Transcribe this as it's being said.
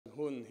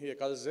hun hi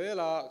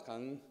kalzela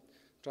kan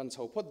tran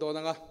chho phot do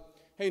nanga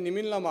hei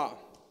nimin lama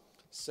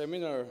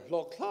seminar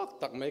lok thak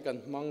tak mai kan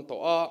mang to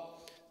a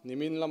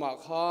nimin lama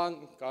khan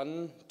kan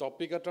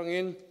topic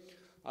atangin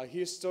a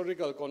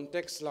historical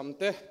context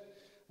lamte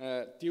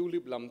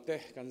tulip lamte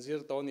kan zir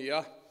to nia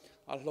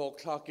a lok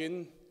thakin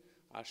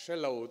a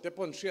shelo te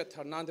pon hriat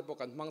tharnan te po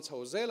kan mang chho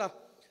zela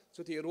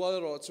chuti rual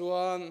ro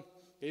chuan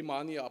ke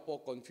mani a po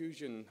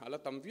confusion ala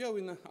tam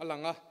viawin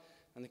alanga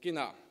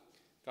ankina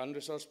kan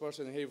resource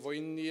person hei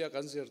voin nia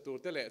kan zir tur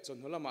te le chon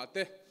hulama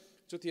te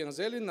chuti ang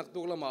zelin nak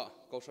tuk lama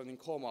kausanin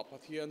khoma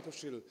pathian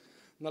thusil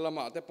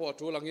nalama te po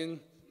tu langin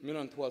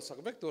minon thual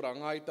sakvek tura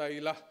ngai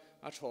taila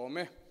a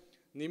thome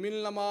nimin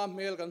lama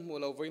mel kan hmu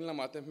lo voin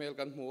lama te mel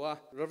kan hmuwa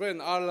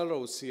reverend arla ro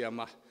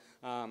siama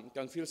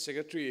kan field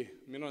secretary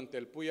minon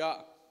telpuya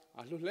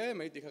a hlu hle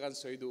mai ti kha kan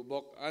soidu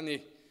bok ani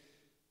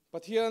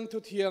pathian thu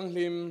thiang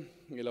hlim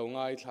ngilo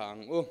ngai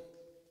thlang u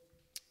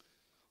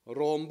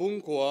rom bung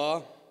kwa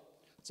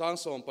chang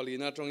som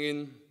palina tongin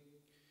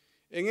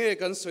enge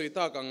kan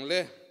soita kang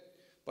le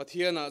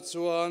pathiana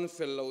chuan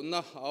fello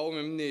na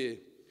awmem ni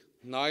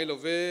nai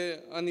love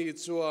ani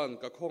chuan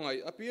ka khongai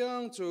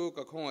apiang chu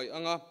ka khongai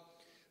anga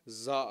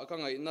za ka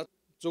ngai na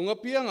chunga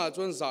pianga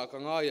chuan za ka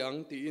nga yang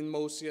ti in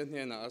mo sian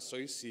hena a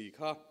soi si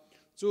kha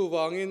chu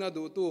wangin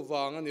adu tu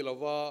wang ani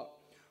lova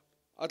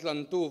atlan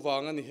tu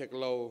wang ani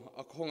heklo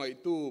a khongai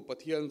tu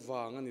pathian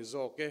wang ani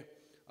zoke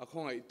a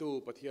khongai tu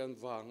pathian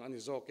wang ani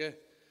zoke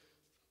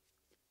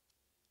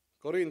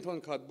korin thon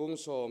khat bung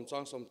som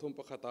chang som thum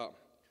pakhata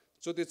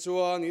chuti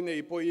chuan in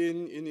ei poin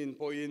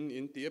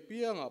in ti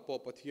pianga po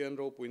pathian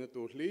ro puina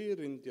tu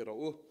hlirin ti ro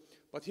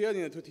pathian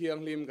in thu thiang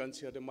hlim kan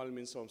chia de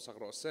malmin som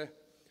sakro se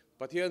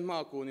pathian ma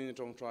kunin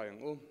tong tryang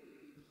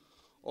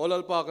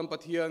olal pa kan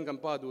pathian kan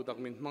pa du tak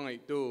min mangai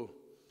tu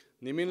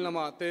nimin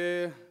lama te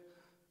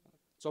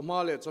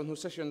chomale chon hu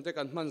session te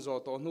kan man zo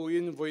to nu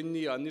in voin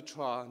ni ani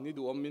thra ni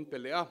du min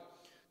pelea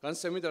kan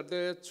seminar te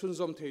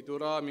chunzom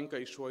theitura min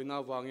kai shoina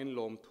wangin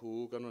lom thu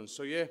kanon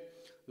soye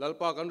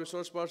lalpa kan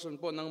resource person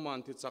po nang man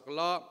ti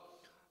chakla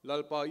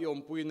lalpa yom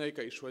pui nei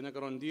kai shoina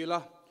karon dila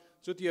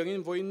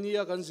chutiangin voin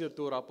nia kan zir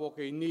tura po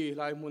ke ni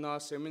lai muna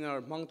seminar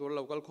mang tur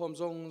local khom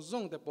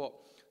zong te po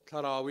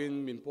tharawin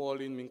min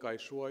polin min kai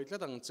shuai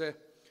tlatang che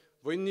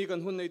voin ni kan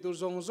hun nei tur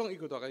zong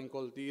ikuta kan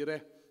kol ti re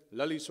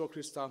lali so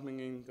krista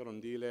mingin karon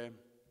dile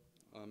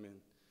amen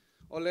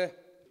ole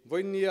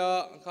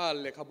voinia ka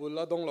le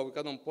khabula dong lo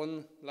kanom pon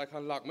lai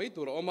khan lak mai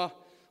tur oma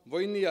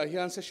voinia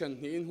hian session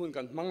ni in hun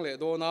kan mangle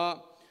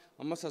dona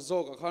ama sa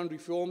zog khan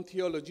reform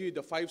theology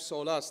the five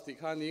solas ti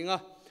khaninga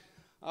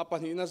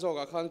apani na zog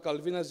khan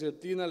calvina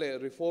zirtina le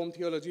reform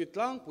theology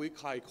tlang pui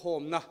khai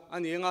khom na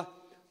aninga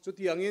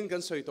chuti angin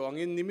kan soi to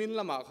angin nimin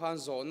lama khan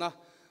zona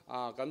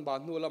kan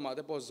ban nu lama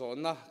te po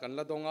zona kan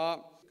la donga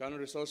kan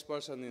resource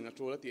person in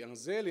atula ti ang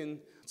zelin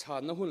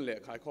chan na hun le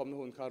khai khom na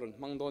hun kharun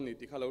mangdon ni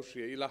ti khalo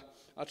hriela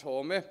a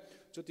thome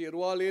chuti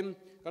rualin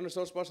kan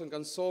resource person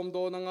kan som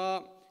do nanga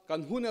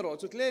kan hunero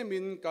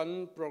chutlemin kan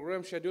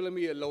program schedule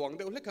mi lawang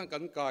de ulek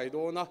kan kai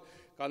do na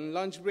kan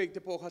lunch break te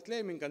po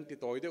khatlemin kan ti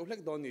toy de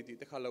ulek don ni ti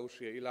te khalo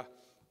hriela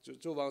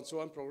chu wang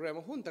chuan program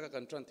hun taka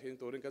kan tran thein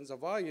turin kan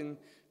zawain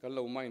kan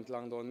lo mind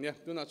lang don nia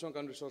tuna chuan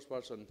kan resource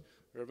person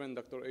reverend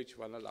dr h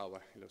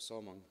Vanlalauva lo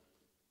somang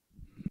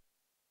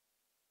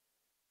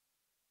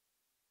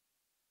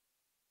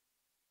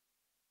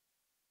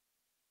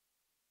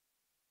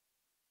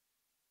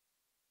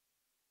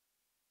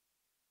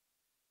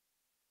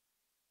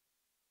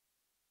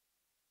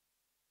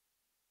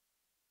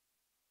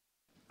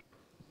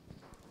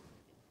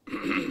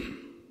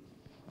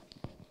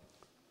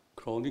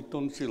Chronic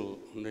tonsil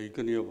nei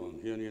kan ia wang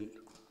hianin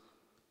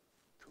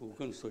thu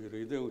kan soi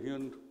rei deuh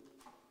hian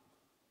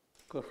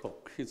ka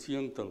rok hi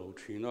chiang ta lo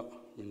thina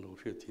min lo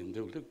hria thin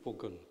deuh lek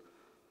pokan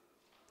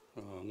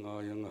nga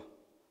yanga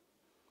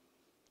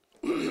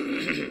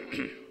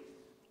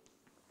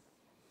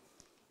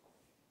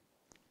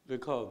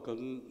lekha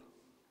kan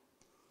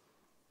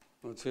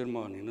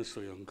chairman in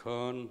soyang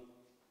khan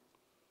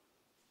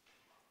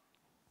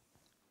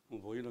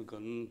voina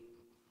kan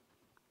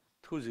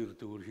thuzir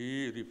tur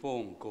hi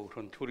reform ko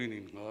than thurin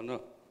in ngana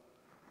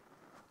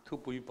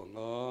thupui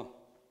panga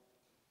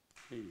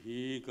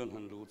hi kan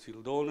han lo chil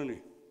don ani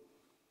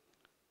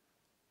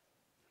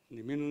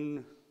nimin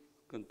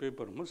kan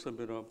paper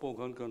masabera po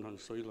kan han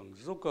soilang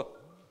zoka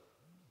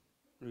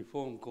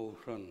reform ko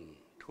than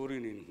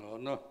thurin in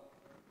ngana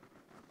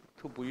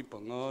thupui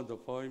panga the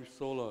five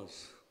solas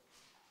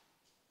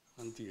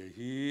anti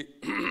hi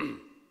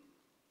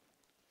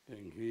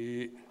eng hi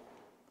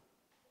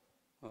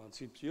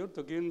chip chiar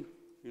takin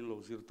in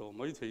lo zir to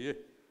mai theye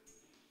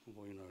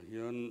voina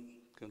hian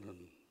kan han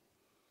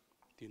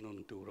tinon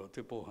tura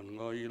te po han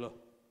ngai la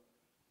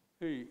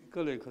hei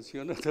kale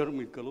khasiana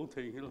dharmit kalo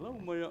thei hil lau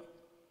maya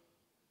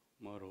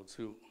maro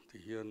chu ti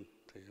hian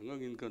theianga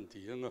in kan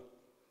tianga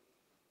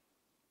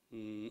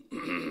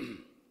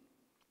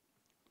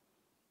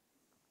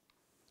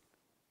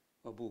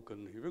abu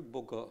kan hivek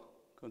boka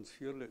kan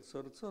siar le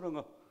sar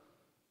charanga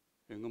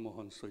engama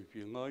han soi pi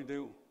ngai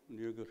deu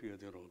nia ga ria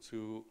de ro chu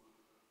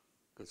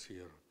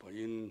kasir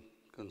pain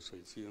kan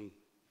sai chiang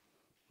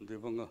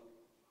devanga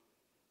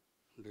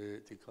le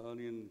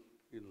tikanin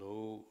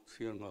ilo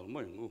chiang ngal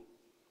mai ngu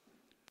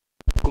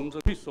kum sa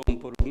bi som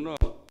parung na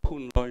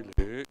hun lai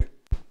le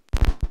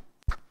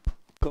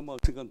kama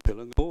chikan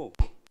telang go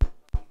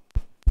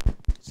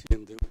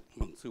chiang de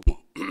mang chu mo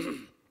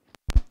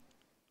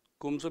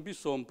kum sa bi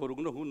som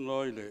parung na hun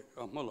lai le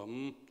amalam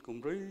kum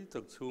rei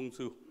tak chung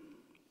chu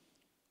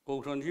ko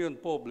than hian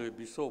pop le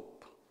bishop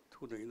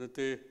thu nei na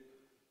te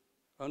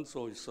an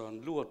soi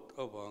san luat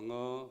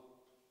awanga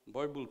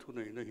Bible thu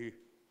nei na hi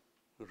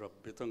rap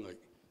betangai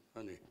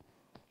ani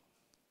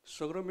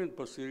sagrament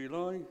pasiri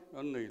lai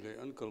an nei le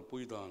an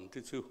kalpui dan ti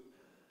chu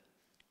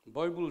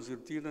Bible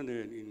zirtina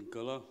nen in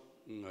kala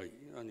ngai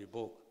ani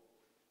bok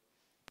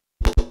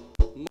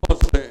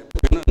mose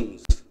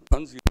penance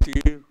an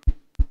zirtir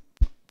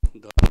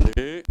dan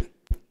le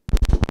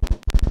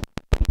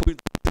pui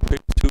te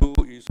chu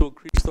iso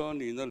Christian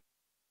in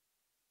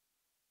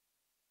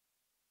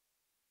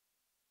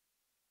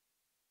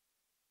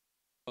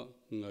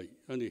ngai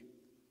ani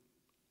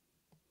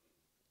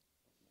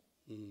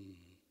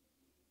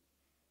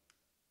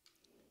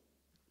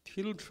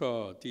thil tha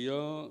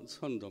tia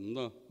chandam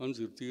na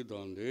anjir ti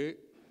dan le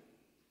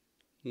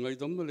ngai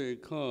dam le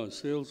kha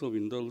sales of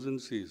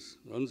indulgences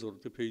anjor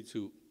te phei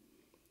chu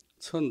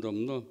chandam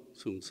na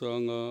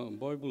chungchanga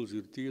Bible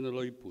zir ti na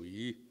lai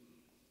pui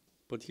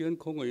pathian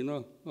khongai na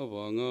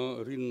awanga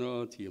rin na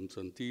thiam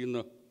chan ti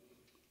na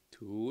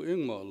thu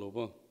engma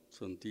lowa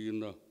chan ti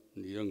na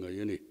nia ngai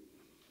ani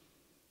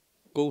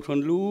ko than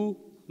lu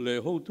le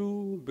ho tu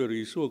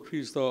beri so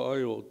Krista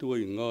ayo tu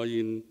nga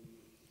in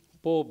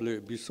pop le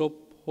bishop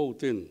ho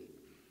ten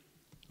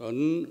an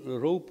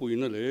ro pui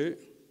na le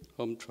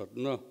ham that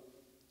na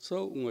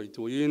sau ngai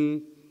tu in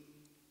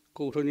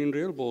ko than in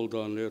rel bol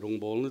dan le rong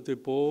bol na te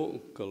po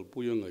kal pu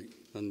ya ngai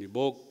an ni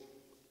bok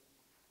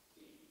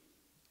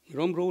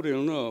ram ro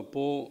rel na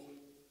po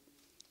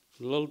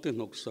lal te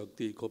nok sak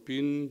ti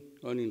kopin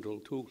anin rol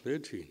thuk le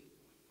thi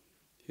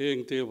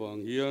heng te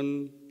wang hian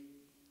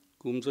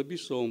kum zabi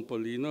som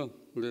palina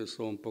le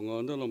som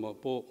pangana lama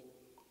po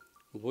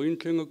voin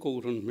thenga ko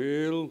ran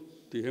mel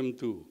ti hem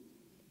tu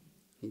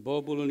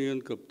Babylonian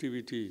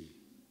captivity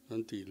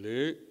anti le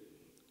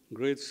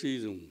great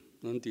season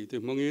anti te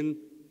mangin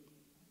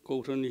ko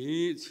ran hi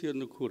chian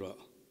na khura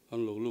an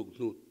lo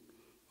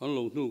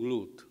nuk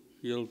lut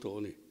yel to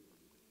ni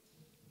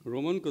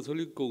Roman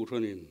Catholic ko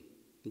ranin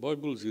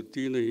Bible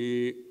zirti na hi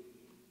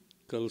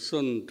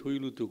kalsan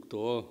thuilu tuk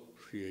to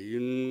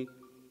riain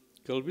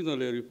Calvin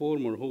le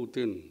reformer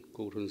hoten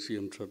ko ran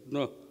siam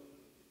thatna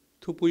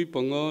thupui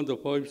panga the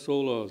five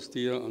solas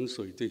tia an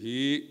soi te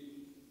hi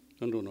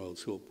an ronal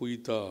so pui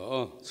ta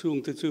a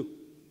chung te chu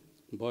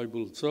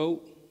Bible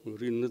chau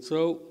rin na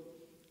chau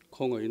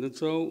khongai na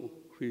chau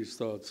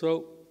Krista chau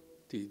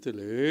ti te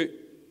le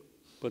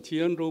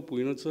pathian ro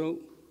pui na chau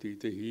ti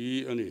te hi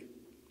ani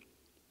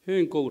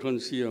heng ko ran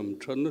siam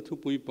than na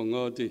thupui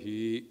panga te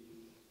hi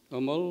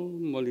amal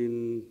malin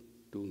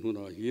tu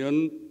huna hian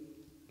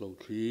lo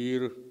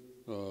thlir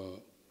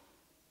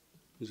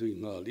zui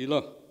nga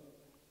lila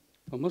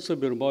amasa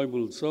ber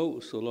Bible chau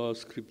Solas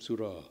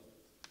scriptura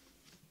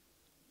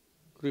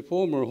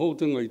reformer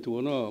hoten ngai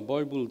tuana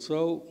Bible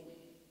chau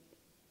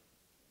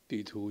ti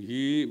thu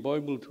hi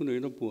Bible thu nei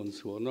na puan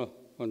chuana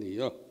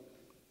ania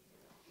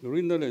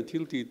rinna le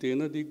thil ti te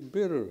na dik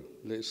ber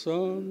le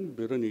san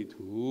berani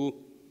thu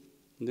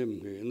nem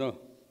he na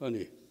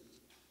ani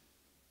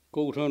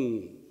ko than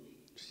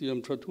siam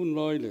thatun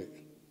lai le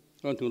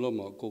an thu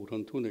lama ko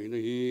than thu nei na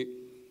hi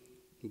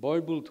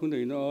Bible thu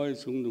nei na ai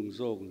chung dung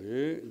zok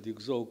le dik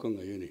zok ka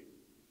ngai ani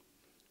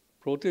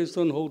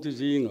Protestant ho ti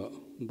zinga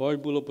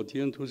Bible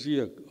pathian thu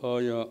ziak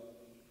aya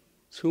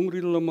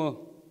chungril lama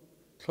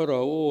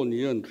tharau o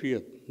nian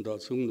thiat da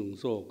chung dung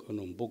zok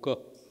anom boka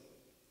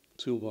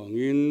chu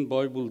wangin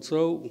Bible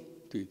chau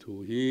ti thu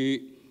hi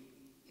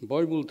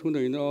Bible thu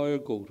nei na ai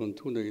ko than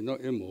thu nei na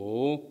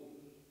emo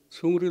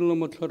chungril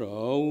lama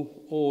tharau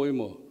o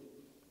emo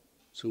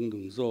chung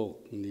dung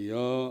zok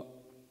nia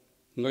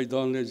ngai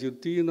dan le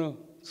zirti na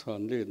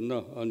chan le na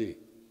ani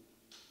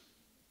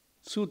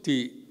suti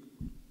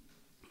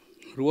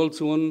rual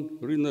chuan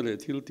rinna le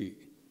thilti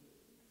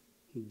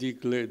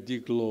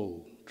diklo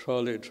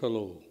thale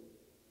thalo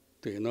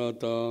te na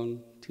tan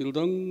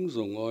thildang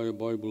zong ai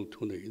Bible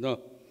thu nei na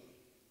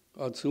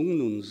a chung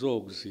nun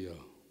zok zia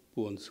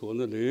puan chuan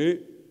le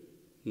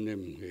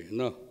nem he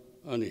na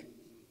ani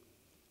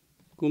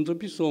kum ta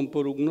pi som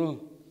paruk na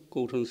ko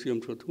than siam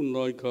tha thun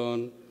lai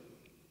khan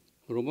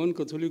Roman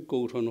Catholic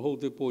ko than ho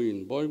te point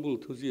Bible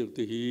thu ziak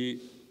te hi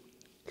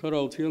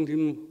tharau thiang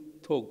thim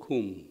thok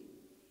khum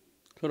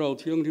tharau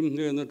thiang thim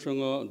ne na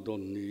tanga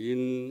don ni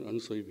in an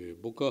soi ve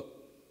boka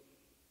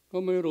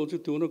kamai ro chu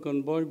tu na kan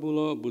Bible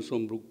a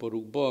busom ruk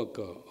paruk ba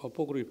ka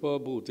apokrifa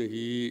bu te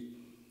hi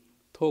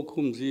thok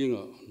khum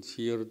jinga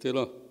chiar te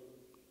la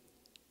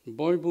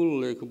Bible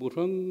le khabu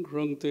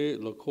rang te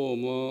la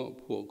khoma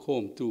pho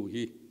khom tu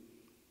hi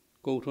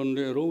ko than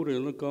le ro re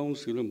na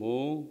council mo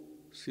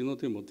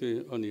sinote mote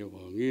ania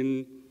wangin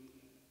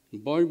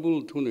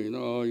Bible thu nei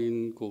na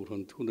in ko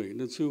ran thu nei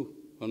na chu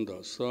anda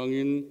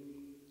sangin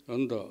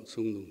anda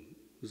chungnung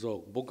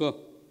zok boka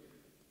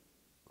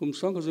kum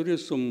sang ka zuri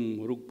som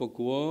ruk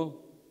pakwa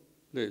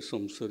le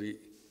som sari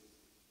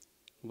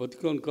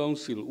Vatican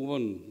Council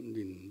uan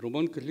din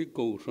Roman Catholic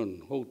ko ran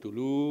ho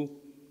tulu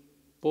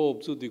pop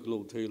chu diklo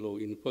thailo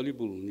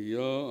infallible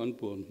nia an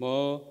pon ma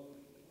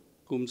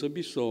kum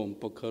sabi som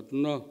pakhat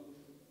na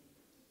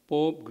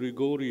Pop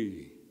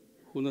Gregory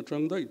Hona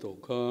trang dai to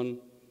khan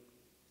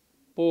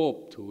Pop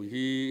thu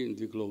hi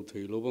diklo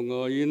thailo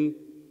banga in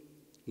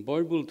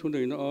Bible thu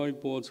nei na ai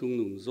po chung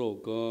nung zo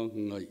ka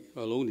ngai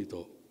alo ni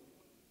to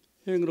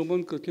heng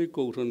Roman Catholic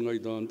ko ran ngai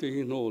dan te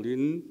hi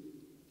nolin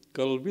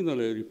Calvin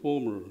ale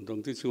reformer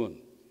dang ti chuan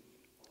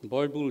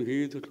Bible hi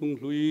thung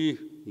hlui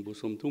bu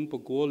som thum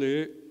pakwa le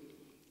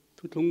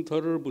thung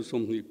thar bu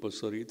som ni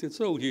pasari te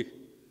chau hi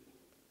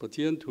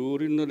pathian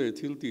thurin na le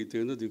thil ti te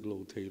na diklo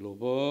thailo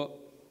ba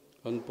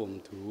an pom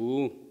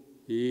thu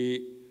hi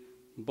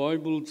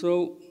Bible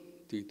chau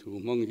ti thu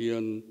mang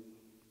hian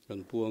kan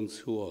puang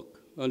chuak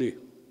ani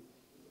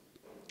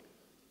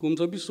kum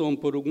sabi som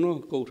parukna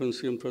ko ran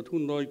siam that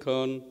hun nai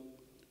khan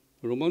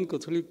Roman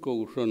Catholic ko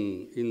ran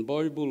in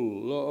Bible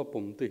la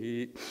apom te hi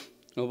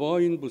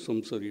awain bu som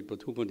sari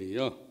pathumani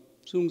ya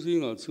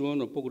sungzinga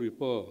chuan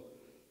apokripa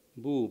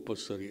bu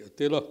pasari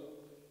atela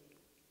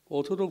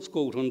Orthodox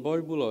ko ran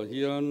Bible a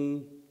hian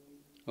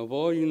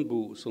awain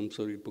bu som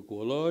sari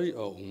pakwalai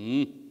a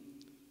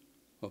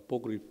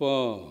apokripa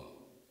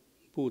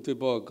pu te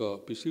ba ka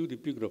pisiu di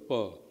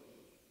pigrapa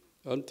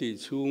anti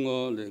chunga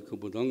le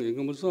kubudang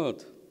engamazat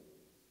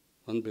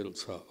an bel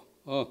cha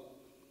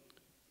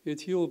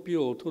Ethiopia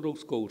Orthodox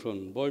ko ran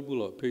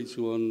Bible a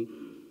peichuan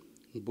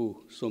bu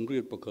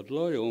somriat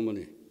pakatlai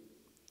omani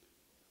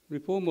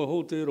Reformer ho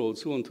te ro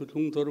chuan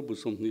thuthung tar bu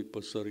somni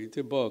pasari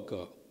te ba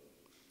ka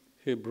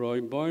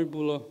Hebrew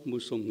Bible bu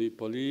somni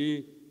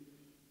pali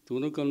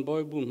tunakan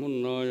Bible mun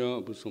naya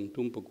bu som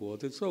tum pakwa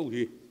te chau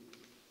hi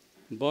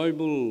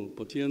Bible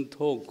pathian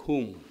thok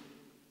khum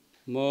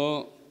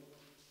ma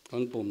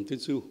an pom te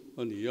chu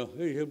ani ya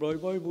hey Hebrew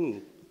Bible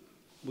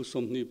bu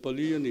som ni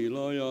pali ani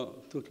la ya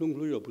tu thung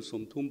lu ya bu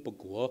som thum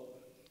pakwa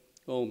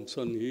om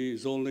chan hi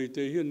zol nei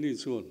te hian ni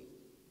chuan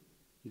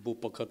bu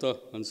pakhata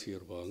an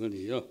sir wa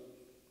ngani ya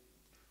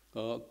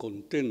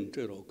content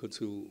te ro ka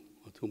chu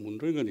athumun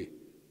rengani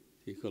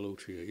ti kalo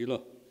thia ila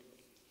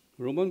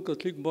Roman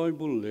Catholic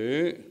Bible le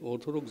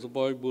Orthodox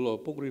Bible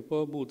apokripa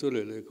bu te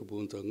le ka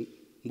bun tang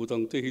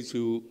mutang te hi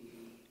chu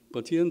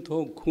pathian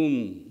thok khum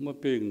ma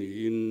pek ni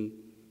in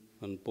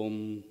an pom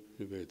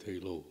ve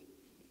thailo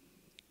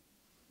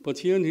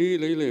pathian hi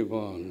leile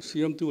wan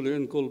siam tu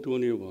len kol tu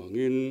ni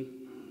wangin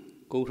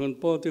ko ran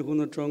pa te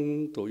huna tang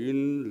to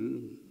in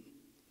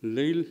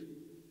leil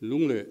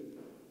lungle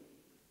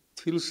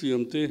thil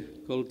siam te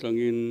kal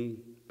tangin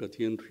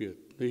pathian thiat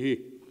hi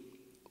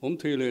om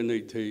theile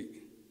nei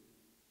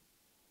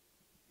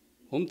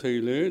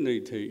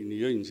thei ni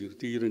ya in zir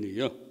ti ra ni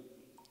ya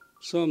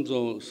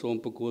samzo som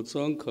pakwa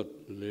chang khat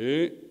le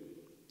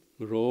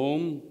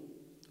rom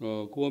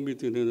kwami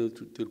tin ne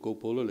tir ko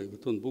pola le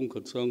ton bung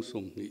khat chang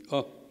som ni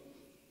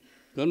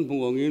kan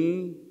buangin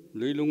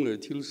leilung le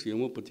thil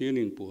siam pathian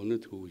in po na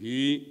thu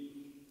hi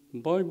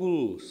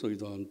Bible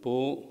soidan po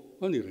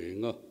ani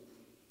renga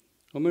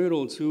amero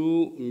chu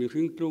mi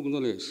ring tlok na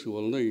le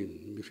sual na in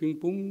mi ring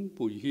pum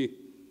pui hi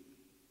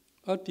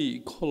ati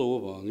kholo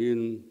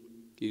wangin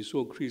Iso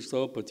Krista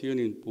pathian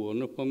in po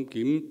na pam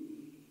kim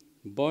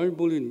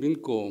Bible in min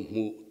ko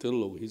mu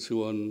telo hi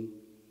chuan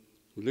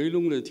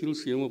leilung le thil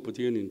siam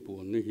pathian in po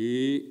na hi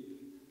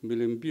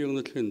milem piang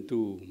na thlen tu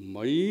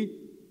mai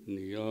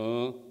nia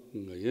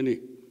ngai ani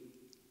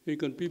he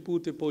kan pipu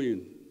te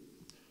point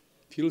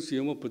thil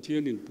siam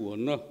pathian in po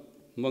na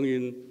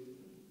mangin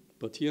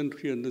pathian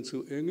thian na chu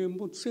engem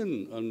mo chen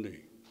an nei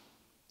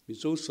mi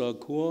zo sa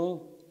khwa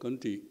kan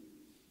ti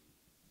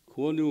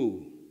khwanu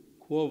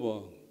khwa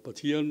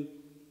pathian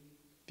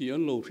ti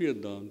an lo thian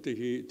dan te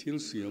hi thil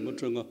siam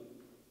atanga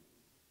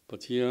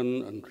pathian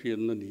an thian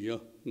na nia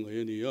ngai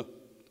ania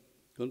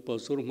kan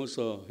pastor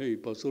masa hey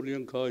pastor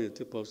yang khai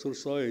te pastor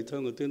sai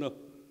thang te na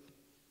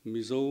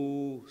mi zo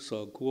sa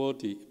khwa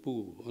ti pu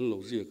an lo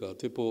zia ka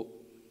te po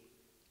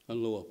an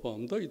lo apam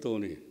dai to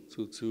ni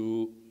chu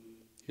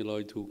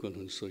hilai thu kan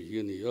han sai hi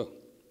ania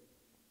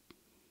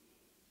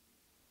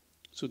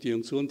chu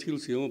tiang chuan thil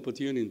siam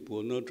pathian in po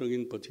na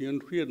tangin pathian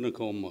thian na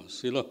khawma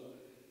sila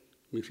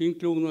mi hring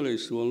tlong na le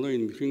sual na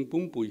in mi hring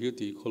pum pui hi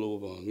ti kholo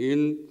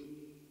wangin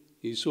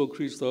Iso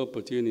Krista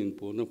pathian in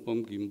po na pam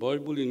kim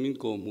Bible in min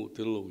ko mu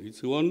tel lo hi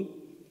chuan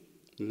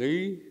lei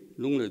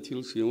lung le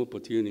thil siam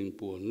pathian in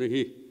po na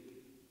hi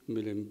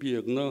milem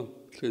biak na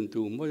thlen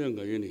tu maya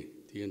ngai ni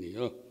ti ani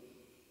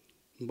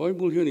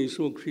Bible hian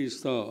Iso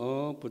Krista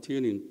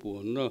pathian in po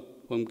na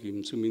pam kim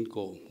chu min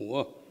ko mu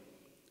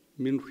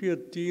min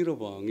riat ti ra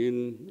wangin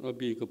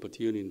abi ka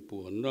pathian in po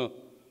na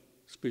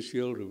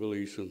special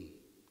revelation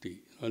ti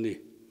ani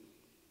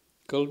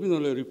Calvin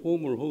ale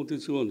reformer ho ti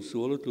chuan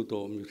suala tu to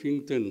mi hring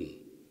ten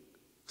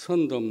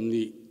chandam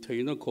ni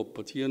theina khop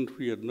pathian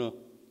riat na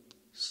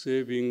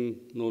saving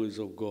knowledge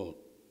of God.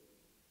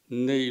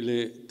 Nei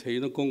le thấy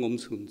nó con ông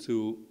sùn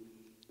chú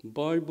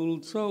Bible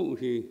cháu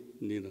hi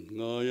ni năn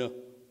ngay à.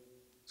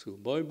 So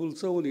Bible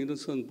cháu ni năn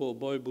san po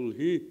Bible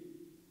hi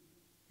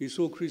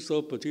Iso Christa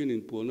patin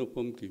in po na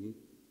pom kim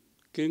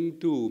keng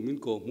tu min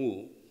ko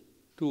mu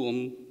tu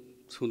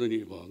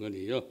sunani wa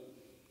ngani ya.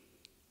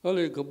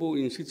 Ale kabo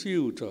in si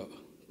chiu ta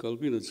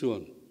kalbina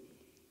chuan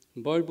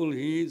Bible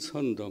hi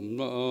chandam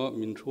na a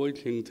min throi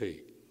thleng thei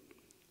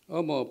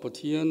ama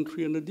pathian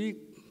thrian dik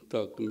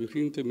tak mi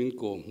hring te min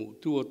ko mu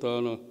tu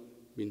ata na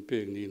min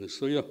pek ni na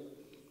soya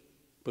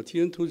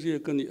pathian thu je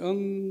kan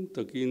ang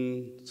takin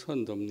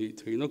chandam ni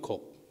theina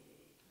khop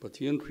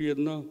pathian thrian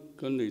na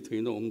kan nei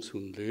theina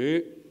chun le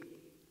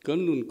kan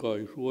nun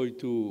kai ruai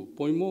tu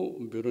poimo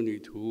berani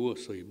thu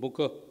sai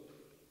boka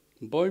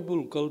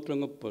Bible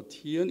kaltanga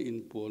pathian in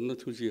pon na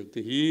thu je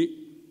te hi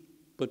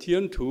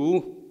pathian thu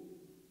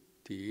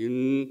tin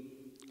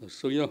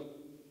soya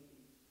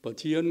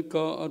pathian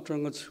ka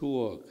atanga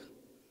chuak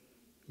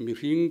mi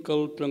hring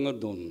kaltanga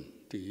don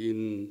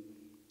tin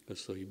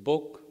soi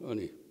bok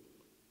ani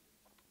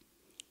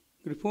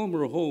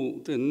reformer ho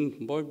ten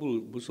Bible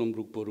busam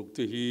ruk poruk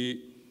te hi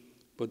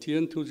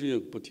pathian thu je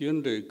pathian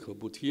le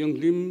khabu thiang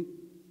lim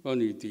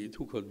ani ti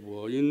thu khat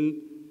wa in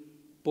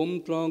pom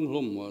tlang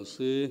hlom ma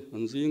se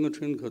anjinga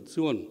then khat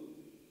chuan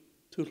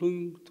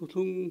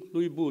thuthung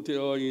lui bu te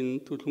a in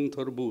thuthung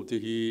thar bu te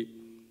hi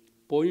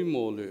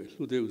poimo le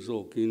hludeu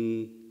zokin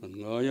an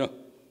ngaya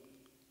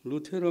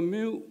luthera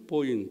meu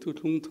poin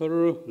thuthung thar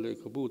le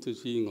khabu te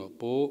singa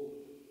po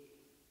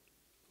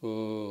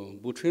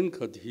buthen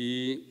khat hi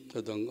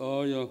tadang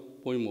aya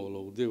poimo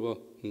lo dewa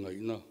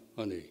ngaina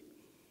ani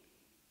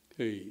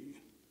hei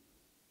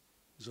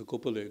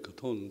zakopale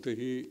kathon te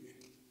hi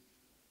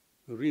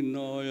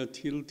rinaya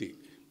thilti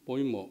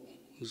poimo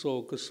zo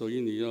ka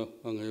soinia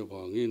angai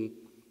wangin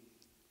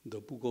the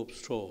book of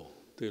straw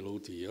te lo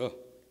tia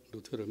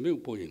luthera meu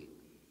poin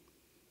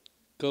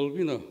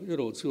kalvina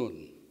ero chuan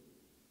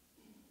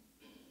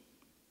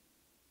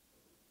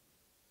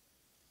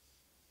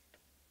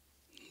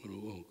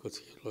ro ka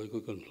chi lai ka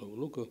kan lo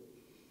lo ka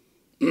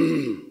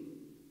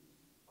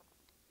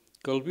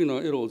kalvina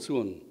ero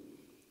chuan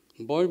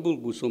Bible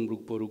busam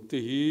ruk poruk te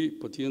hi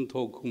pathian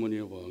thok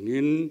khumania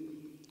wangin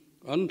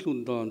an thun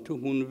dan thu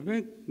mun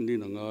vek ni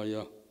na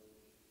ngaya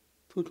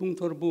thuthung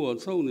thar bu a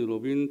chau ni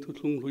robin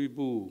thuthung hui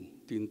bu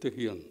tin te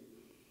hian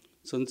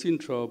chanchin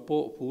tra po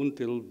phun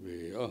tel ve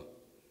a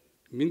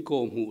min ko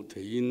mu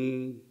thein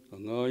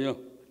angaya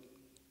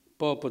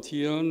pa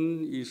pathian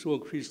Isu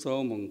Christa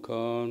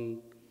mangkhan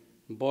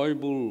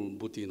Bible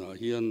butina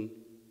hian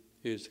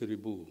e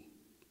seribu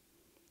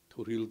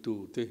thuril tu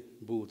te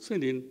bu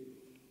chenin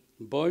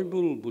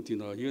Bible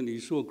butina hian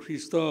Isu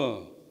Christa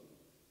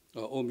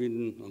a omin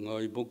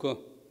angai boka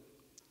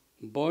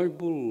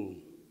Bible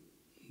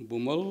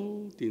bumal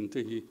tin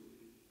te hi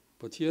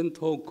pathian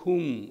thok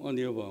khum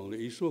ania wang le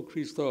Isu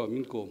Christa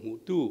min ko mu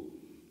tu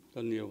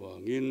ania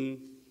wangin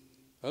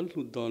al thu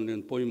dan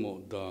len poimo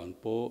dan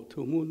po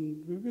thumun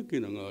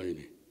vekin angai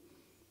ni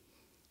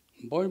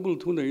Bible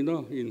thu nei na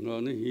in nga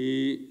ne hi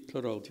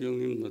tharau thiang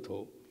nim na tho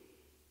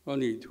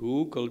ani thu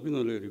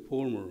kalbina le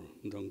reformer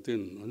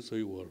dangten an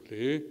sei war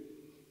le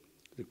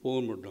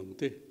reformer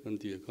dangte kan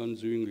ti kan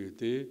zuing le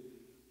te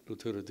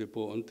luthera te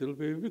po antel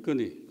ve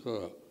vikani kha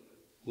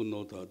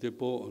unota te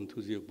po an thu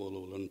je po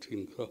lo lan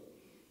thin kha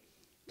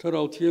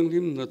tharau thiang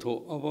lim na tho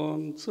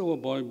awan chawa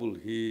Bible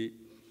hi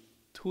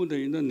thu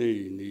nei na nei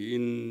ni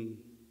in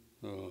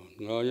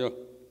ngaya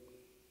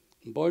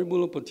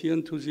Bible pathian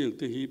thu je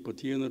te hi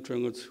pathian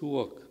atanga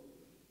chuak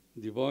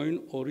divine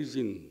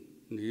origin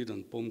ni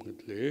dan pom khat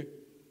le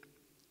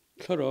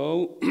tharau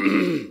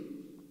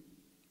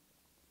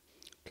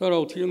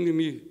thiang ni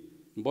mi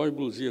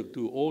Bible ziak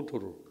tu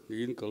author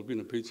in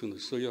kalbina pechun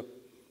soya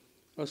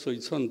asoi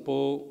chan po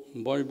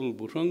Bible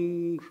burang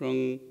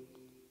rang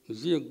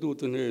ziak du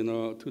te na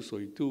thu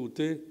soi tu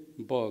te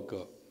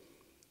baga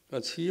a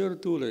chiar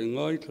tu le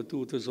ngai tha tu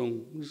te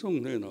zong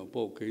ne na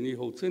po ke ni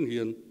ho chen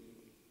hian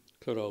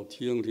tharau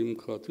thiang lim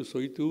kha thu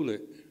soi tu le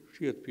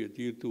riat pi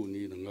ti tu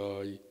ni na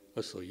ngai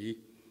asoi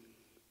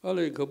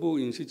ale kabu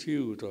in si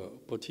chiu ta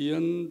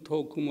pathian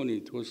thokumani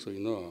thu soi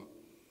na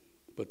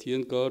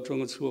pathian ka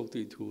tang chuak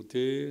ti thu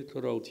te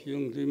tharau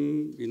thiang lim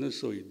in a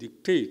soi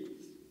dictate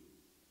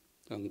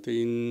ang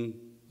tin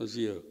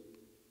azia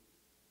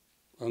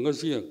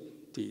angazia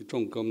ti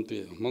trong kam te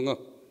manga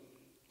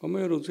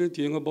amero che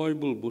tianga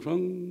Bible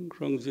burang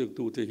rang jek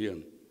tu te hian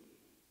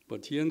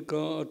pathian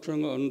ka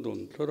atanga andon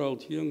tharau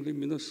thiang lim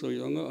in a soi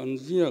anga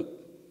anziak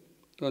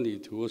ani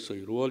thu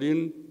soi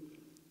rualin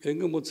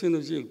enga mo chen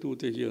jek tu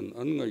te hian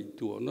an ngai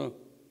tu na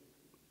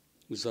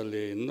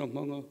zalen na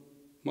manga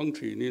mang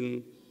thinin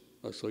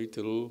a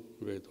soitel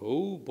ve tho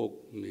bok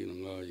ni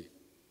ngai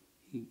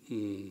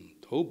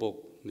tho bok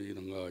ni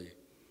ngai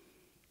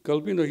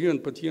kalbina hian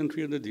pathian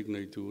thrian dik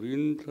nei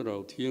turin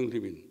tharau thiang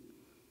limin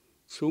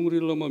chungri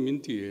lama min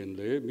ti en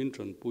le min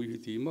tran pui hi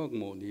ti mak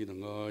mo ni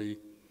ngai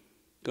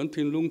kan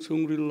thin lung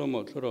chungri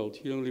lama tharau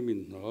thiang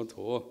limin na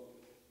tho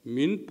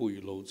min pui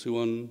lo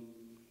chuan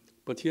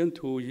But here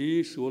to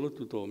he swallow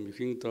to Tom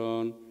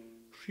Mifington,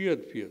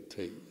 feared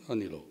take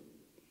Anilo.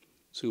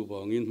 So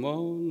bang in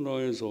Mount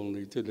noise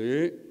only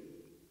today,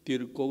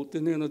 dear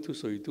Goten to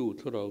say to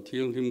throw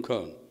Tiang him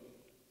can.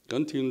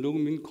 Gantin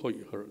Lumin koi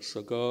her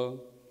saga,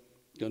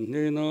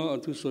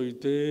 Ganena to say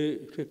te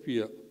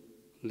Fepia,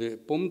 le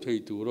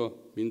Pomte dura,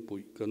 min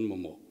pui gan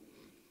momo.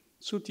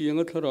 So Tiang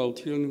at her out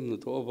Tiang the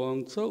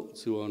Tovang so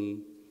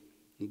one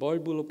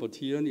Bible of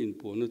Patian in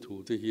Pona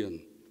to the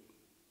Hian.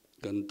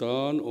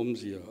 Gantan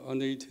omzia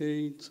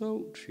anate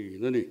so chi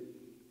nani.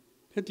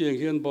 Hetiang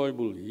hian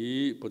Bible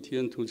hi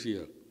Patian to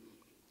zia.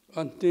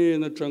 Ante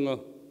na changa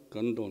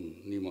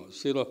gandon nima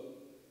sila.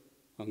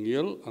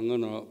 Angiel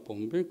angana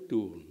pombek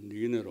tu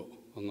ninero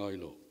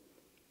angailo.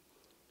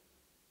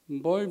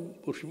 Bible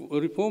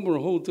reformer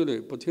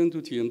hotel Patian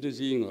to tiam de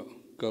zinga.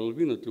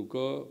 Calvin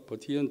tuka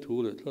Patian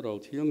to le tarau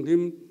tiang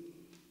him.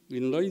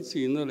 In lights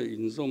in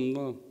in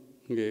zomna.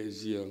 Nghe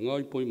zia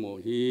ngai poi mo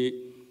hi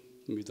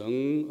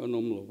midang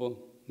anom loba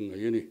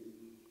ngai ni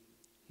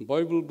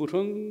Bible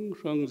burang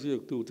sang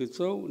ziak tu te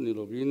chau ni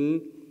lovin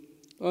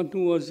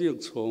anu a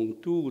ziak chong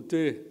tu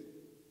te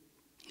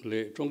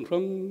le trong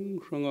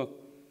ranga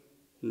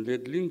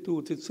let ling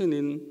tu te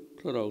chenin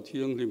tharau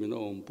thiang limin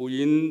om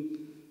puin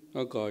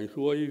a kai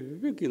ruai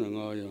vekin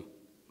anga ya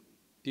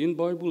tin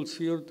Bible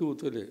share tu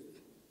te le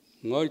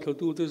ngai tha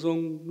tu te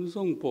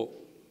zong po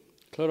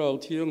tharau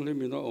thiang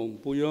limin om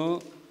puya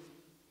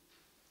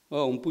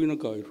ông bui nó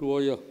cài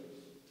ruồi à,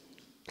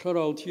 khi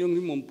nào thiêng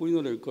thì ông bui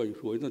nó lại cài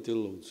ruồi nó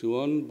tiền lâu,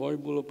 chuan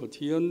Bible bắt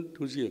thiên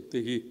thu diệt thế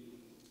hi,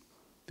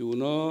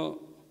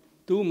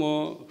 tu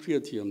mà phía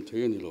thiềm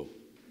thế này lâu,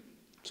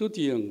 chút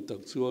tiếng đặc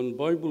chuan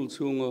Bible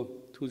chung à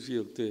thu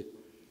diệt thế,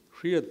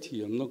 phía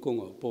thiềm nó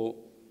cũng ở bộ,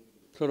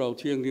 khi nào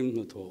thiêng thì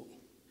nó thọ,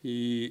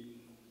 hi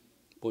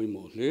bồi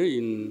mỏ lẽ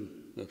in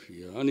là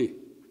phía này.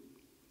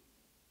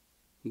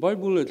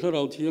 Bible là khi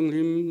nào thiêng thì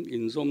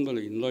in som đó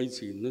là in lai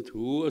chín nó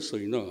thu ở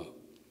sợi na.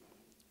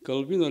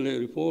 Calvin le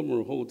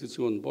reformer ho ti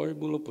chuan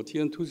Bible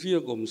pathian thu zia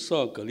gom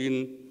sa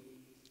kalin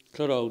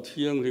tharau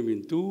thiang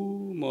lemin tu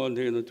ma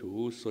ne na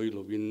thu soi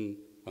lovin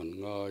an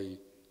ngai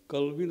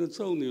Calvin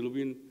chau ni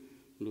lovin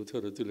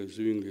Luther ti le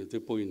zuing le te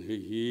point he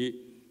hi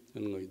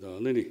an ngai da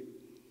ne ni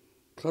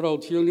tharau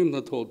thiang lim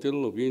na tho tel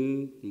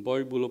lovin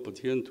Bible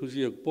pathian thu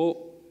zia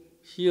po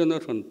hiana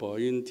than pa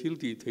in thil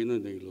ti theina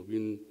nei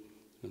lovin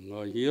an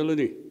ngai hial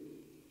ni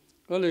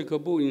ale ka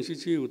bu in si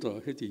chi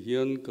uta he ti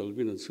hian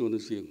Calvin chuan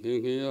siang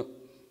heng he a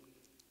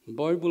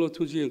Bible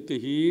thu ziak te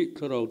hi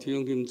tharau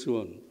thiang him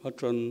chuan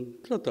atran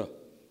tlata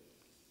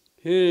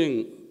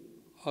heng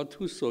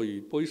athu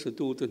soi poisa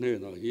tu te ne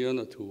na hian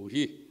athu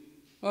hi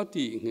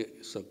ati nge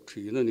sak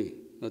thina ni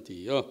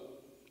ati a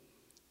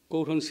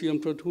ko than siam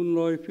tra thun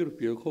loi phir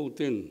pia kho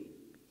ten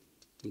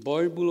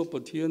Bible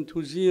pathian thu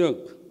ziak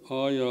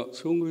aya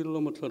chungwil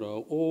lama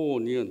tharau o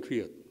nian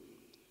thiat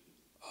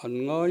an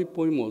ngai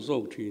poimo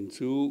zok thin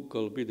chu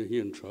kalbi de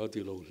hian tha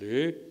ti lo le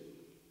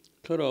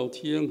tharau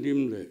thiang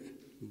him le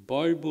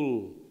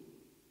Bible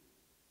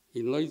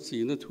in lai chi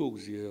na thuk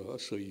zia a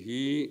soi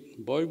hi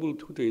Bible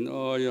thu tein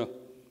aya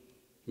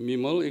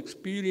mimal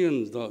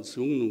experience da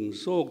sung nung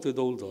sok te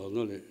dol da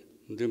na le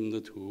dem na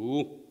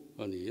thu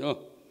ani a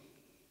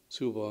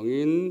chu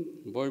wangin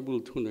Bible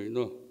thu nei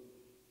na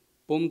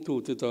pom tu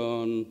te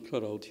tan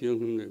tharau thiang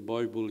him le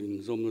Bible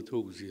in zom na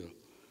thuk zia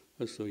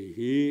a soi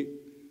hi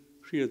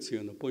hria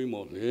chian a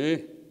poimo le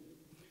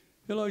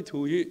helai thu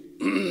hi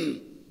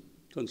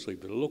kan soi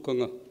bel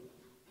lokanga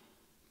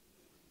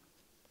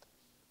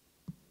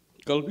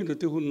Calvin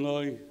te hun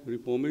lai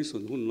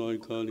reformation hun lai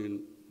khanin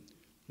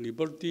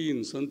liberty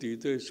in santi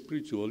te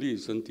spiritually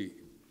santi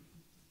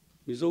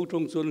mizo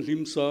trong chon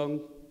lim sang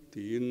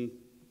tin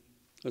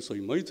a soi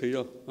mai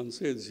theya an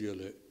se zia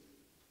le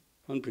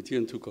an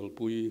pretien thu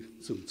kalpui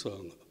zum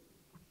chang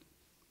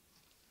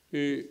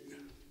e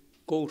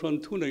ko ran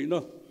thu nei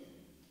na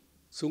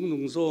sung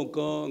nung zo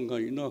ka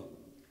ngai na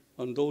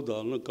an do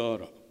dal na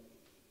kara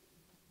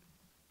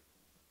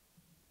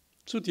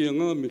chu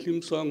tianga mi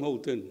lim sang ho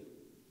ten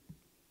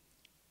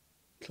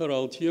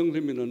tharau thiang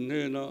limin an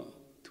ne na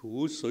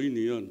thu soi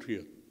ni an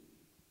thiat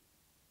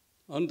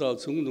an da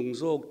chung nung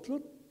zok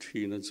tlat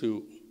thina chu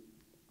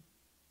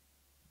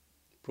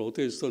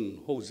protestant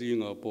ho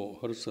zinga po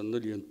har san na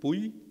lian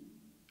pui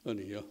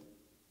ania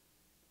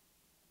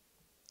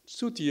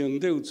chu tiang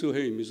deu chu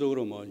hei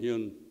Mizoram a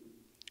hian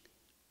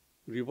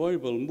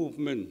revival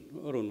movement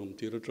aronom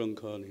tira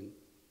tangkhanin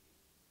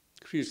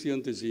Christian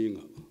te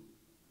zinga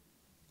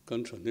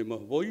kan thane ma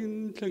voin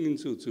thlengin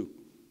chu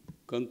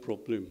kan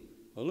problem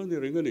ala ni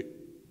rengani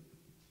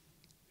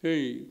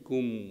hei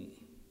kum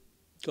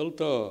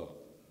kalta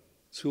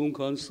chung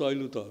khan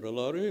sailu ta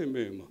ralare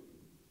me ma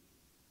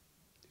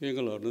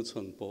hengala na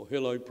chan po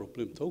helai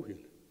problem tho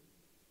hin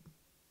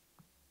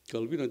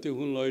Calvin te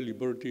hun lai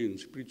liberty and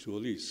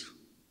spiritualist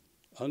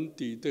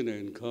anti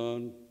tenen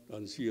khan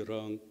an si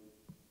rang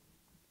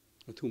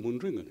thu mun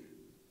rengani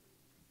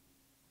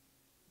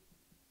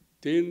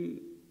ten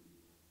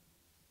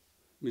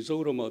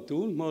Mizoram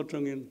atun ma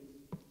tangin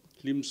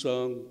lim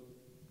sang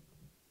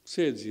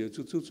se zia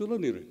chu la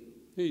ni re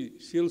hei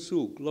sial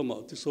suk lama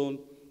ti son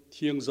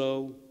thiang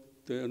zau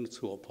te an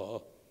chua pha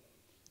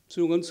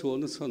chung an chua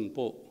na chan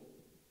po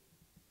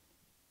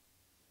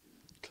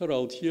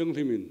tharau thiang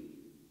hlimin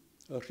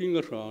a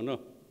ringa rana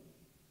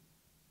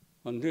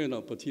an hena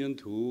pathian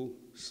thu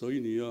soi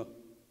nia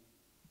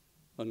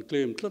an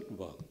claim tlat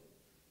ba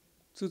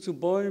chu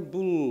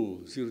Bible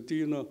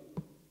zirtina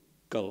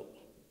kal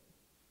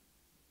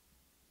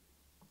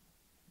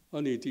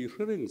ani ti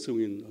hreng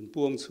chungin an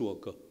puang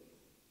chuaka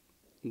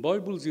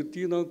Bible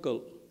zirtina kal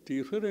ti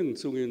hreng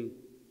chungin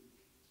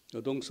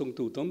adong song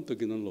tu tam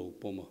takin an lo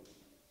poma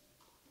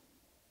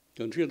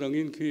kan thia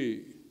dangin khi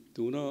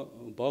tuna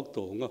bak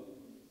to nga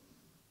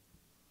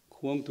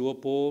khuang tua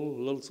Paul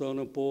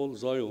lalsana Paul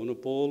zaiona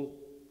Paul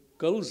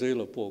kal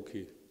zela po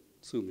khi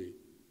chumi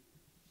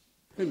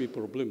hemi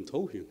problem tho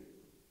hi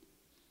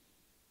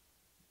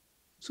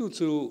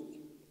chu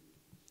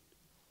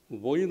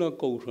voina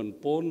ko ran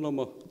pon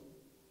lama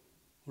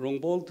rong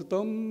bol tu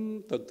tam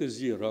tak te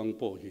zirang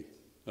po hi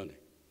ani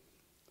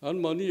an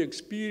mani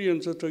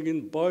experience atangin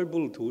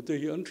Bible thu te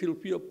hi an thil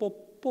pia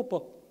popa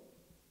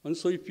an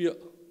soi pia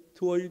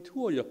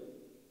thuaya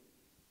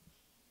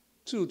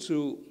chu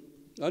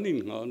anin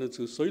nga na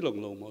chu soi lang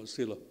lo ma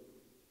sila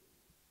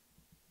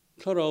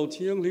tharau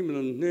thiang hlimin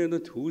an ne na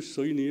thu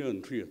soi ni an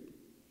thriat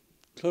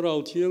tharau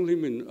thiang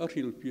hlimin a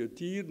thil pia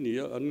tir ni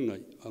an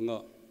ngai anga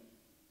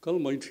kal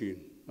mai thin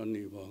an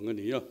ni wang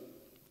ani ya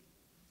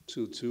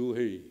chu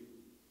hei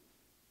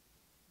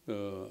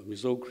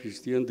mizo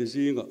Christian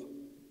desinga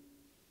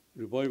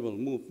revival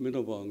movement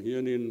awang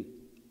hianin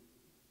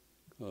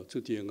chu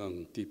tiangang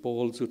ti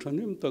Paul chu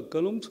thanim tak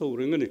kalom chho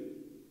rengani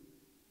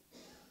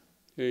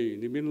hey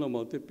nimin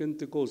lama te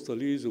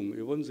Pentecostalism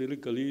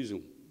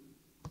evangelicalism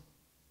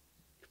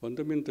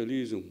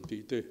fundamentalism ti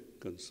te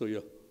kan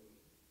soya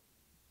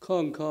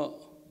khang kha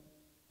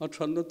a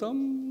than na tam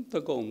ta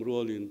kom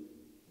rualin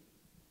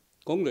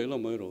kong le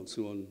lama ro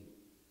chuan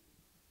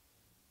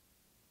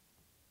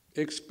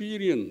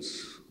experience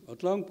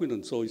atlang pin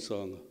an choi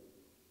sang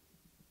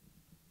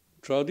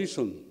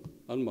tradition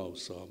an mau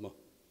sama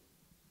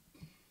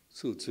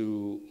chu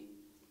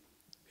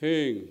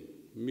heng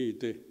mi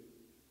te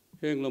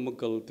heng lama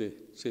kal te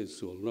se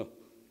sual na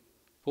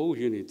po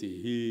hiani ti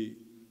hi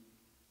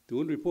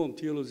tun reform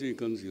theology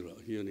kan zira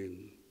hianin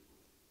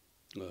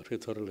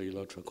rethar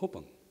leila tha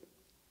khopang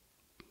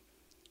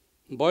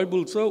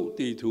Bible chau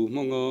ti thu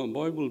manga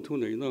Bible thu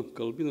nei na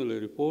kalbina le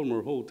reformer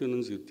ho ten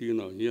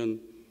zirtina hian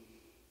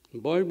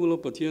Bible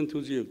pathian thu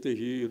jiek te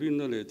hi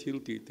rinna le thil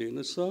ti te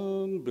na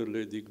sang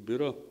berle dik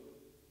bera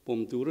pom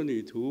turani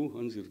thu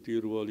an zirti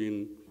rualin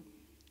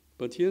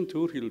pathian thu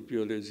hil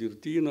pia le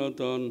zirtina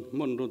tan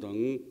man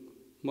rodang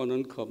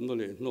manan khapna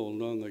le nol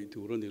na ngai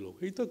turani lo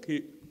hei takhi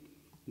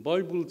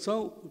Bible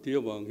chau ti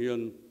awang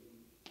hian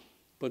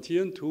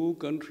pathian thu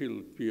kan hil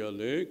pia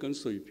le kan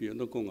soi pia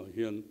na konga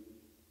hian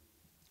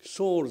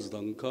source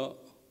dang kha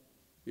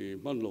e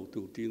man lo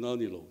tu ti na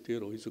ni lo te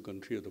ro hi chu kan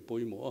thria da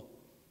poimo a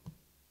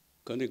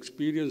kan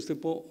experience te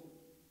po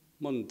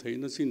man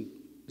theina sin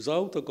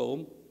zau ta ka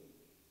om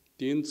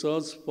tin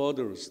church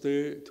fathers te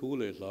thu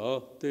le la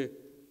te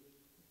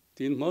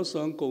tin ma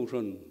sang ko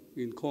ran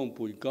in khom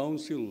pui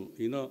council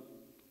ina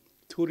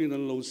thurin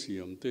an lo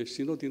siam te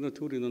sino tina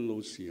thurin an lo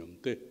siam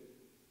te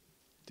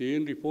tin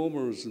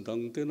reformers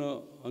dang te na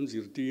an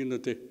zir ti na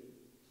te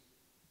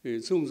e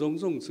chung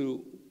chu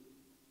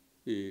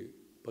e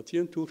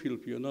pathian thu hil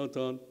pia na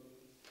tan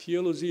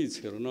theology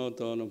cherna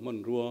tan man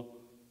ruwa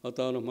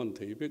atana man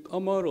theibek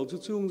amaro chu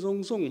chung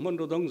zong man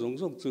ro dang zong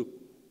chu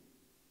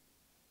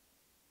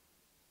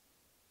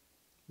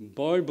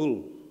Bible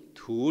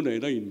thu nei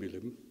na in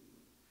milim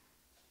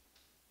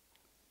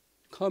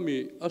khami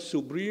a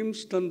supreme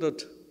standard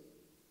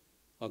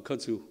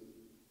akhachu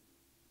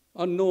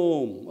a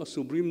norm a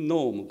supreme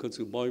norm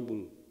akhachu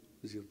Bible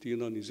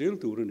zirtina ni zel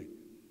turani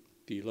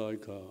ti lai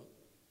kha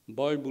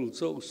Bible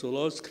chau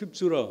Solas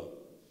scriptura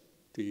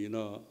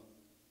tina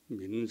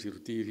min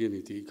zirti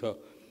hiani ti kha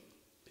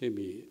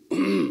hemi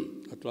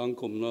atlang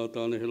komna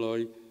ta ne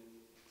helai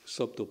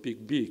subtopic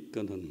big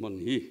kan han man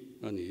hi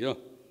ani ya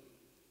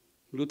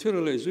Luther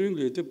le zuing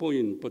le te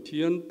point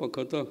pathian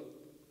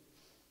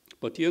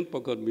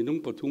pakat minung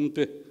pathum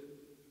te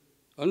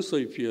an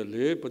soi phia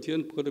le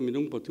pathian pakat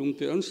minung pathum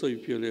te an soi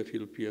phia le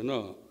phil phia na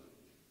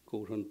ko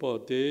ran pa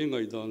te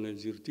ngai dan le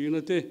zirti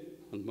na te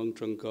an mang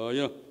changka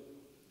ya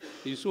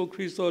Isu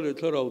Krista le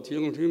tharau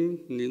thiang hlim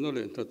ni na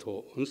le ta tho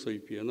an soi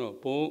phia na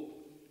po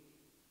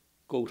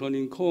ko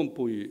thanin khom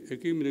pui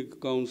ecumenical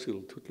council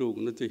thutluk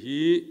na te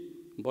hi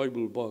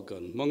Bible ba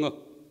kan manga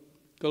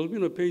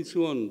kalbina page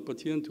 1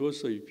 pathian thu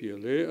soi phia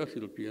le a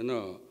hil phia na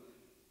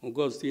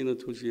Augustine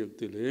thu jiek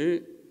te le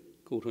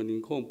ko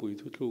thanin khom pui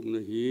thutluk na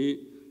hi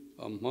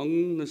amhang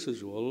na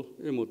sazual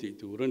emoti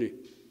turani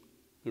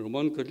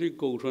Roman Catholic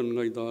ko than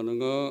ngai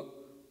dananga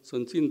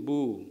sanchin bu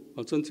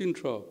a sanchin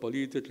tra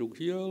pali te tluk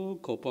hial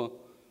khopa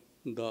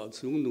da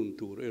chung nun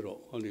tur ero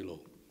anilo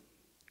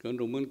kan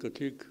Roman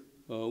Catholic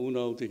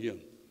unau te hian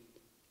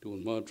tun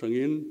ma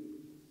trangin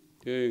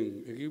eng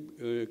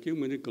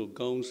ecumenical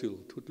council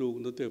thutluk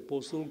na te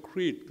apostle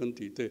creed kan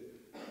ti te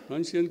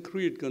Ancient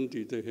Creed kan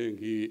ti te heng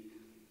hi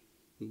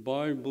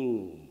Bible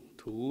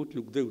thu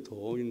luk deuh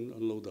thaw in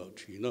an lo dah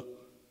thina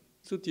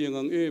chu tiang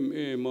ang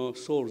em a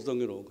source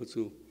dang ero ka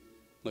chu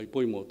ngai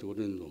poimo tur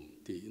nen lo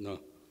ti na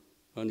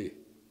ani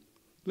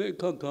le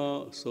kha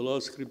sola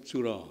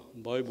scriptura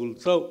Bible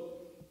chau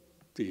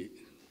ti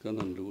kan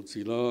han lu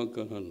chila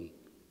kan han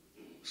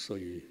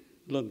soi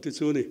lan ti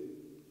chu ni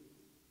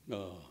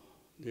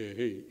de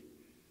hei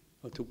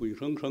a thu pui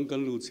rang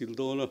kan lu chil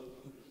do na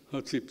a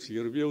chip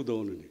sir biau do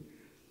ni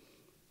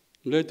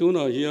le tu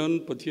na hian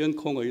pathian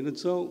khong ai na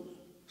chau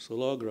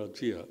sola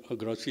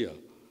gracia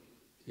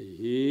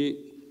hi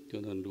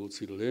kan han lu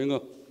chil lenga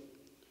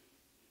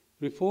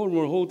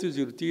Reformer ho ti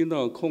zirtina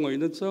khong ai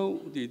na chau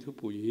ti thu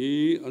pui hi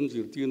an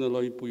zirtina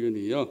lai pui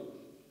ani ya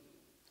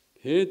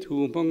he thu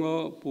manga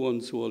puan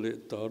chuale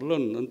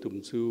tarlan an tum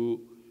chu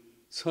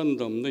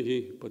chandam na hi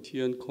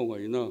pathian khong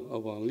ai na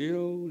awang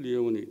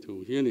liao ni thu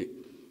hi ni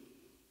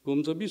kum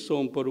zabi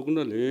som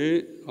parukna le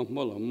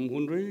ahmalam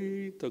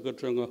hunrei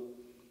takatanga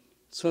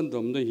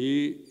chandam na hi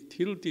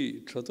thilti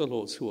thata lo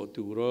chuwa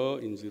tura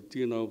in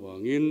zirtina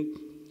wangin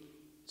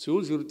chu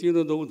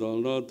zirtina do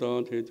dalna ta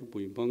the thu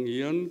pui bang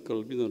hian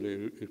kalbina le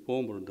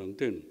reformer dang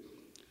ten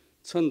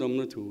chandam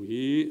na thu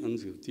hi an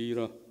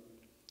zirtira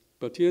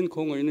pathian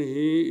khong ai na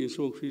hi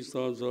isu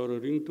Krista zara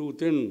ring tu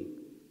ten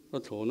a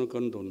thona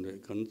kan don le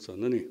kan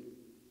chanani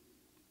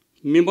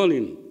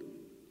mimalin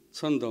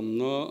chandam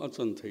na a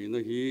chan theina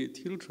hi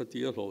thil thati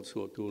a hlo chu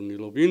tu ni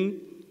lovin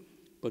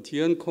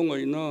pathian khong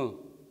ai na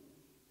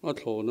a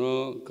thona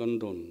kan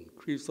don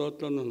Krista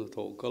tan na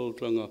tho kal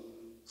tanga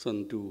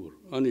santur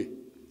ani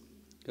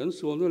kan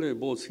suam le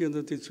bo sian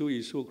ti chu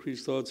isu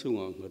Krista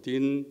chunga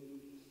ngatin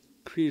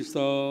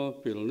Krista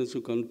pel na chu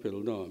kan pel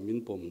na min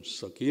pom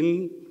sakin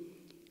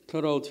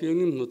tharau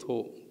thiangin na tho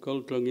kal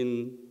tangin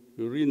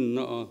rin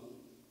na a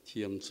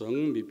thiam chang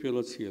mi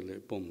pela chiale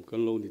pom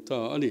kan lo ni ta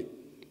ani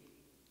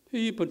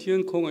hei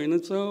pathian khong ai na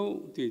chau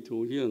ti thu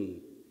hian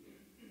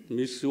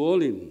mi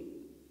sualin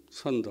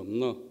chandam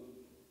na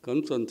kan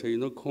chan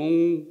theina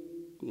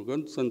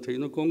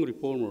khong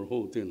reformer ho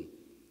ten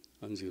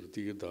an zir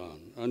ti dan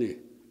ani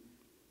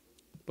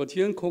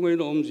pathian khong ai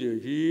na om je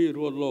hi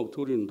ruat lok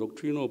thurin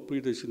doctrine of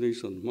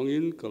predestination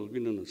mangin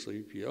kalvin na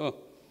sai pia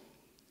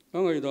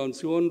angai dan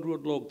chuan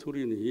ruat lok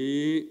thurin hi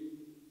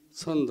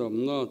chandam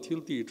na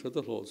thilti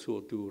thata hlo chu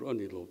tur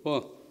ani lo pa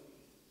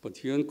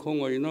pathian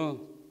khong ai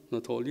na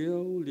tho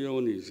liao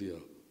ni zia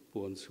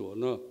puan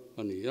chuana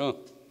ani ya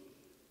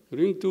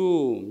ring tu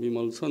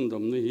mimal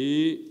chandam na hi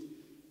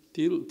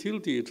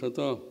thilti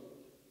thata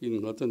in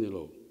ngatani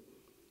lo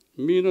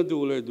mina du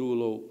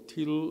lo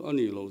thil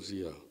ani lo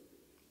zia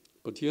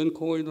pathian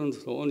khong ai na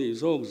tho ani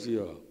zok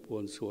zia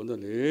puan chuana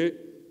le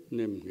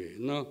nem nge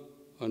na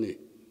ani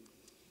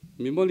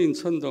mimalin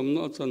chandam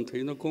na chan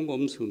theina kong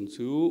om chun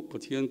chu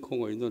pathian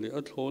khong ai na le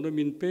a thlona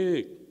min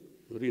pek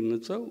rin na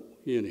chau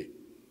hi ni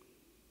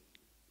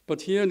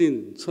pathianin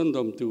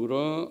chandam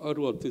tura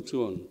arwat ti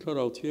chuan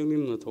tharau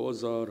thiangin na tho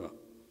zara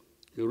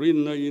rin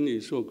na in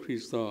isu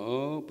Krista a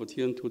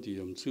pathian thu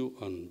diam chu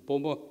an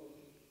poma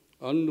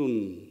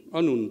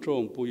anun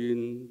trom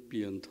puin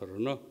pian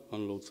tharna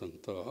an lo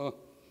changta a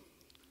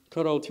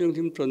tharau thiang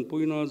thim tran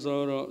puina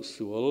zara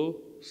sual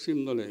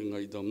simna le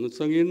ngai dam na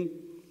changin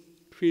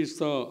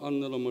Krista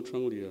annala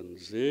mathang lian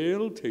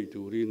zel thei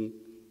turin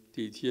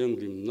ti thiang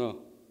lim na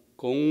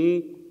kong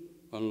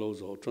an lo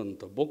zo tran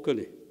ta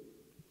bokani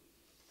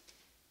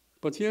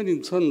pathianin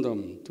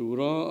chandam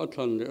tura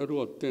athan le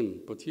arwat ten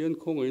pathian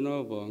khong ai na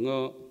wanga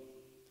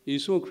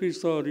isu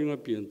Krista ringa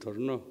pian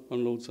tharna an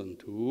lo chan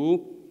thu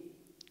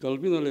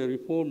kalbina le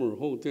reformer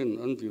ho ten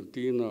an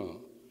dirtina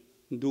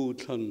du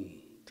than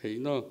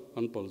theina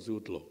an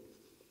palzut lo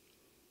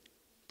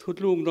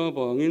thutlung na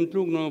bangin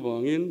tluk na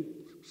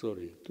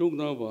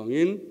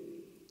wangin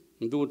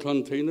du than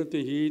theina te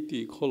hi ti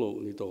kholo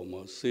ni to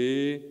ma se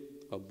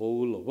a bo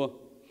lo wa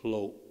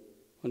hlo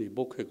ani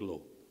bokhek lo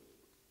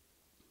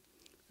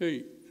hei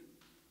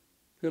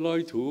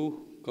helai thu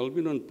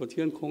kalbinan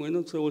pathian khong ai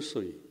na chaw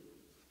soi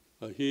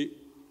a hi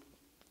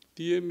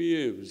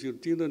TME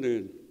zirtina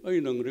nen ai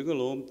nang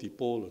regalom ti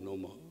pol no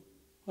ma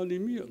ani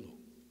mi lo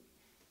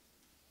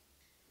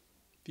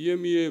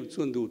TME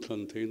chun du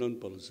than theinan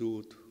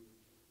palzut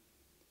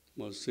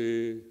ma se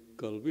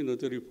kalvina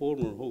te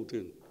reformer ho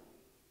ten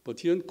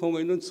pathian khong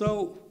ai na chau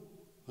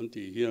an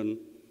ti hian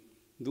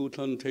du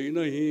than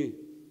theina hi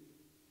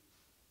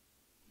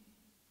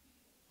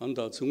an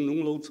da chung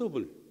nung lo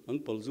chawbal an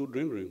palzu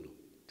reng lo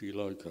ti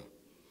lai ka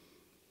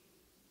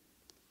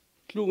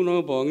tluna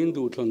bangin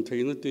du than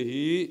theina te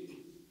hi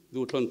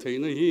du than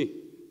theina hi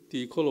ti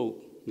kholo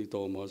ni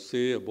to ma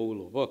se bo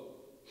lo ba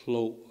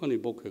hlo ani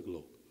bokhek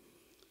lo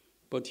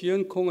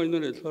pathian khong ai na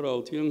le tharau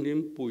thiang lim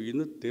pui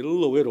na tel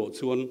lo ero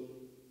chuan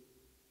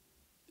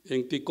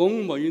eng ti kong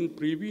ma in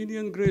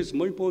prevenient grace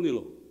mai poni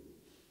lo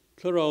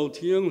tharau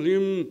thiang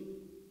lim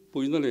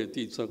pui na le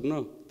ti chakna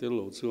tel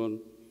lo chuan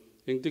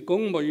eng ti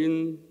kong ma in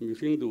mi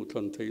hring du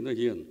than theina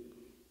hian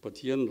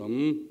pathian lam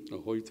a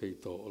hoi thei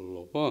to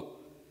lo pa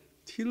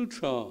thil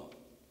tha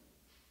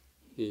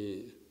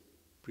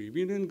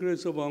Prevenient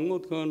grace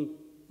awangot kan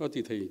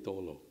ati thei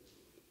tolo.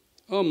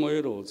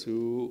 Amai ro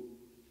chu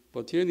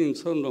pathian in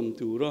sanlam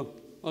tura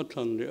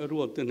athan le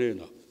aruat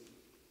tenela.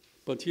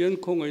 Pathian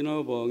khongai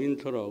na wangin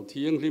tharau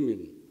thiang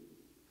limin.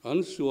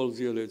 An sual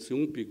zia le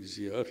chung pik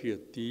zia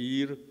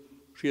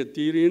riat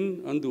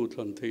tirin an du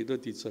than thei da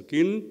ti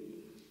chakin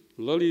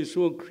lali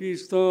so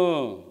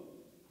Krista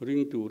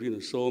ring turin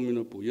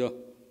somina puya.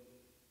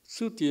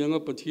 Su tianga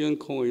pathian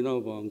khongai na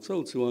wang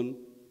chau chuan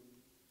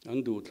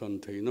an du than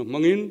thei na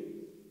mangin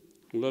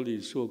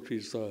lali so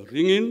Krista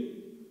ringin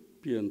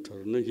pian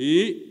thar na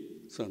hi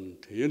chan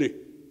thei ni.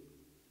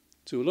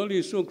 Chu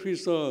lali so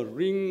Krista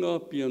ring a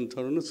pian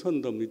thar na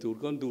chandam ni tur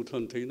kan du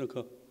than thei na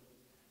kha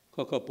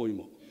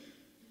poimo.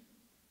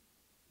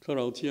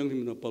 Tharau thiang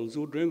him na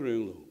palzu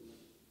reng lo.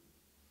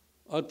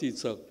 Ati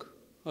chak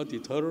ati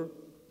thar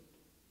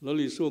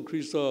lali so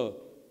Krista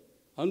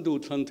an du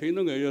than thei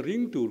na ngai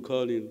ring tur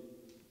khalin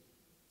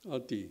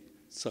ati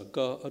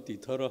chaka ati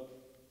thara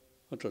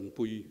atran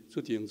pui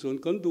chu tiang chon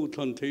kan du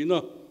than thei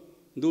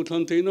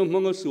na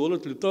manga suala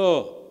tilta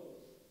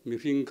mi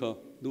ring kha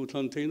du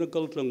than thei na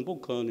kal tlang bok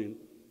khanin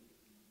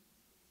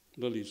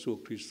lali so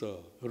Krista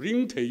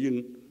ring thein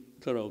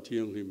tharau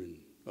thiang himin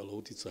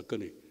alo ti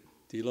chakani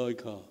ti lai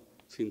kha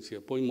sin sia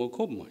poimo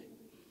khop mai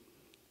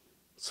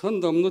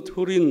chandam na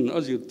thurin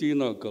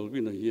azirtina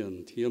kalbina hian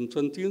thiam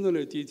chantina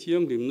le ti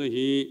thiam lim na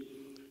hi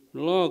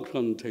lak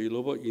ran thei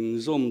loba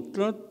inzom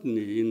trat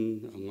nin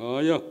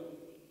angaya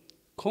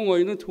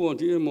khongai na thuan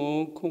ti emo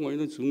khongai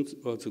na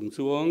chung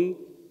chuang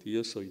ti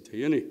a soi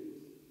theiani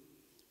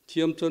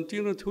thiam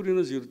chantina thurin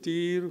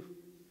azirtir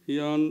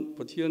hian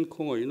pathian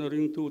khongai na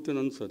ring tu ten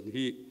an san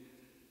hi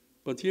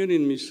pathian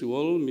in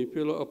misual mi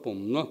pela apom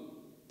na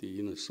ti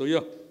na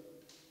soya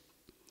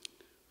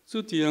chu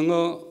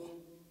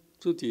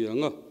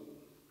tianga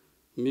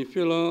mi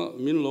pela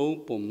min lo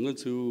pom na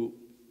chu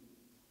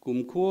kum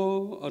kho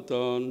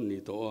atan ni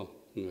to a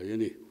ngai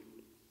ani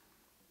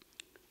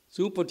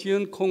chu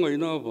pathian khongai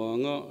na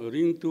wanga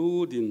ring tu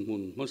din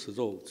mun ma sa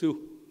zo chu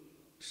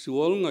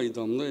sual ngai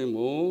dam na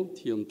emo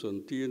thiam chan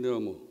ti na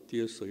mo ti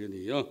soi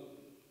ni ya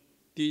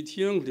ti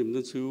thiang lim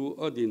na chu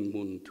adin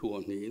mun thu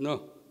ani na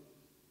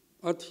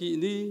athi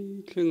ni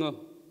khenga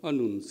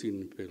anun sin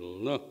pel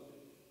na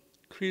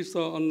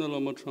Krista anna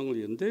lama thang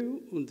lian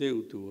deu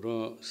tura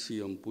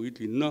siam pui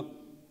tin na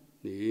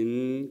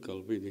nin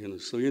kalbe ni han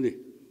soi ni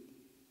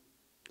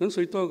kan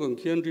soi ta kan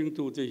khian ring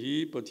tu te hi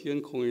pathian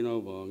khongai na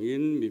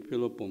wangin mi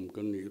phelo pom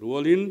kan ni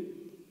rualin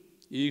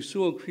Isu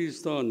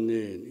Krista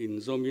nen in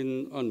zomin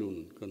anun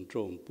kan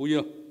trom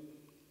puya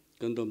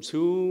kan dam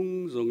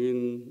chung zongin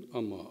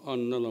ama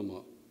anna lama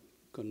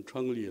kan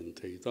thang lian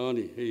thei ta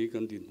ni hei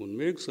kan din mun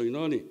mek soi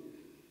na ni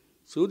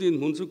Sudin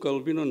hunsu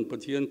kalbinan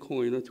pathian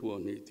khongai na thua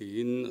ni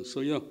tin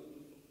soya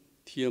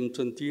thiam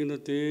chanti na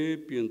te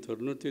pian thar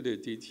na te de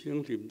ti thiang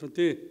lim na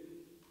te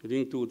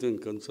ring tu ten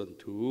kan chan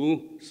thu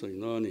soi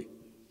na ni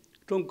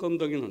trong kam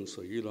dangin han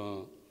soi la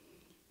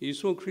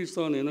Isu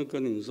Krista ne na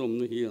kan in zom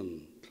na hian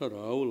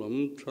tharau lam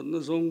that na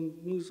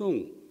zong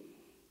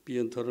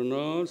pian thar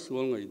na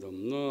sual ngai dam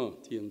na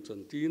thiam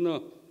chanti na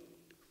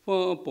fa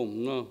pom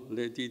na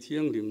le ti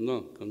thiang lim na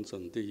kan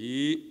chan te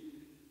hi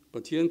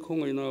pathian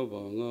khongai na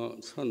wanga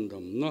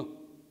chandam na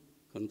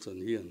kan chan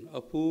hian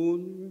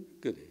apun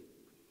kani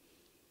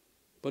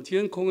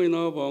pathian khongai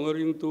na wanga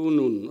ring tu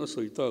nun a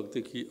soi tak te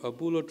khi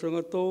abula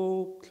tanga to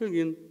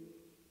thlengin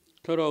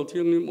tharau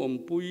thiang nim om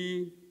pui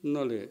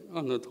na le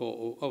ana tho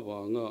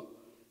awanga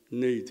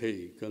nei thei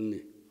kan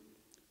ni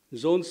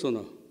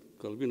Johnsona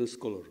Calvin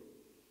scholar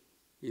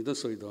ida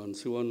soi dan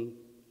chuan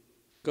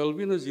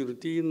Calvin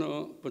zirti na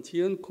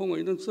pathian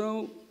khongai na chau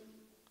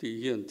ti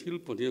hian thil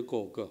pania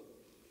ko ka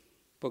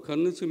pakhan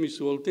na chu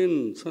misual ten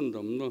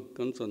chandam na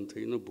kan chan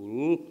theina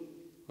bul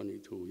ani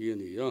thu hi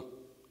ani ya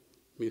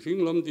mi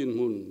ring lam din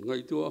mun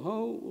ngai tu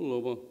hau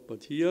loba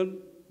pathian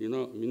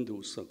ina mindu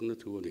sak na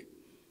thu ani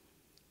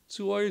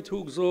chuai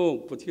thuk zo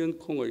pathian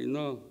khongai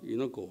na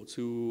ina ko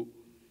chu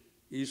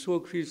Isu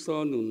Krista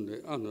nun le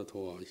ana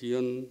thoa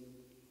hian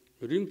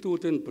ring tu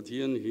ten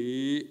pathian hi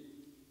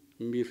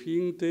mi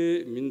ring te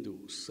mindu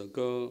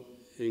saka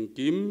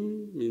engkim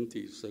min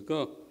ti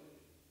saka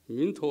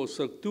min tho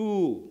sak tu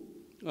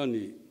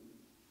ani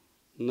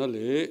na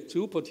le chu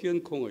pathian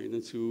khongai na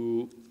chu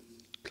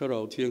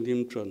tharau thiang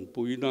lim tran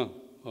pui na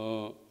a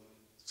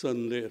chan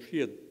le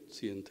riat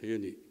chian the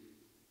ni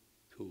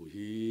thu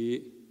hi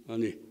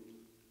ani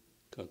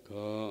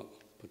kaka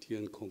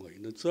pathian khongai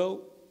na chau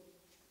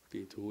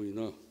ti thu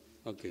ina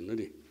a ken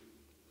ani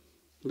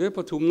le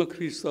pathum na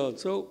Krista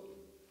chau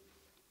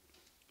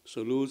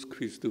Solus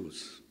Christus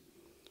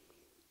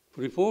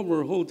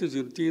Reformer ho te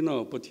zirtina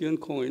pathian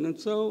khongai na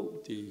chau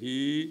ti hi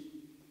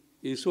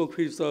Isu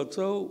Krista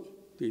chau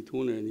ti thu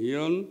nen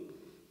hian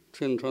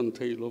thren than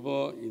thei lova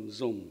in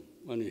zom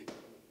ani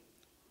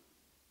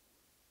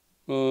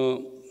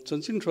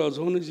chanchin tra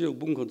zon ji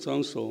bung kha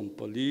chang som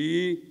pali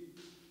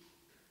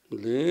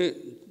le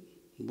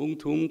bung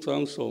thum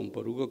chang som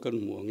paruga kan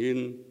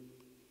muangin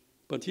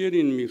pathian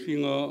in mi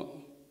hringa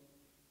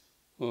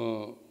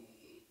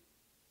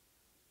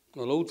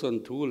lâu chân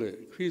thu lệ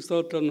Christa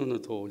chân nó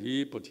thổ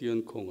hi bát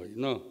thiên không ấy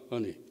na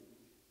anh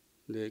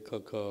lệ khá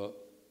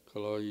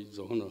lại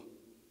gió na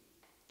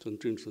chân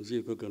chính sự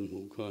gì cái gần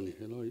hữu khá này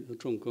lại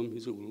trong cam ví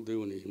dụ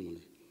đều này mà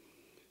này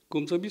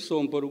cùng sẽ biết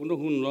xong bảo nó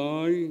hun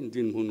lại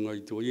din hun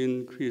ngày tuổi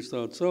in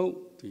Christa cháu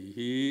thì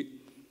hi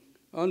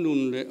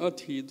anun lệ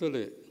athi đó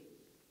lệ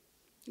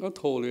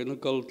thổ lệ nó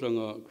cầu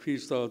rằng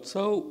Christa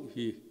cháu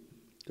hi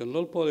kan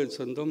lal pa le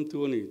chân tâm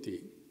tu này thì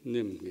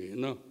nem nghe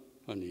na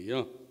anh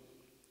ya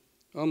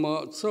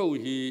ama cháu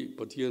hi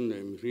bát thiên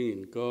này mình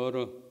ring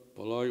cara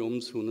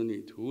palai sun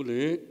này thu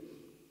lệ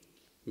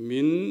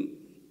min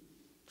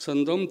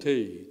chân tâm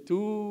thầy tu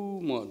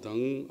mà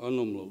đăng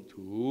anom lâu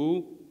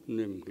thu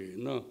nem nghe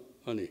na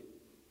anh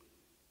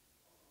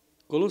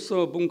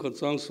Colossa bung khát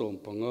sang som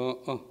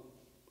panga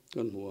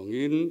kan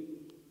huangin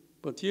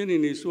bát thiên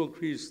ini Giêsu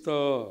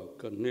Christa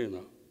kan ne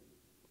na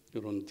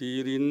ron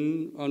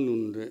tirin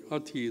anun le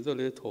athi da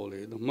le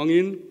thole da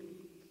mangin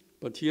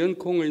bát thiên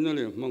không ai na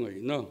le mangai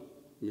na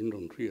min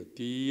ron khria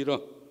tira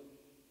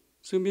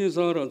sumi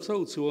zara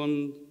chau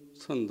chuan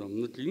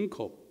chandam na tling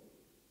khop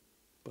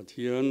bát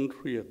thiên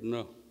khriat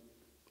na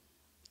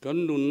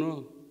kan nun na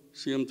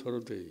siam thar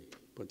dei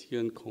bát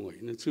thiên không ai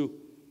na chu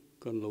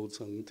kan lo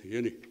chang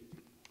the ni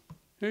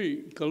hey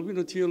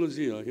kalvin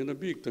theology hian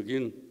big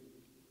takin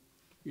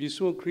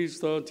Giêsu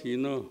Christa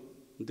thina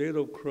death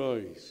of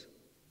Christ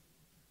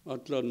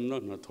atlan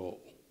na tho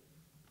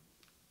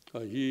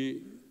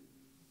hi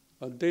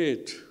a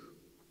date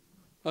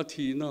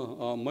athina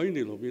mai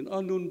ni lovin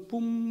anun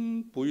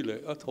pum puile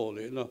a tho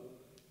le na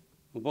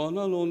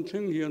vana lon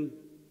theng hian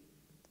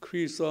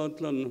Christa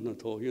atlan na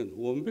tho hian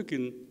huam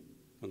bekin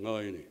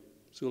ngai ni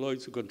sulai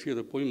chu kan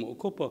thia poi mo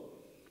khopa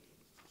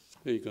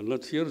ei kan la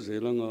thiar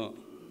zelanga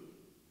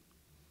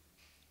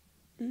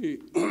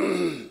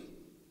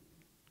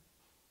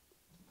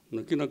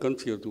nakina kan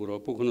thiar tura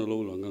pokhona lo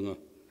langa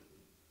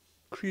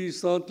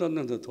Christa atlan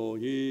na tho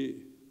hi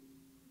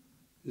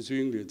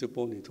zwing le te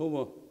poni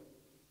thowa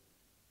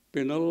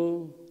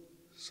penal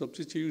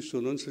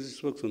substitution and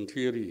satisfaction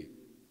theory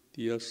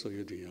tia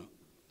soyadia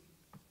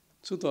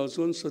chuta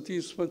zon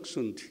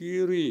satisfaction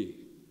theory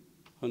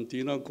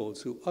hantina ko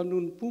chu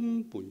anun pum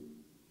pui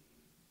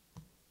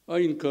a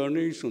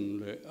incarnation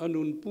le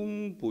anun pum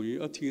pui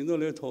athina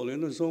le thole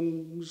na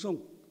zong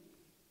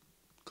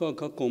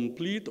ka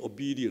complete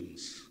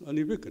obedience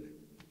ani bekane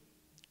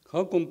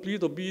ka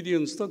complete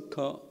obedience tak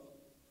ka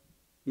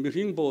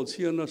miring bo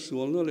chiana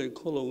sualna le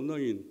kholo na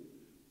in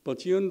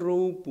pathian ro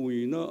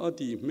puina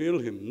ati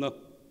melhem na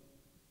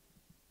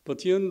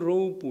pathian ro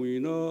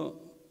puina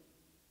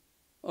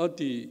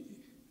ati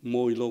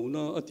moilo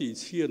na ati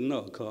chian na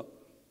kha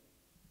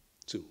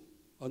chu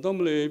adam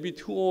le bi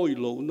thuoi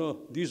lo na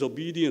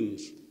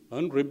disobedience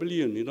and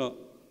rebellion ina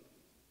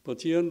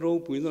pathian ro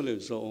puina le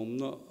zaom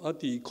na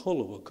ati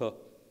kholo kha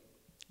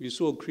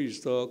Giêsu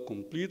Christa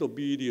complete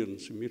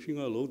obedience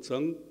miringa lo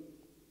chang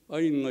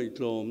ai ngai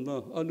tlom na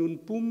anun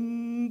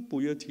pum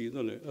puya thi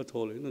na le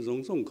athole na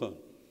zong khan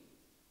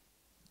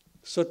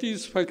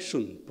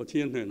satisfaction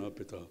pathian ne na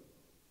peta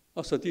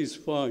a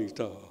satisfy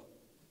ta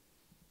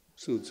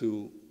su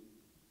chu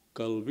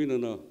kalvina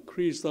na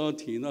Christa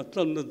thi na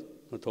tlan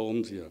na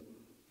thom zia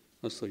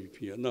a sai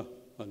phia na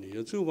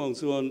ani chu wang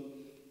chuan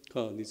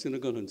kha ni china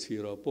kan han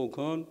chira po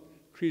khan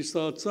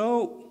Christa chau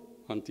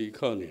han ti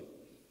khanin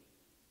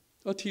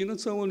a thi na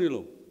chau ani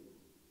lo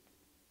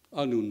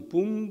anun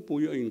pum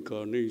puya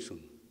incarnation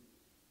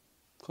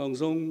khang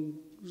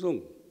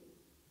zong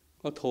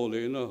a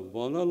thole na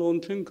wana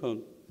lon theng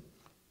khan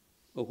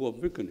a huap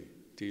bekani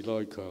ti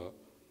lai kha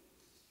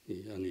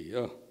ani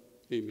ya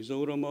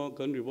Mizorama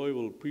kan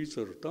revival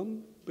preacher tam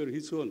per hi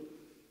chuan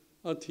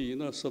a thi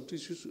na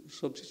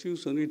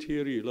substitution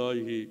theory lai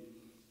hi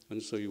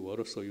an sai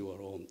war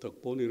om tak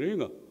poni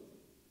renga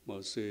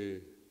ma se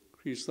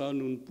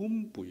Christanun pum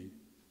pui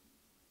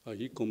a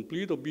hi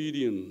complete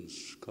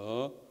obedience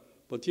kha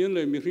pathian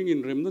le mi ring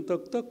in rem na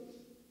tak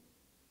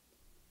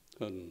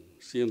kan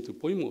siam tu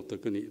poimo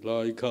takani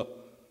lai kha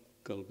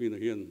kalpina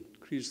hian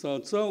Christa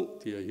chau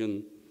ti hian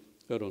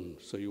karon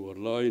sai war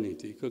lai ni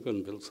ti ka kan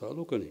bel sa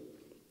lo kani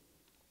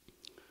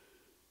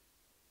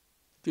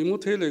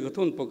Timothy le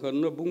gathon pakhan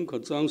na bung kha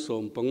chang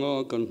som panga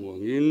kan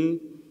huangin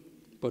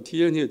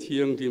pathian he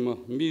thiang tima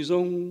mi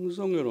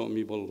zong ero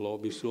mi bol lo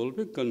bi sol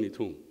be kan ni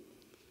thung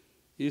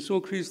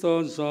Giêsu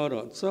Christa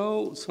zara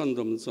chau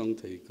chandam chang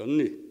thei kan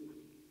ni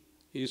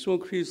Giêsu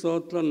Christa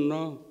tlan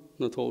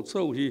na tho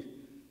chau hi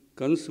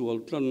kan sual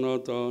tlan na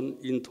tan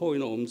in thoi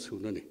na om chu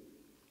na ni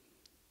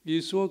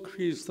Giêsu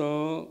Christa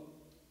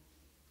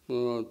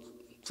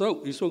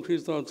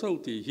chau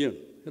ti hian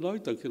helai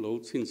tak hi lo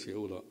chin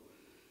cheu la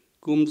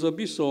kum za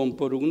bi som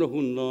parung na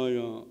hun la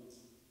ya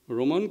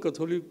Roman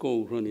Catholic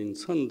ko ranin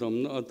chandam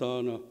na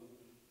atana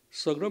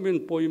sakramen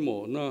poimo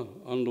na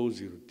anlo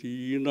zir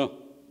ti na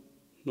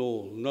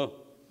nol na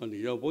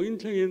ani ya boin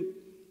thengin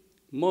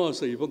ma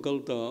sei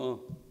bakalta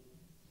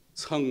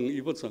chang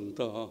iba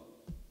changta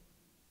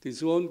ti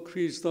chuan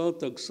Christa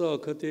taksa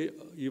khate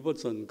iba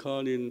chan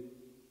khanin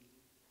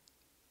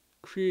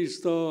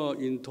Christa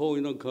in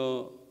thoina kha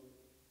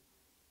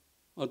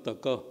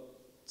ataka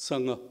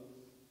sanga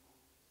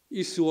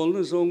isual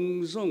na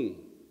zong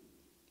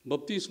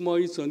baptisma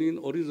i chanin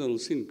original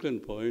sin clean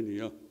phai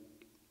nia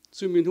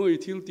chumin hoi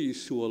thil ti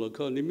suala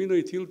kha nimin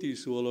hoi thil ti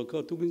suala kha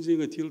tumin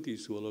jinga thil ti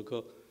suala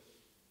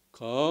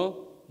kha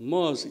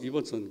mas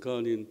iwa chan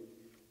kanin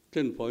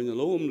clean phai na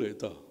lom le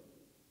ta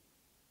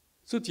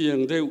chu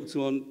tiang deu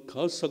chuan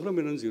kha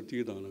sacrament an zir ti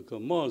dana kha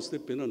mas te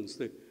penan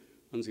ste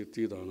an zir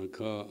ti dana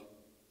kha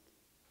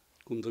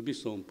kum da bi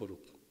som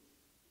paruk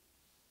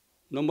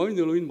namai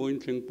ne loin moin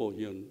thleng po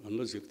hian an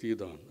la zir ti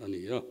dan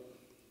ania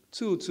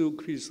chu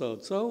Krista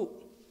chau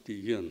ti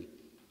hian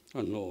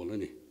an lo la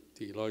ni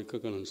ti lai ka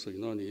kan sei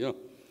na ni ya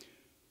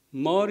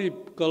mari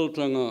kal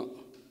tanga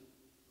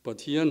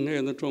pathian ne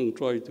na tong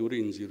try to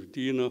rin zir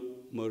ti na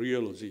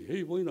Mariology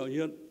hei boina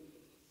hian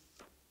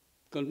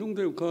kan lung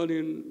deu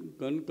khalin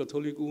kan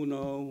Catholic u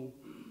nau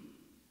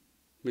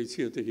mei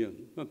chia te hian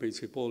ma mei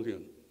che Paul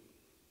hian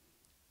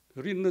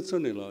rin na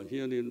chanela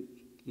hian in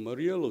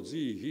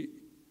Mariology hi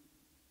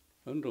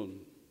andron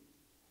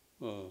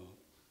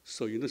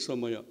soi na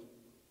samaya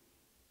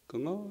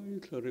kangai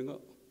tharenga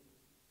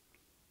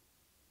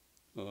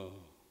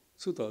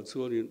chuta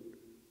chuanin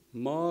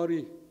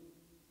Mari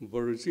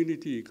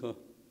virginity kha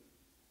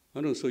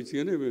anon soi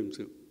chiane mem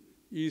chu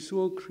Isu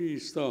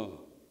Krista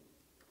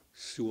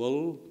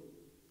sual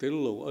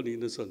tello ani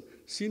na san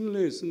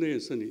sinless ne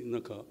sani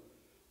naka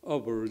a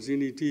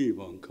virginity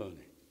wang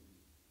khani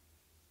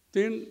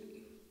ten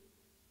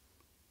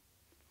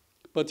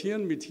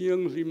pathian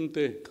mithiang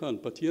limte khan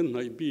pathian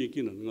nai bi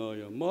kin an nga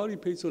ya Mari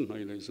pheichon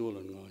nai lai zol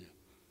an nga ya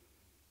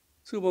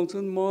chu bang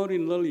chon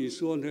Marin lali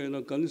suan he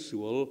na kan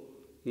sual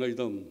ngai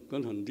dam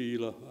kan han di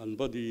la an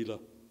ba di la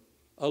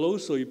alo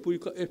soi pui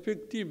ka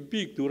effective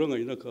big tu ra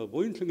ngai na ka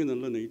boin thengin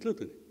an la nei tla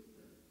tani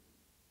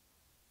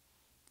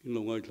in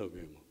lo ngai thla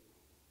ve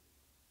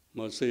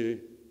ma se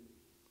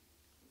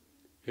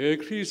he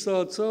Krista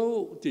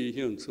chau ti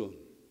hian chuan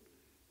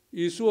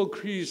Isu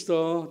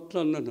Krista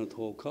tlan na na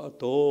tho kha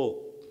to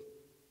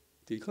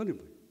ti khani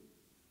mai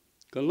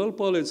kan lal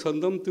pa le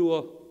chandam tua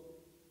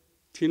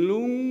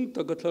thinlung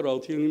takatha rau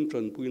thiangim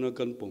tran puina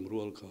kan pom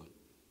rual kha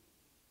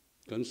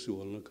kan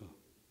sual na kha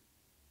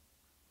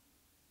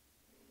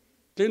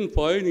ten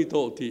phai ni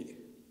to ti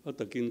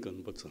atakin kan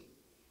bachan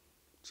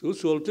chu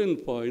sual ten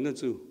phai na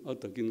chu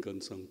atakin kan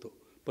sang to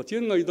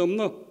pathian ngai dam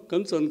na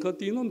kan chan kha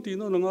ti na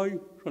ngai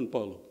ran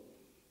pa lo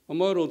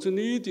amaro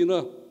chuni ti na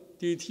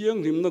ti thiang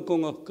him na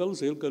konga kal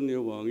sel kan ne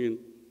wangin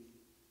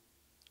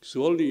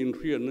sual ni in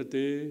rian na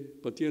te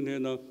pathian he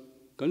na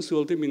kan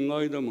sual te min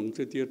ngai da mang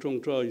che tia trong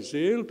trai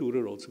zel tu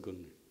re ro chu kan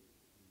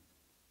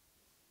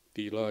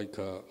ti lai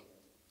kha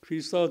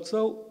Krista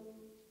chau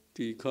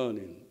ti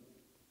khanin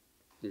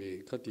nge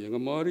khatianga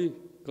Mari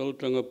kal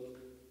tanga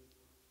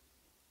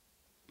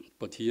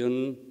pathian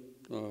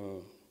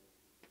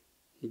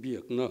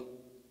biak na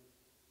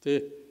te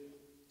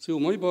chu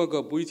mai ba ka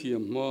pui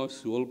thiam ma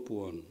sual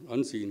puan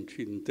an sin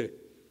thin te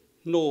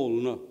nol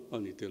na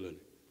ani telan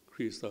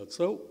Krista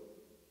chau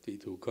ti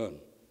thu khan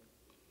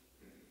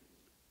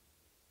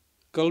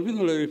Calvin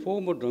le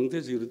reformer dang te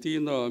zirti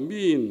na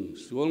min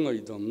sual ngai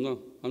dam na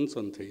an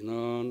chan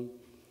theinan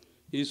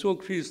Isu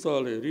Krista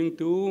le ring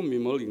tu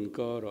mimal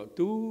inkara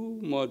tu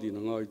ma din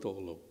ngai to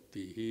lo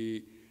ti hi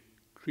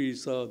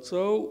Krista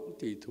chau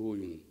ti thu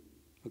in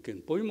again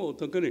poimo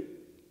takani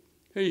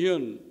hei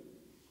hian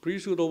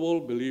priesthood of all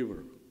believer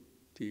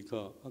ti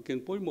kha again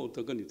poimo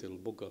takani tel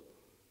boka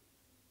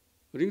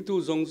ring tu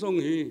zong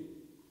hi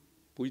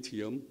pui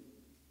thiam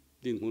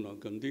din huna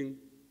kan ding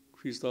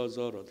Krista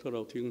zara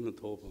tharau thing na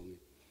tho bang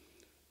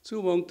chu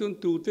wang tun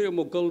tu te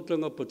mo kal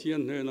tanga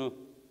pathian he na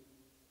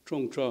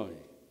trong trai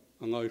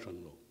angai ran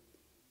lo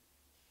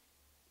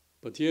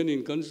pathian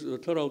in kan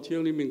tharau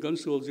thiang ni min kan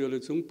sol je le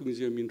chung pung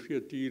je min thria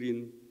tirin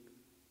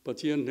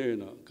pathian he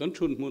na kan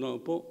thun huna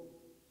po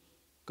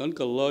kan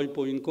kalai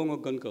po in konga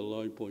kan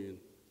kalai po in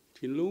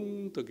thinlung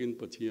takin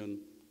pathian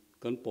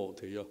kan po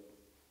theya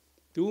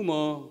tu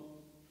ma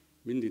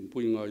min din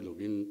pui ngai lo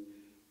in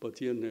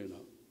pathian he na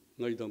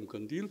ngai dam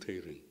kan dil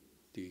theirin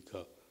ti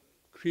kha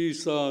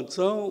Krista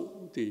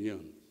chau ti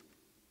hian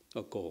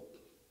a kok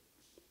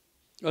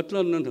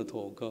atlan nan ha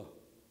tho ka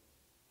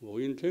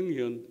voin theng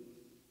hian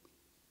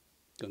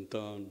kan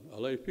tan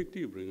ala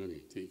effective ring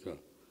ani ti kha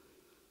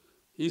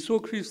Isu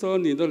Krista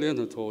ni da len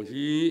ha tho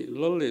hi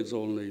lal le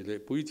zol nei le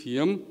pui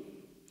thiam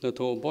na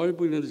tho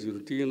Bible na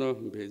zirti na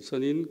be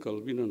chanin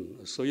Calvinan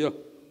asoya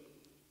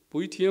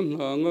pui thiam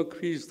na nga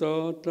Krista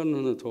tan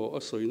na tho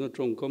asoi na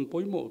trong kam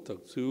poimo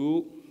tak chu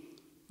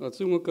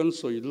achunga kan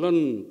soilan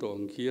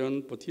tong khian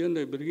pathian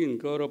le bergin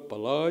kara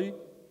palai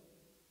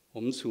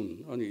omsun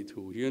ani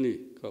thu hiani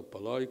ka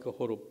palai ka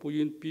horop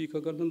puin pi ka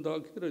kan da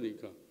khirani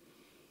ka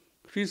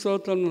Krista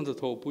tan na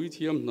tho pui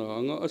thiam na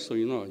nga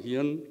asoina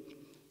hian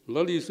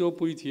lali so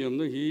pui thiam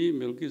na hi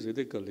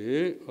Melchizedek ka le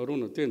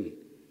aruna ten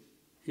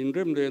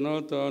inrem le na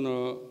ta na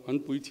an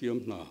pui thiam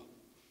na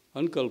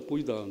an kal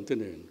pui dan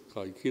tenen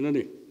khai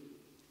khinani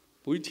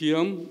pui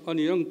thiam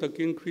ani ang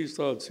takin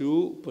Krista chu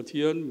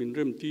pathian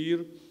minrem tir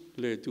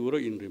le tura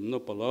in rim na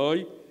palai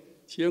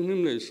thiang him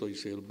le soi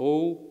sel bo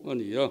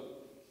ania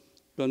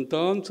กันต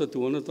านจะตั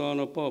วนัตา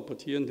นาป้าปะ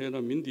เทียนเทน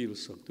ะมินดีล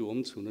สักตัวอม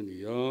สุนัน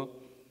ยา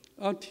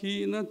อาทิ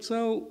นัเจ้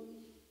า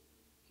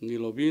นิ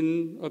ลบิน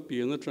อาเปี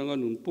ยนัจังอา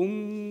นุนปุ่ม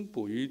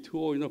ปุย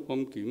ทั่วนะควา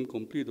มกิม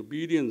complete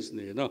obedience เ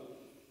นี่ยนะ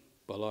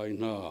ปลาย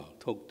นา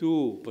ทกตู้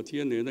ปะเที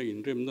ยนเนี่ยนะอิน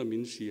เรมนะมิ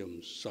นเสียม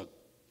สัก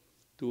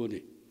ตัว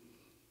นี้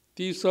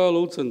ที่ซาโล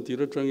จันติ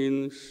ระจังอิน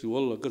สว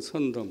ลละก็สั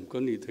นดำกั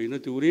นนี่ไทยนะ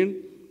ตูริน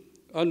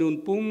อานุน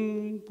ปุ่ม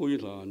ปุย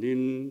ลานิ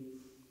น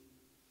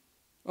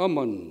อา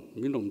มัน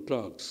มินอมตร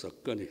ากสัก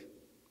กันนี่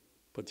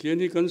ปะเทียน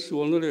นี้กันส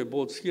วลนั่นแหละบ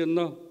ทเสียนน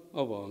ะอ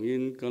าวางิ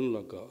นกันล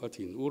ะก็อา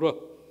ทินอุระ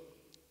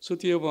สุด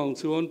ที่วาง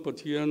ส่วนปะเ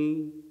ทียน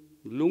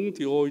ลุง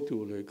ที่อ้อยตั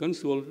วเลยกัน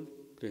สวล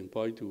เร่งไป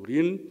ตู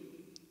ริน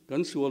กั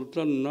นสวล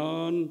ตันนา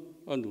น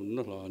อันนุนน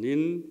ลานิ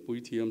นปุย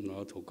เทียมนา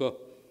ทกะ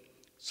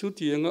สุด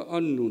ที่ยังอั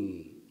นนุน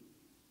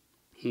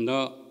นา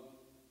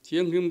เทีย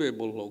งหิมเบบ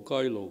ลเราไกล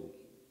เร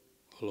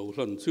า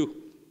ลันซู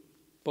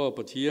ป้าป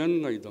ะเทียน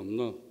ไงดำ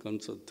นะกัน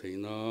สัตย์เท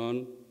นาน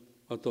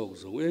อัตอก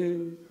สง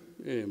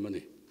มัน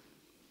นี่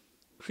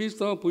คริส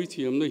ต์ปุยเ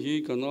ทียมนะฮี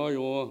กันอาย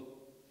ว่า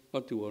อั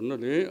ตวันนั่น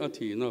เลยอั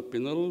ตินะ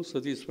penal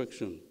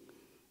satisfaction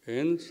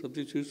and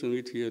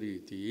substitutionary theory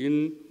ที่อิน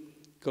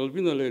กัล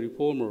วินาเลรีฟ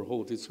อร์มอร์โฮ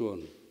ติส่วน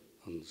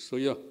อันสอ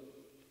ย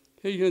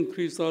เฮียนค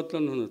ริสต์ตั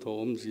นหันทอ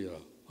มเสีย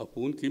อา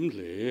ปุนกิมเ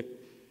ล่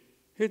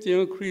เฮีย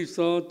นคริส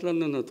ต์ตัน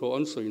หันทออั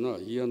นสอยน่า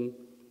เฮียน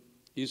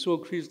อิสว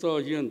คริส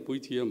ต์เฮียนปุย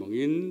เทียมัง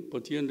อินปะ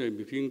เทียนเร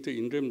มิฟิงเต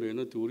อินเรมเรน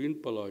ะตูริน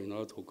ปลายนา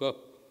ทกะ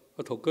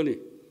อัทกะนี่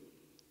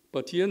ป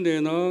ะเทียนเร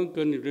นะ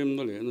กันอินเรม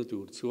นั่นเลยนะตู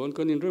รส่วน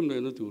กันอินเรมเร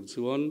นะตูร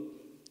ส่วน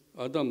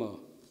อาดามา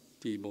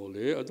ตีโมเล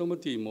อาดามา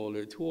ตีโมเล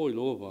ทั่วโล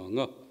กว่าง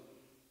ะ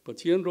ปะเ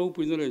ทียนเราเ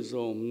ป็นอะไรจ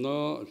อมนา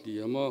เลี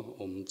ยมา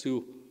อมจู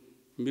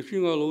มีฟิ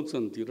งอาโลจั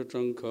นติระ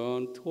จังคา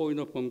นทั่ว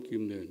นับความกิ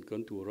มเนนกั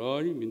นตัวไร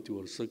มินตัว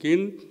สกิ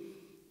น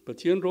ปะเ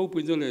ทียนเราเป็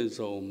นอะไรจ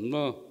อมน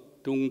า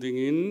ตุงดิ่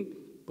งิน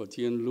ปะเ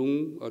ทียนลุง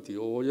อาทิ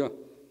โอยะ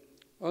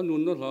อันนุ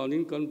นนั่นหานิ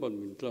นกันปัน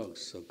มินตรัก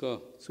สักะ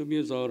สุมี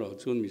จารา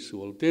จนมีส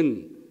วลเต้น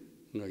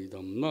ไงด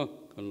ำนะ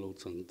กันโล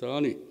จันตา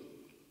นี่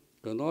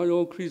กันอาย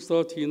คริส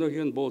ต์ที่นั่นเ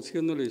ห็นบทเสีย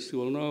นเลยส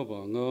วลนาบา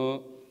งะ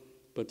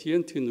ปะเทียน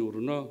ที่นูร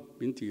นะ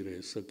มินตีเร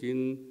สกิน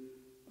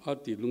อา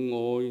ทิลุงอ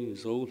อย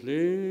โจเล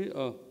อ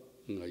ะ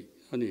ไง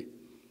อันนี้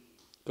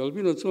กัล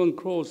บินาชวน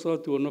ครอส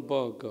ตัวนับ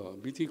ากะ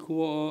บิทิคั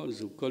ว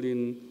จุกลิ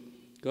น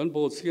กันบ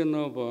ทเสียนน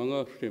าบาง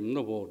ะเข็มน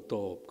าบอต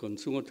อบกัน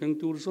สุงเทง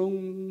ตูร์ท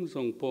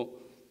รงปอ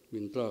มิ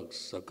นตรัก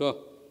สักะ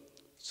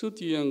สุด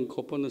ยังข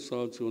บนสา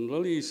จวนล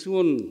ลีส่ว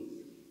น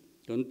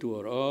กันตัว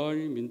ไอ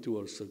มินตัว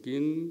สกิ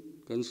น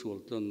กันสวด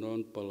ตันนาน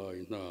ปลาย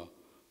นา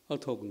อั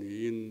ทก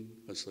นีน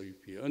อาศัย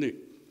เพียนี่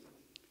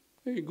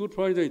Good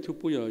Friday ทุก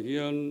ปุยเฮี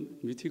ยน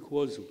วิธีคว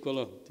าจุกล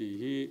ะที่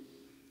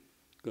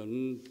กัน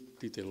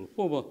ที่เตลโฟ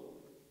บะ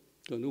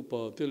กันอุป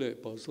าเตเล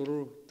ปาสโร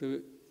เต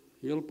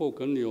ยัลปอ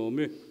กันเนียวเม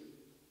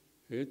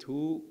ทุ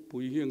ปุ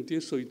ยเฮียงที่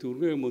ใส่ตัวเ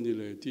รื่องมันนี่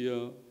เลยที่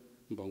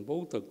บางบ่าว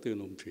ตักเต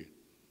นอมที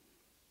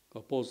กั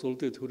บปอสโลเ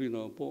ตทุริน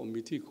าปอ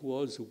วิธีควา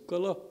จุก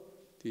ละ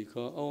ที่ข้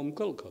าเอาอม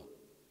กัลข้า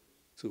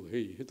สุเฮ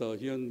ตาเ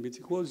ฮียนวิ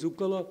ธีควาจุ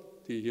กละ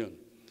ที่เฮียน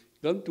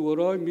กันตัว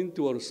ร้ายมิน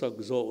ตัวสัก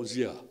โซเ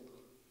ซีย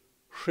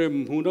เข็ม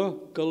หูนะ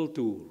กัล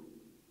ตู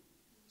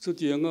สุ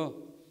ดยัง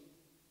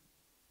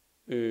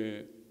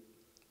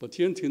ปะเ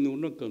ทียนที่นู้น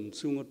นักกัน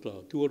สุงตา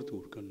ตัวตู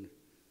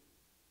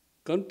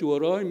กันตัว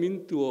ร้ายมิน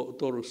ตัว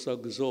ตัวสั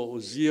กโซ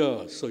เซีย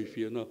สอยเ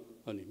ฟียนะ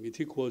อันนี้มิ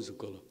ที่ควาจุ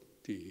กละ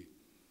ที่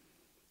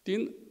ทิ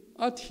น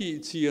อาทิ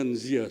เจียน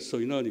เซียสอ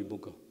ยนานี่บุ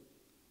กะ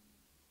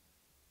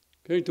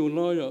แค่ตัว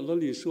น้อยละ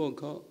ลิสวง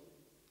ข้า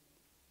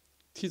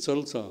ที่จั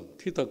ลสัง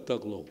ที่ตั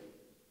กโล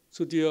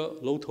สุดที่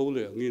เราเท่าเล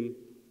ยงิน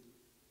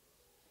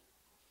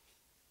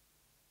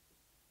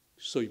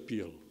สอยเปี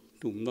ยล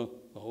ตุ่มนะ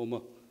เอามา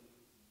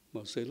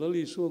เสร็จแล้ว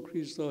ลิสวงค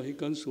ริสต์ให้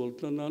กันสว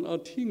ดนานอา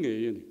ทิเง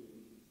ยนี่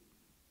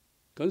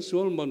กันสว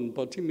ดมันป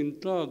ฏิมิน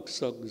ตาก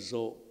สักโซ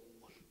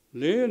เ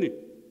ลนี่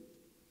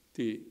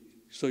ที่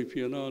สอยเปี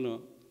ยนานะ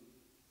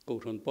ก็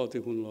ทันปาเต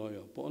หุนลาย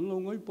ปอนเรา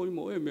ไงปอยโม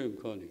เมม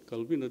ขานี่กั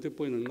ลบินเตป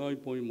อยนั่งไง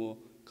ปอยโม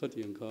ขัด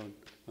ยังขาน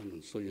อันนั้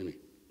นสอยนี่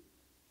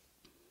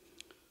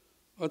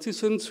อาทิเ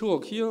ซนชัว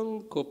เขียว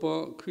ก็ปะ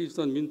คริส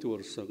ต์มินตัว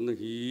สักนะ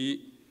ฮี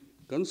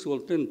กันสวด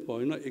เต้นไป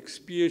นะ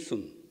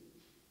expiation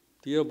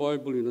ที่ไบ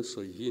เบิลนะส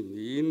อยหิน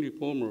นี่รีฟ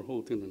อร์มอร์โฮ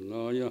เทน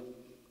ง่าย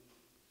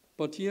ป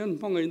ะเทียน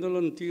พังไงนั่น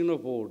ลันทีนะ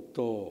โหด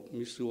ต่อ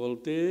มิสวล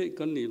เต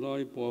กันนี่ลา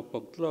ยปอปั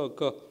กตรา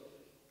กะ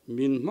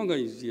มินพังไง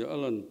เสียอ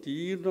ลันที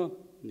นะ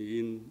นี่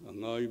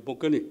ง่ายบ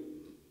กันนี่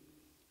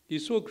อิ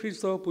สวคริส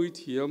ต์ปุยเ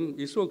ทียม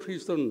อิสวคริ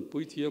สต์ปุ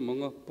ยเทียมมั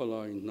งปล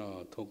ายนา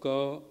ทกะ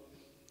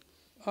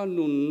อัน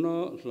นุนนะ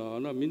ลา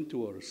นะมินตั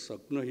วสั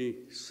กนะฮี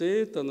เซ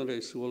ตันเร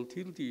สวล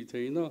ทิลตีเท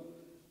นะ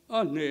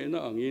อันเนนะ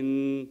อังอิน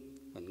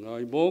อันง่า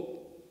ยบอก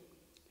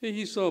เฮ้ย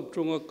ฮิสับตร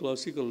งกับ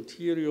classical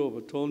theory of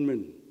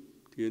atonement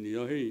ที่นี่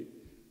เฮ้ย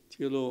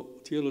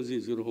theology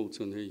จุดหัวใจ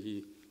เฮ้ย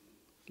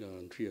กา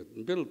รเทียบ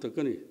เบลตะ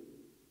กันนี่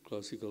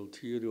classical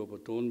theory of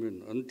atonement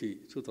อันที่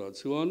สุดท้าย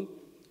ส่วน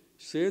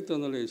เซตั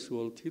นเรสว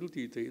ลทิล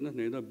ตีเทนะเ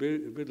นี่ยนะ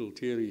เบล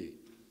theory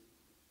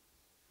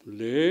เ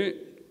ล่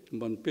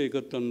มันเป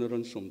กันตันรั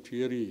นสมเที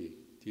ยรี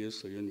ที่ส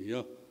ยันย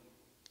า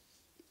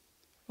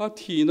a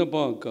thi na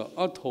ba ka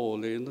a tho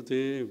le na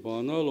te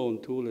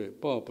Vanlalauva thu le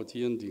pa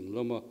pathian ding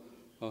lama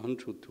a han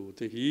thu thu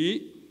te hi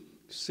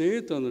se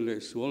tan le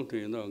sual te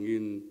na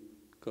ngin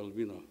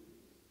kalvina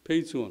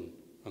phei chuan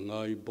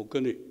angai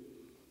bokani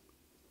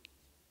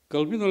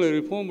kalvina le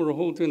reformer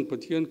ho ten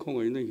pathian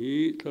khongai na hi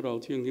tharau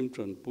thiang him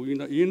tran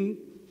puina in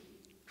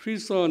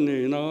Krista ne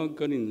na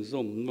kanin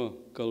zom ma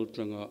kal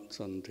tanga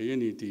chan the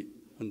ni ti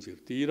anjir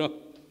tira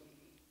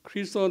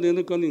Krista ne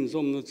na kanin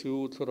zom na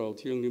chu tharau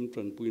thiang him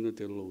tran puina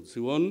te lo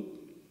chuan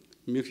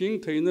mi hring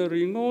theina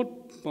ringot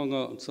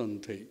panga chan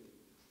the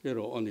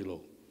ero anilo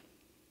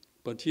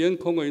pathian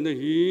khongai na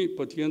hi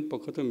pathian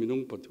pakhata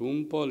minung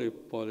pathum pa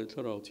le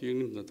tharau thiang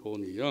him na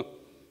thoni ya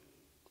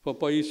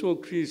papa iso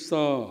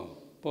Krista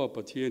pa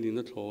pathian in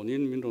na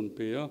thonin min ron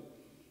pe ya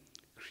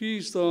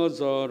Krista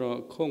zara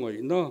khongai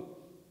na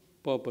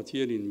pa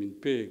pathian in min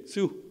pe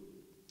chu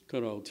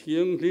tharau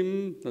thiang him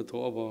na tho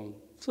awang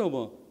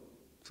chawa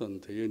chan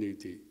the ni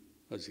ti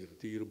azir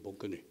tir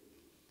bokani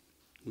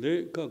le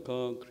ka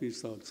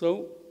Krista chau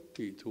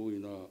ti thu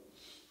ina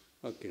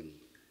aken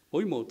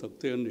oi mo tak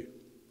te ni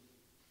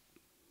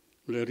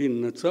le rin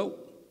na chau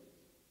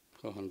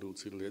ka han lu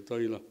chil le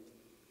tai la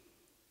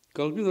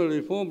kalvina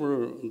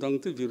reformer dang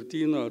te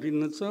virtina rin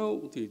na chau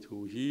ti thu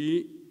hi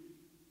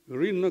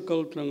rin na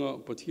kal tlanga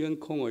pathian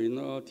khongai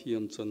na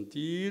thiam chan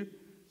tir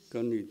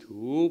kan ni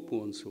thu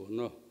pon so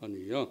na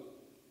ania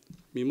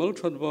mimal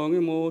thatwang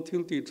emo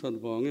thil ti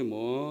thatwang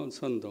emo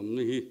chandam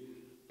ni hi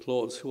thlo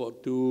chhuwa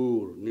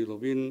tur ni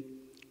lovin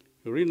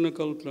rin na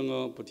kal tlanga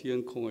pathian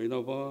khongai na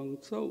wang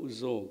chau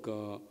zo ka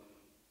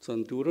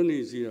chanturani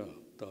zia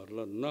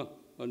tarlan na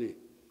ani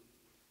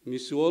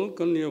misual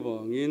kan ne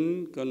wangin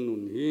kan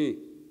nun hi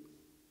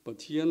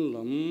pathian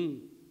lam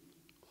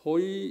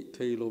hoi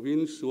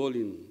theilovin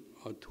sualin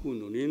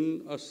athununin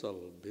asal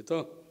beta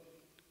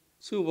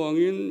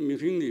chuwangin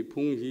mihring ni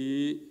phung hi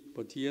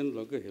pathian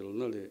laga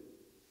helna le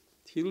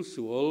thil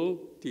sual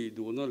ti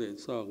duna le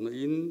chak na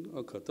in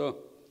akhata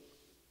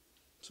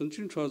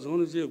sunchin tha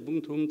zon je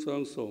bungthum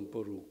chang som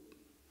paru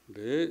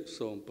le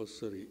som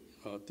pasari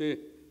ate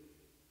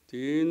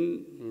tin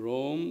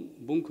rom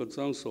bungkha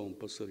chang som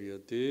pasari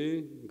ate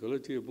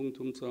galati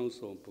bungthum chang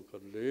som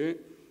pakhat le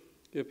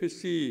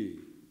FSC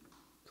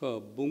ka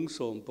bung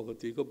som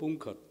pakati ka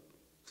bungkhat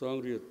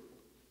chang riat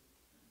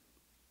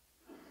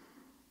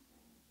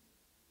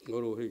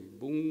ngoro hei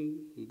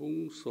bung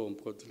som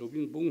pakhat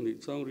lovin bung ni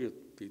chang riat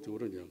ti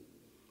turan yang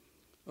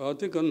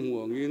ate kan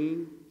huangin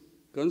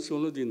kan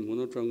sona din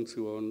huna tang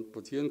chuan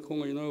pathian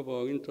khongai na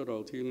wangin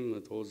tarau thim na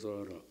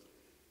thozara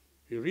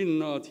rin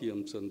na thiam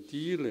chan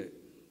ti le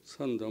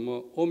chandama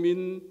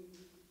omin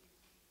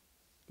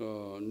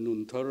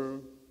nun thar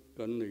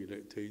kan nei le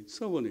thei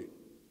chawani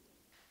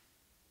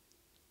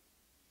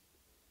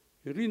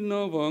rin na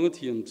wang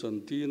thiam chan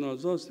ti na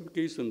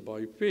justification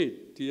by faith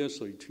tia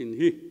soi thin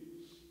hi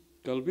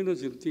kalvina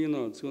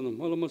zirtina chuan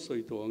malama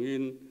soi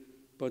tawangin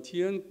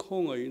pathian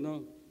khongai na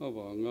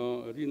awanga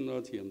rin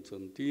na thiam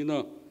chan ti na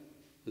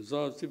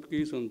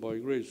justification by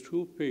grace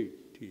through faith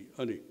ti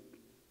ani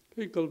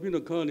hei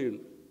kalvina khanin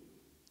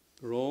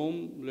rom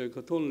le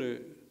khathon le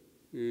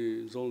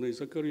zolnei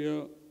zakaria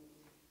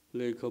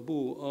le khabu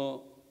a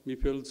mi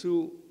fel chu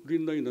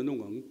rin nai na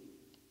nungang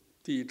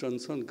ti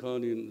transan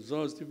khanin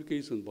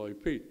justification by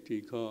faith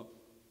ti kha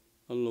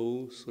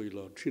allo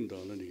soila thinda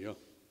la ni ya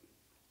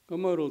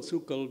kamaro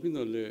chu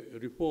kalvina le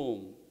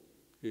reform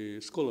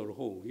scholar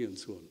ho hian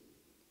chuan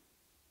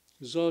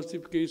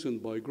justification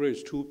by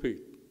grace through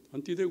faith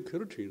anti deu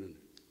kherthin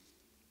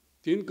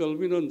tin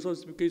kalvina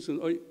justification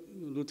ai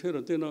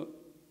luthera tena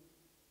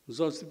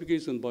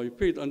justification by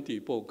faith anti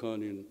po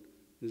khanin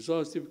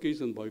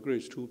justification by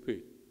grace through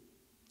faith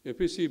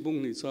FSC bung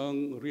ni chang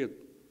riat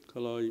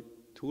khalai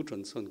thu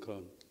tran san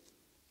khan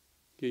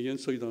ke yan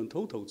soidan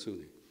tho tho chu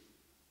ni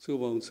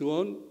chuwang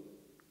chuan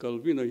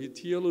kalvina hi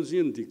theology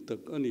dik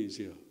tak ani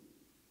sia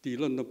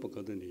tilan na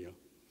pakadania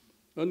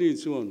ani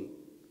chuan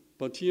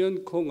pathian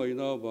khongai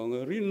na wanga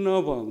rin na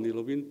wang ni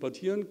lovin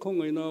pathian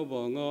khongai na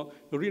wanga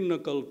rin na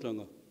kal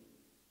tanga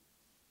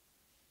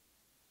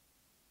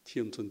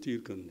thiam chan tir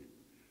kan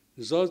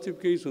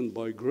justification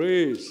by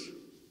grace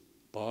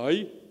by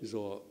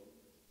zo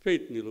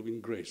faith ni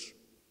lovin grace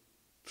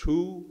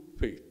through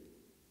faith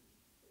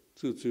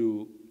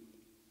chu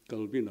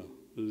kalvina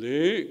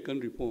le kan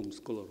reform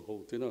scholar ho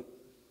tena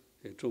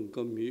e trong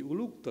kam mi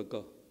uluk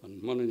taka an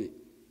manani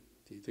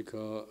ti te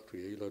kha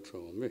riela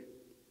thawme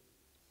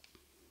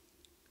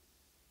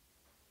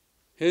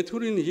he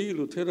thurin hi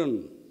lutheran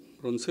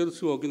ronsel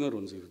chu agina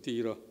ronzir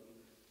tira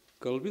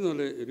kalvina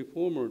le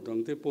reformer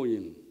dangte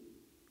poin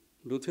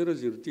luthera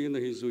zirti na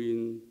hi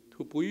zuin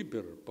thupui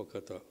ber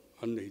pakata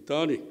an nei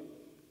tani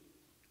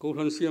ko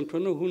han siam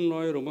thana hun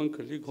nai roman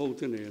khali khau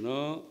te ne na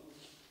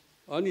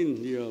anin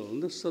nial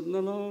na sadna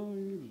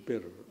lai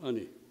ber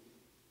ani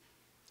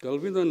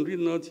kalvina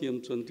rin na thiam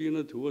chanti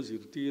na thuwa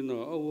zirti na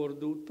awar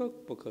du tak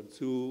pakhat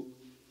chu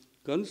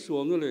kan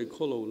suam na le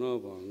kholo na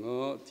wanga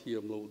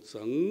thiam lo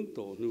chang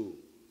to nu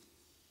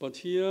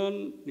pathian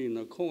ni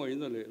na khongai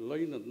na le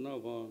lainat na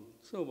wa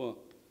sawa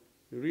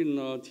rin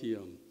na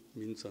thiam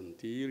min chan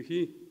tir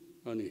hi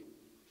ani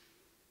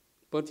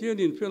pathian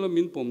in phela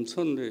min pom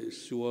chan le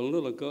sual na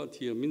laka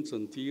thia min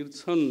chan tir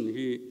chan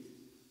hi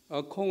a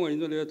khongai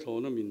na le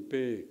thona min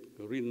pe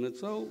rin na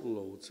chau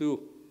lo chu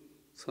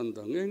chan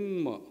dang eng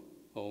ma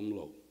om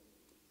lo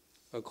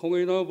a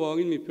khongai na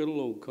wangin mi phel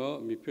lo kha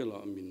mi phela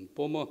min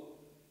poma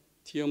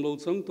thiam lo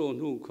chang ton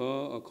hu kha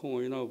a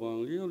khongai na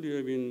wang lia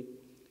lia min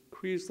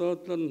Krista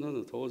tlan na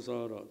tho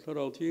zara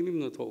tharau thiang nim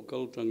na tho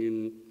kal tangin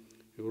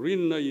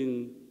rin na in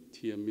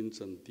thiam min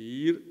chan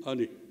tir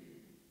ani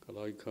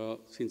kalai kha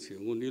sin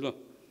siangun ni la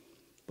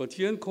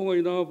pathian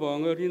khongai na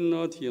wanga rin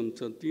na thiam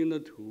chan tir na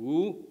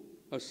thu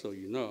a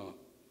soi na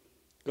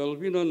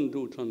kalvinan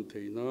du than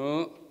theina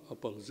a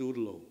pal zur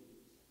lo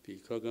ti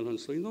kha gan han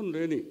soi non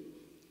le ni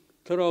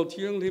tharau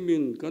thiang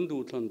limin kan du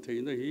than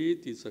theina hi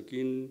ti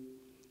sakin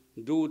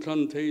du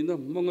than theina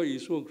manga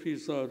isu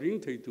Krista ring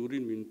thei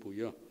turin min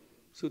puya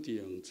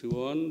sutiang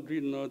chuan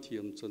rin na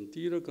thiam chan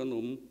tira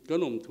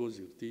kanom thu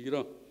zir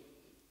tira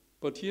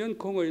pathian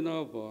khongai na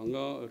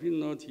wanga rin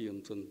na thiam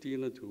chan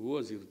tina thu a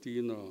zir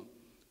tina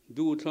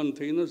du than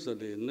theina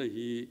zale na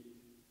hi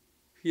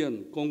hian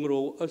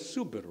kongro a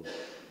super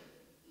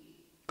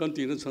kan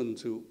tina chan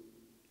chu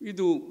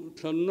idu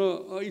than na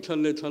ai than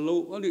le than lo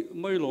ani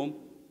mai lom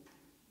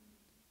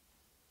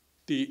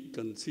ti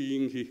kan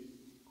ching hi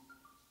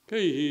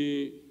kai hi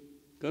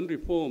kan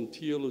reform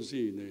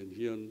theology ne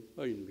hian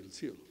a in bil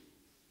chial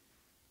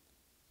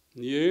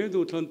nie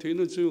du than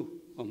theina chu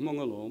a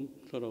hmanga lom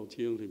tharau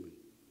thiang limin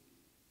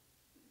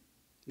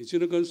ni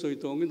china kan soi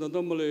tong in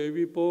da male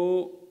vi po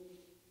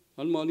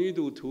an mani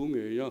du thu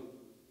nge ya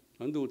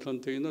an du than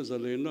theina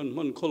zale nan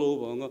man kholo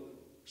wanga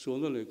so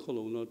na le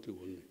kholo na tu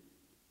ni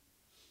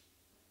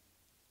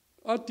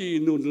ati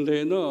nun le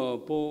na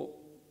po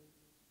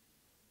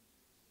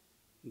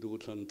du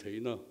than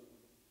theina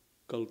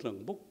kal tlang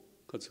bok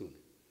ka chun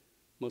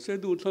ma se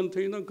du than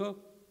theina ka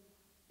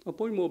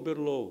apoi mo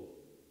berlo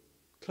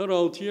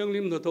tharau thiang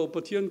lim na to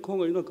pathian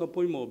khongai na ka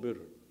poi mo ber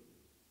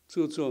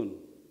chu chon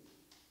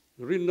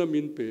rin na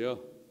min pe a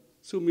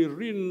chu mi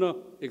rin na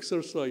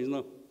exercise na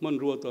man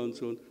ruwa tan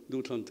chon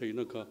du than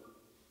theina ka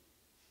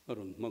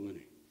aron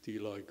mangani ti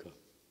lai ka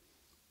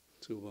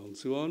chu wang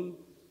chuan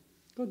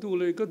ka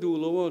du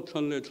lo wa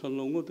than le than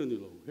lo ngo te ni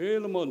lo he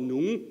la ma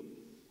nung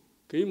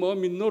ke ma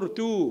min nor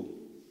tu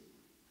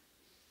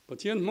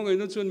pathian mangai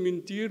na chon min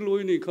tir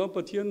loi ni kha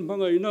pathian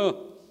mangai na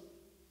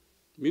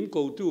min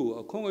ko tu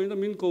a khongai na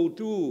min ko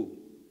tu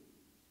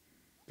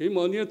ke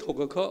ma nia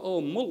thoka kha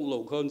o mol lo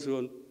khan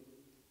chon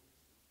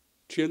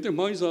thian te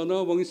mai za na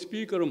wang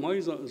speaker mai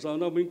za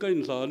na min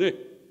kain sa ne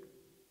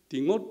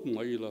tingot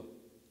mai la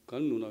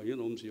kan nu na hian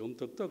om si om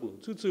tak tak lo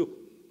chu chu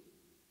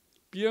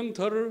piang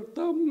thar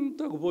tam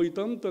tak voi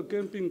tam tak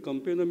camping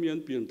campaign a mian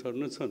pian thar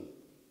na chan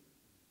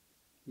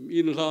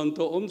in han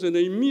to om se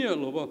nei mia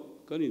lo ba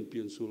kan in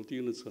pian sul ti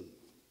na chan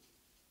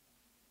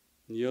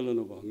niala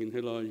na wangin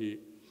hela hi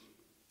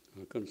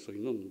kan soi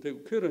non de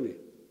kherani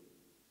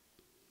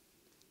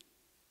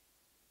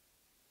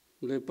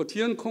le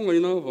pathian khongai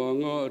na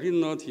wanga rin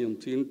na thiam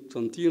tin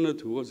chan ti na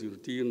thu a zir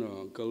ti na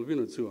kalvin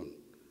a chuan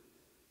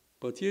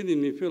pathian in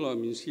mi phela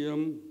min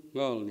siam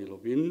ngal ni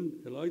lovin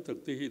helai tak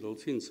te hi lo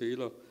thin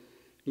seila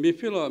mi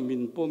phela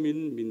min pomin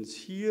min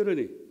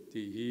sirani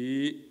ti hi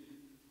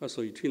a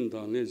soi thin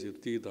dan le zir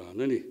ti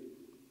dan ani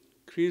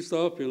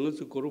Krista phel na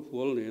chu kor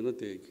fual ne na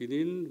te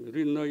kinin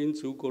rin na in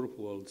chu kor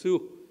fual chu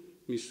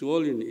mi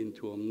sualin in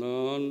thuam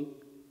nan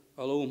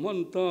alo man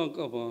ta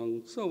ka wang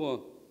sawa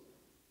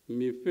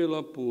mi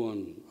phela puan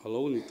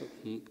alo ni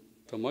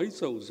tamai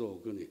chau zo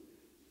gani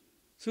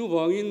chu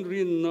wangin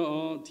rin na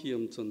a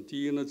thiam chan ti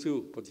na chu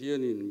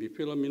pathian in mi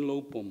phela min lo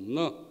pom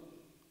na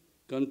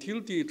kan thil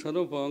ti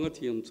thana wanga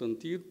thiam chan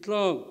ti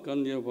tlak kan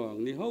ya wang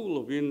ni hau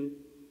lovin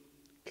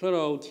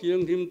tharau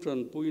thiang him tran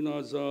puina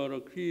zara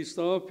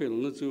Krista phel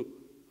na chu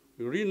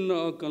rin na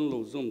kan lo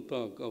zom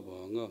ta ka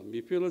wanga mi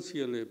phela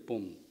siale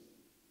pom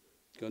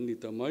kan ni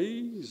tamai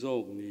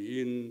zog ni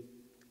in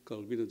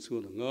kalbina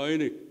chuan ngai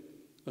ni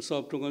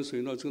asap tongan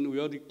soina chun we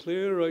are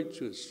declared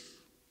righteous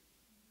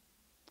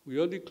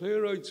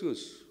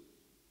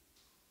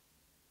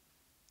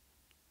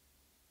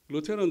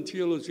Lutheran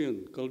theologian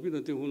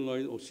kalbina te hun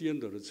line ocean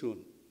dar chuan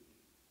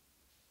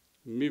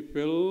mi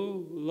fel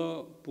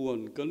la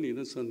puan kan ni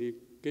na san hi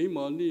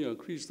keimani a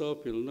Krista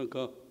fel na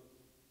ka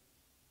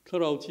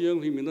tharau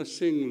thiang himina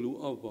seng lu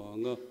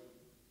awanga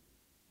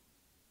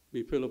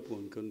mi phela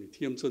puan kan ni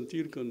thiam chan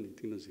tir kan ni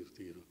thina zir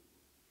tira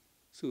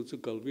su chu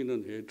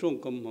kalvinan he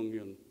trong kam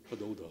hangyan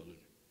ado dal ni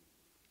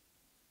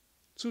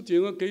chu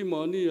tianga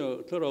keimani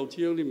a tharau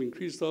thiang li min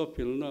Krista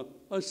phel na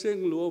a seng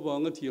lu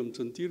awanga thiam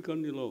chan tir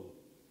kan ni lo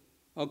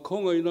a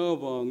khongai na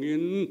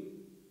wangin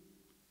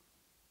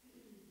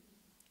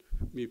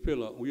mi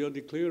phela we are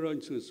declared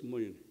righteous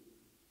mai ni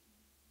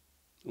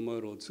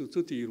amaro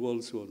chu ti rwal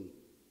chuan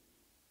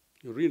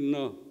rin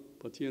na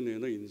pathian ne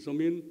na in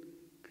zomin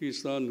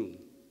Krista nun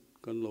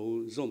kan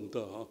lo zom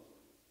ta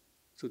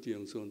chu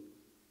tiang chuan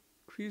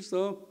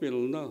Krista pel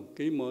na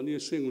keimani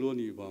seng lo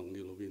ni wang ni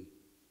lovin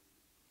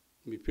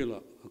mi phela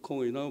a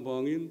khongai na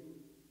wangin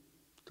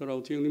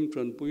Tharau thiang lim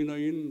tran pui na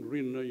in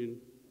rin na in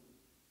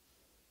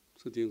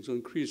so tiếng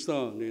son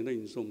Christa ne na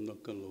in som na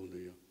kan lo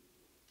ne ya.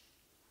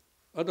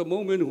 At the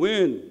moment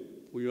when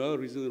we are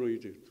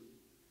regenerated,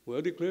 we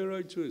are declared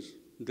righteous,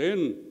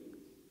 then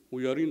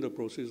we are in the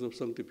process of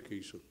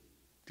sanctification.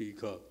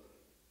 Tika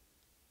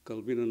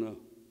kalbinana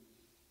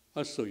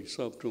asoi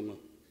sap tunga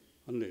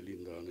anle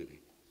linda ne.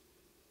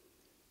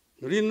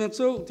 Rin na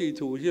chau ti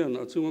thu hian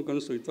achunga kan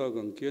soita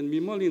gang kian mi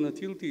mali na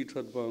thil ti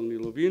that bang ni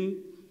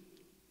lovin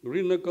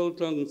rin na kal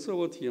tang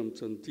chawa thiam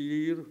chan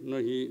tir na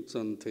hi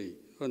chan thei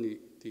ani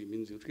ti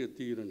min ju thia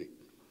tir ani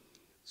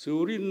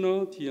surin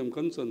na thiam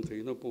kan chan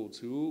thei na po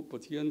chu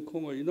pathian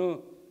khongai na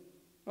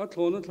a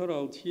thona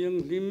tharau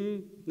thiang lim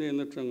ne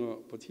na tanga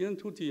pathian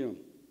thu tiam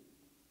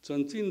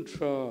chan chin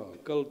tha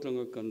kal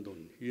tanga kan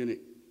don hi ani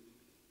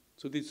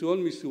chu ti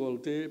chuan mi sual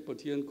te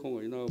pathian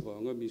khongai na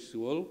wanga mi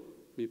sual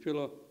mi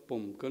phela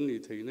pom kan ni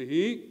thei na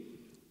hi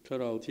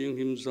tharau thiang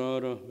him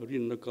zara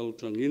rin na kal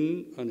tangin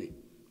ani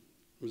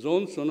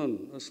zon sanan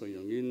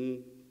asayangin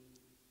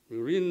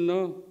rin na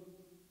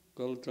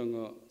kal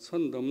tanga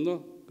chandam na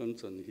kan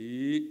chan hi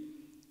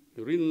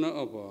rin na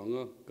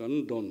awanga kan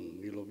don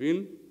ni lovin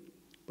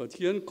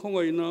pathian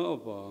khongai na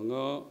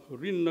awanga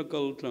rin na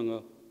kal tanga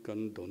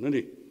kan don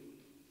ani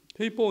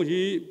hei po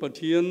hi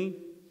pathian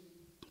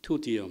thu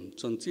tiam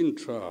chan chin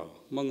tha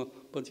manga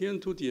pathian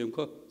thu tiam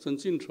kha chan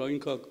chin tha in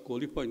kha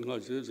qualify nga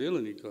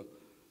zelani ka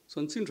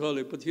chan chin tha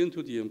le pathian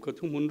thu tiam kha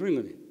thum hun ring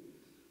ani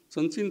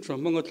chan chin tha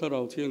manga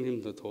tharau thiang him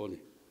da thoni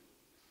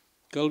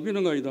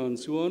kalbina ngai dan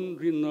chuan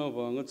rin na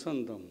wanga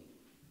chandam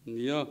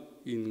nia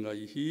in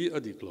ngai hi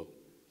adiklo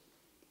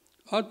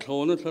a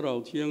thona tharau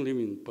thiang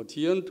limin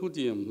pathian thu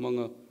tiam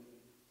manga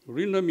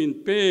rin na min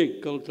pe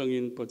kal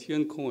tangin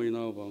pathian khoi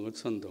na wanga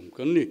chandam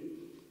kan ni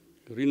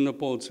rin na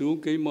po chu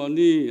ke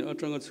mani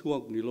atanga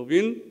chuak ni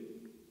lovin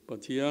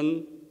pathian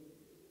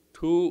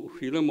thu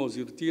hila mo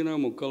zirtina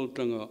mo kal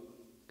tanga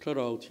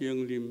tharau thiang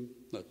lim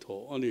na tho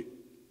ani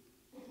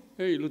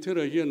hey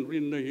luthera hian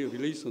rin na hi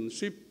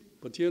relationship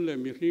pathian le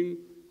mi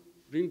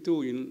ring tu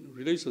in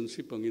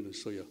relationship angin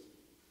soya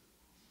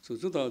so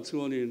chuta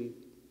chuan in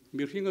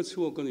mi ringa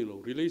chuak ani lo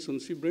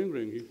relationship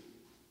reng hi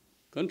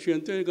kan thian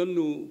te kan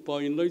nu pa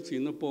in lai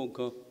chin na po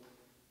kha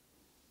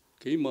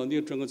ke mani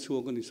atanga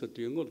chuak ani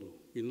satiangot lo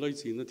in lai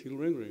chin na thil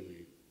reng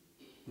hi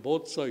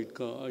both side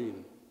ka ain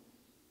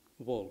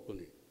vol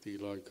pani ti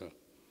lai ka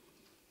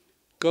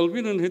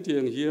kalvinan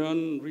hetiang hian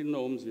rin na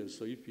om je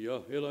soi pia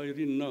helai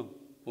rin na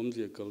om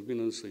je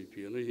kalvinan soi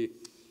pia na hi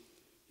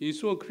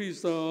Isu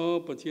Krista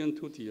pathian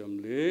thu tiam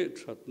le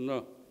thatna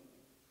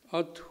a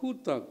thu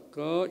tak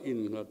ka in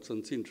ngat chan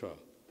chin tha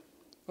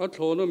a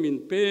thona min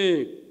pe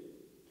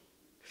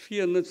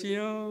fian na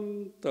chiang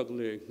tak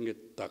le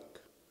nget tak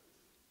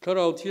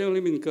tharau thiang le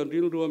min kan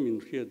ril ro min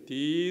khia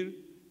tir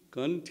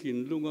kan thin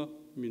lunga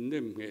min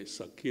nem nge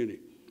sakhiani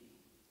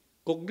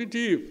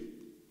cognitive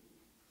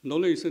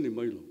knowledge ni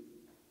mai lo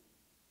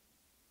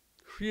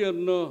fian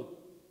na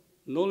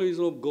knowledge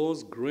of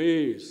God's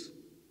grace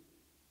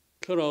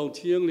tharau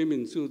thiang le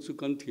min chu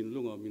kan thin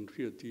lunga min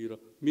khia tira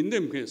min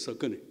nem nge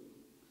sakani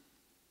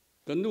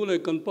kan nu le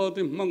kan pa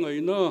te mangai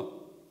na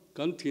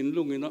kan thin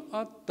lungina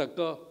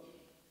attaka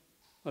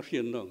a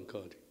hian nang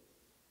ka di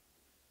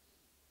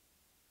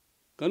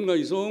kan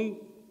ngai zong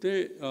te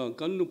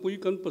kan nu pui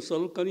kan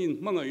pasal kan in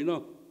mangai na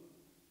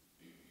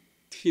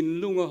thin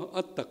lunga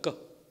attaka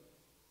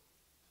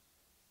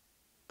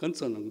kan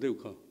chanang deu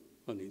kha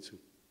ani chu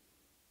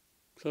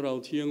tharau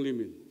thiang le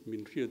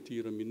min khia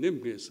tira min nem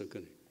nge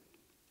sakani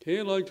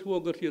thế lai thua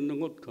cái thiền nó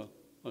ngót cả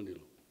anh đi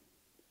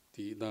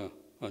thì na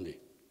anh đi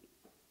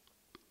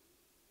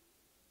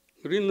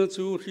rin na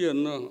chú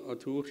thiền na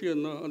chú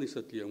thiền na anh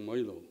sát tiếng mấy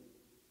lâu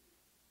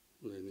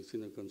này ni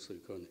xin cần soi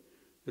cái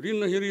rin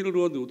na hiri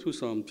lo du thu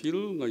sam thil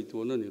ngai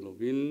tu na ni lo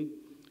bin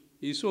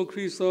Isu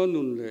Krista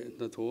nun le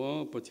na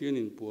thua pathian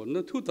in puan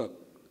na thu tak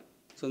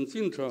san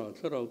chin tha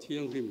tharau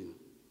thiang himin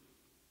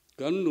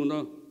kan nu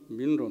na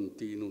min ron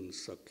ti nun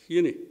sak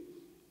hi ni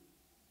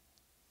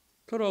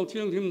tharau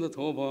thiang him na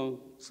tho ba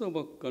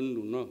sabak kan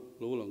nu na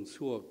lo lang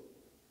chuak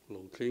lo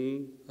thing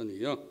ani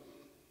ya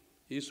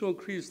Isu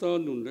Krista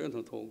nun le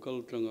na tho kal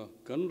tanga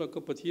kan la ka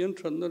pathian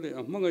than na le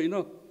a mangai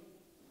na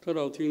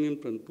tharau thiang nim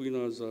pran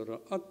puina zara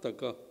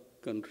attaka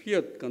kan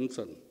riat kan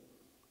chan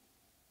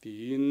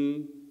tin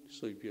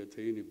soi pia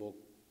thei ni bok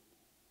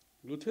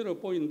luthera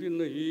point din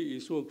na hi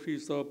Isu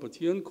Krista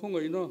pathian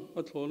khongai na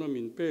a thona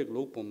min pek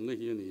lo pom na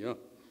hi ani ya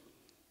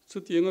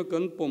chutianga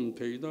kan pom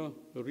thei na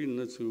rin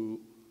na chu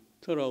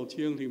tharau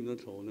thiang lim na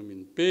thona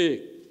min pek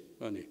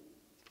ani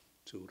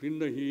chu rin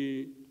na hi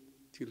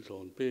thil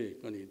thon pek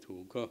ani thu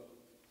ka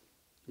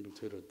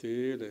luthera te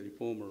le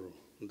reformer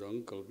dang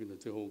kalvina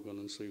te ho kan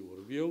sei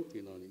war bio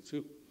tin ani chu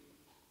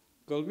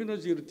kalvina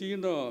jirti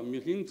na mi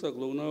hing chak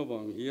lo na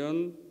wang hian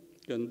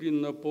kan rin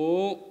na po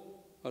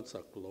a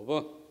chak lo wa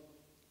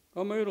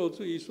amai ro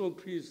chu Isu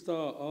Krista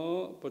a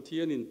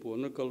pathian in po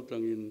na kal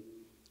tangin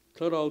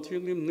tharau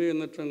thiang lim ne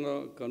na tanga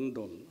kan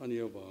don ani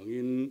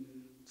awangin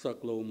chak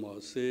lo ma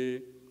se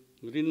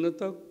rin na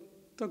tak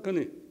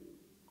takani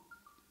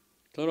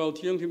ถ้าเราเ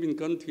ที่ยงที่เป็น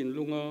กันถิ่น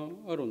ลุง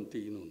อารมณ์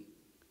ตีนุน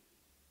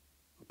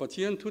ปะเ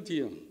ทียนทุเที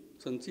ยง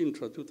สันจินท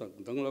รัตุตัก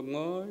ดังละ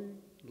ง่าย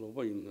เราไป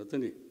อินกัน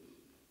นี่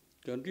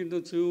การรินตั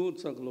วชู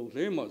จากเราเ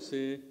ล่มาเส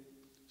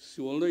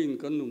ส่วนเลยอิน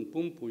กันนุน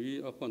ปุ่มปุย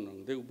อาฟันนัง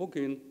เด็กพวกเ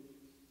ห็น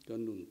กัน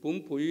นุนปุ่ม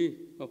ปุย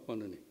อาฟัน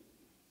นั่นนี่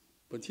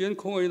ปะเทียน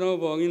คงไอ้น่า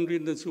วางอินริ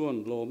นตัวชวน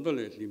ลมนั่นแห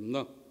ละลิมน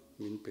ะ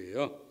มินเปีย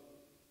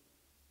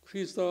ค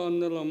ริสตาน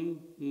นั่นล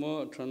ำมา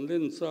ทันเล่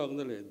นซาก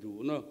นั่นแหละดู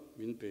นะ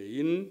มินเปีย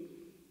อิน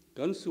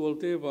กันส่วน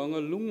เตวาง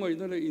ลุงไอ้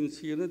นั่นแหละอินเ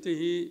สียนั่น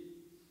ที่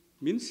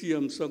มินเสีย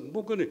มสัก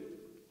บุกนี่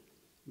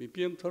มีเ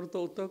พียงทาร์โต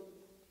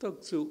ตัก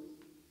สุ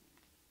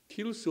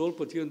คิลส่วนป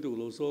ะเทียนดูเ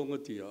ราสอง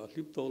ที่อา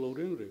ลิบโตเราเ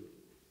ร่งเร็ว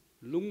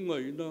ลุงไง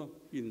นะ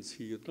อินเ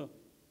สียนะ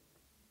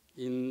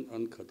อินอั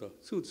นขัด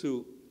สู้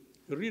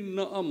รินน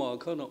ะอามา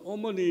ขานะอ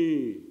มัน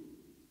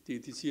นี่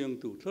ที่เชียง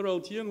ตัวถ้าเรา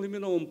เชียงที่ไม่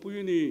นอมปุย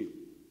นี่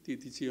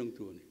ที่เชียง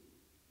ตัวนี่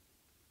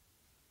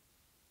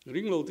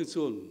ริงเราที่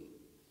ส่วน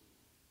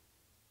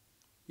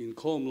อิน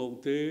คอมเรา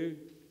เตะ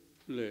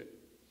เละ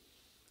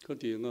ก็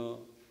ที่งา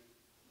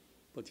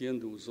ปะเทียน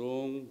ดูสอ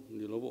ง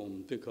นี่เราบอก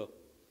เตะค่ะ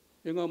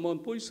เองมัน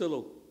ปุยเสล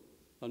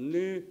อัน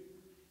นี้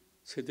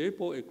เสด็จ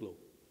พ่อเอกเรา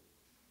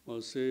มา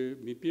เส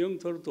มีเพียง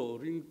ทาร์โต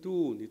ริงตู้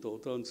นี่ต่อ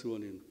ต้านส่วน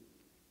นี้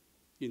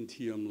อินเ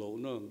ทียมเรา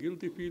นะ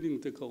guilty feeling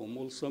เตะค่ะม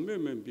อลสมัย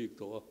เมมบิก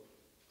ตัว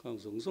ข้าง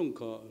สง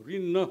ค่ะริ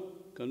นนะ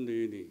กัน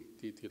นี่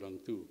ที่รัง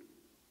ตู้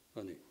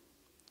อันนี้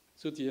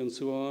สุดที่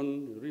ส่วน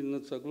รินนะ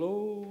สักโล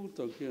ต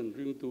ะเกียน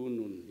ริงตู้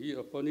นุนฮี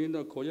อปานีน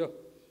ะขอยะ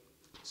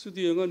สุด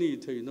ที่งั้นนี่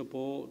เทนะพ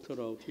อถ้าเ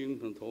ราทิ้ง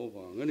ทันท้อ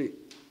ว่างั้นนี่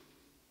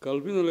กัล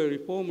วินอะไรรี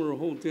ฟอร์มเรา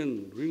หูเต้น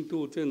ริง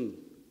ตู้เต้น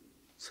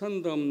สัน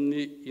ดำ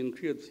นี่อินเค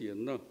รียดเสีย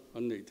นะอั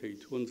นนี้เท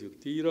ทวนสิ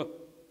ทีละ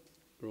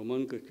โรมั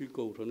นก็คิด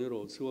กูทันนี้เรา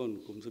ส่วน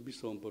กุมจะพิ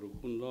สามปรุ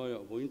คุณลาย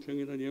วันเช้า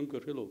นี้นั่นยังก็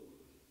เรื่อง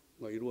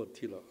ไม่รู้ว่า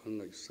ที่ละอันไห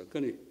นสัก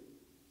นี่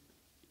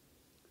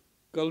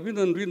กัลวิ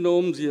นันรินอ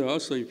มเสีย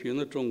ใส่เพียง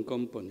ตรงค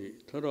ำปนี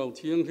ถ้าเราเ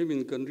ที่ยงที่มิ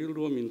นกันริลร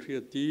วมินเครีย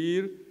ดตี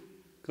ร์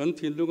กัน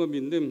ถิ่นลุงก็มิ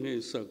นเดมให้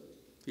สัก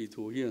ที่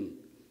ถูเฮียน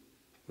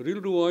ริล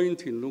รัวอิน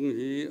ถิ่นลุง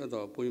ฮีอาด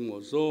าปอยหมอ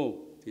โซ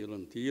ที่ลั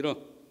นตีระ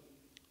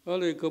อะ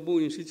ไรกับบุ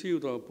อินสิชิว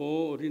ตาพอ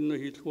รินนะ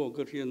ฮิทัวก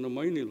ระเทียนนะไ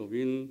ม่นิล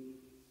วิน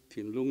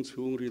ถิ่นลุง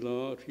ชูงริลา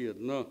เทียด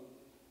นะ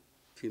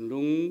ถิ่น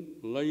ลุง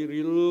ไล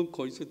ริลค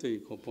อยเสต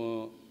ย์ขบา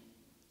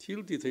ทิล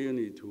ที่เทีย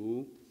นี่ถู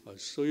อา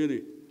ศัย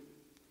นี่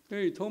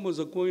Hey, Thomas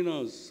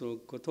Aquinas,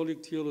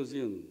 Catholic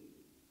theologian,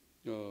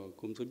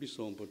 come to be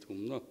some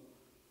patumna,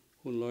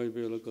 who lie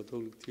well a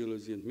Catholic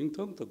theologian,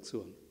 Mingtong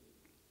Taksuan.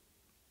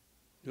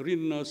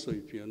 Rinna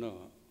Saipiana,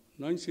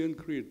 Nicene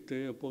Creed,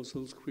 the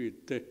Apostles' Creed,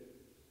 the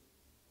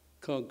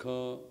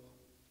Kaka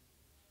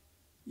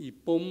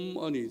Ipom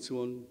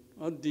Anitsuan,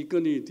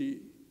 Adikaniti,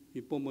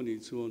 Ipom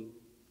Anitsuan,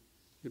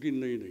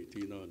 Rinna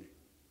Tinani.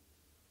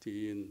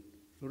 Tin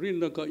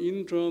Rinnaka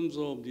in terms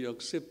of the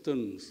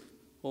acceptance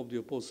of the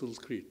Apostles'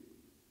 Creed.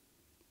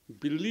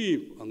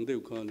 Believe ang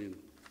deu kanin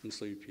ang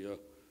saipia.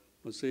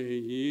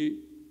 Masay he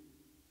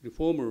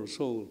reformer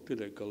soul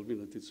tile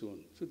Calvin at its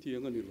one. So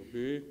tianga nilo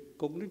be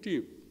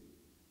cognitive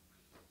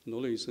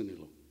knowledge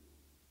nilo.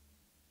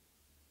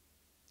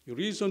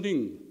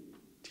 Reasoning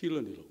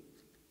tila nilo.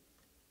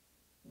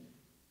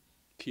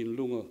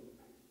 Kinlunga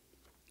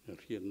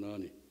riyan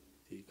nani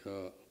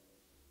tika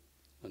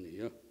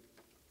aniya.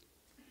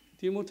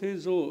 Timothy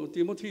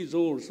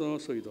Zor sa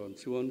saidan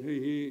chuan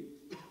he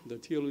the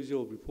theology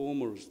of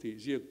reformers ti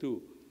ziak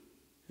tu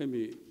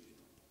hemi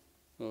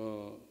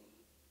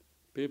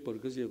paper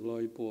ka ziak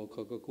lai po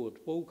kha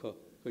kot po kha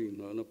kai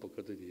na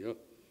pakatania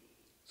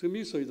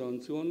semi saidan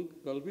chuan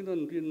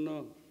Calvinan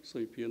rinna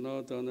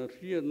saipiana ta na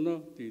rian na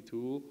ti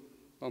thu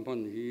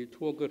amhan hi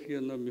thoka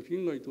rian na mi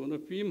ngai to na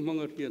phim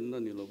hanga rian na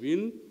ni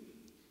lovin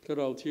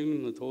karau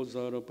thing na tho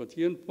zara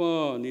pathian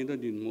pa ni na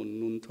din mon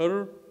nun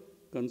thar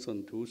kan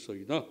san thu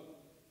soida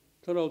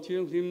ถ้าเราเที่ย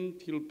งทิม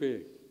ทิลเป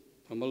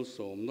ทำมัลส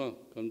มนะ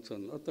กันสั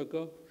นอัตก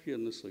ะเรีย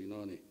นสวยนา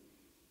นี่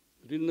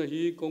รินนะ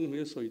ฮีกงเฮ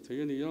สวยเที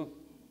ยนี่ยะ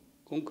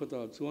กงขต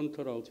าชวนถ้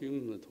าเราเที่ยง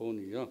นะโท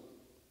นี่ยะ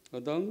อ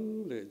ดัง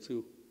เลจู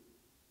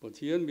ปะเ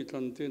ทียนมีทั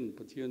นเต้นป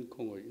ะเทียนค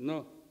งไว้นะ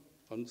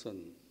อันสัน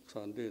ส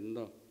านเด่นน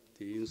ะ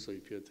ที่อินสวย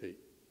เพียเท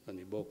อัน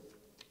นี้บอก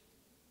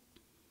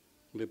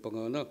เลยปังอ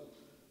านะ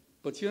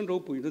ปะเทียนเรา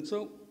ปุ๋ยนะเจ้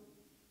า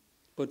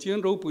ปะเทียน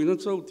เราปุ๋ยนั่น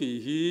เจ้าที่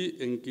ฮีเ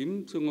องกิม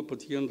ซึ่งปะ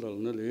เทียนเรา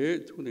นั่นแหละ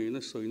ทุนไหน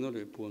นั่นสวยนั่นแหล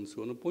ะปวนส่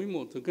วนนั่นป่วยหม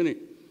ดทั้งนี้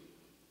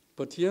ป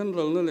ะเทียนเร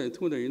านั่นแหละ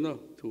ทุนไหนนะ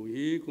ทุก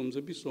ฮีคงจะ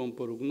พิสอมป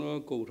รุกนะ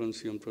กูรันเ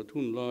สียมประทุ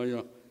นลาย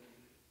ะ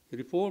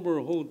รีฟอร์เมอ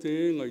ร์โฮเต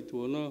งไอตั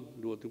วนะ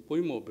ดูว่าป่วย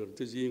หมดเปิด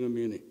ที่จริงก็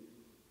มีนี่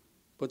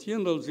ปะเทียน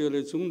เราเสียเล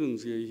ยจุงหนึ่ง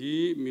เสียฮี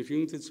มีสิ่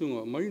งที่จุง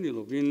อ่ะไม่นี่เร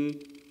าวิน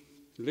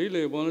เล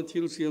ยวัน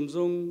ที่เสียมซ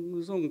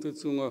งที่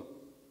จุงอ่ะ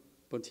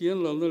ปะเทียน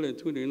เรานั่นแหละ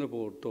ทุนไหนนะพ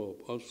อตอบ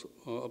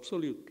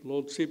absolute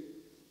lordship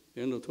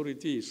and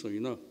authority สวย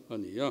นะอัน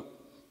นี้อ่ะ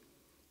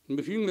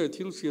มีสิ่งเลย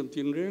ที่เสียม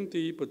ตินเร่ง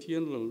ที่ปะเทีย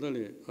นเราได้เล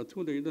ยทุ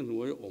กใดนั้นหั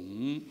ว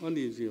อัน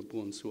นี้เสียป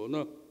วนส่วนน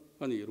ะ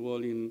อันนี้รัว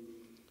ลิน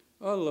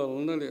เรา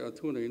นั่นเลย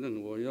ทุกใดนั้น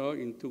หัวยา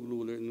อินทุกลู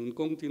เลยนุนก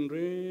งตินเ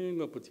ร่ง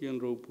กับปะเทียน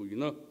เราปุ๋ย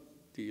นะ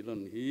ที่ลั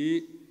นฮี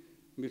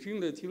mi hring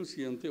le thil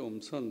siam te om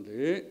chan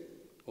le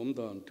om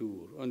dan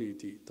tur ani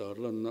ti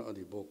tarlan na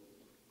ani bok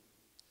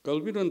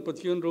kalbiran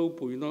pathian ro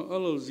puina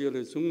alal zia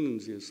le chungnung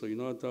zia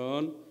soina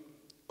tan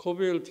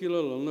khovel thila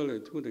lalna le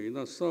thu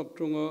deina sap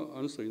tonga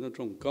an soina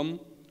tongkam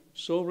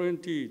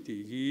sovereignty ti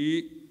hi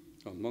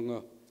amanga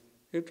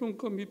e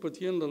tongkam hi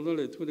pathian lalna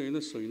le thu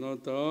deina soina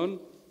tan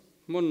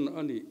man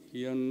ani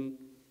hian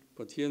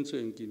pathian chu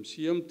engkim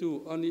siam tu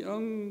ani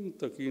ang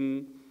takin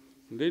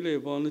lele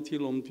van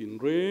thilom tin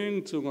reng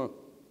chunga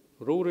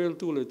rorel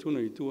tu le thu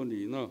nei tu ani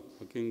na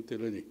akeng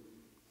telani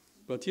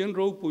pathian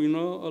ro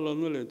puina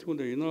alalna le thu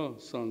deina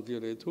san dia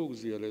le thuk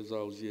zia le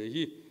zau zia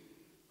hi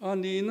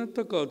ani na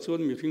taka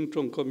chuan mi hring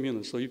tongkam hian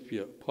a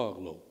soipia phak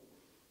lo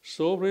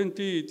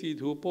sovereignty ti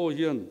thu po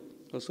hian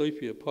a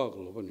soipia phak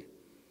lo ani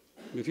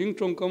mi hring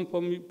tongkam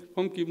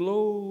pham kim lo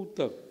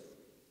tak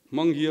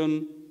mang hian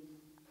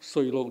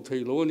soilo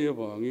thailo ani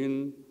awangin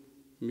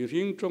mi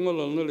hring tonga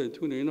lalna le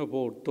thu neina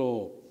vor to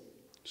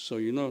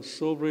soina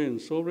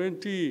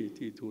sovereignty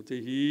ti thu te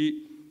hi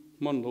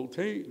man lo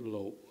thei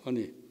lo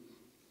ani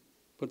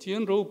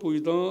pathian ro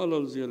puida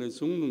alal zia le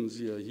chungnung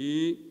zia hi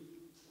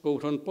ko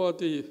than pa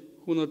te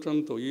huna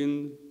tang to in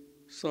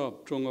sap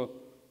tonga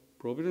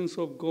providence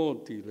of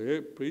God ti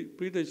le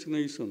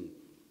predestination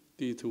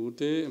ti thu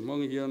te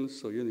mang hian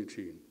soyani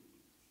thin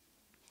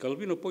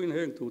kalvin point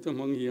heng thu te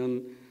mang hian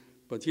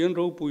pathian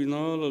ro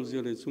puina lal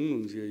zia le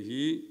chungnung zia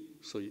hi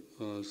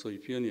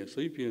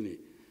soipiani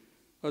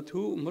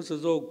athu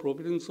masajok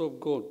providence of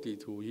God ti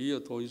thu hi a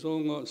thoi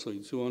zonga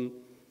soichuan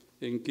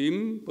engkim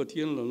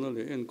pathian lalna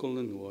le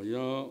enkolna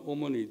nuaya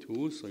omani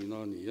thu soina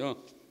nia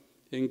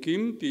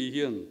engkim ti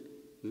hian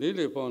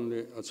lele pan le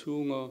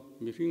achunga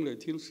mi hring le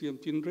thil siam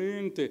tin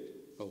reng te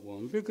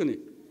awam vekani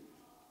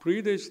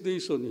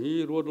predestination hi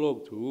rodlok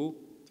thu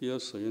tia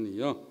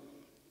soyania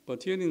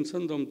pathian in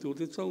chandam tu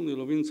te chawni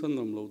lovin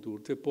chandam lo tur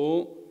te po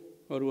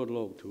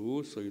arwadlok thu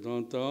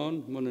soidan tan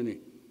manani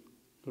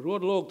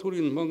rodlok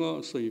thurin manga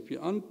soipi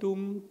antum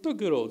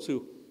takero chu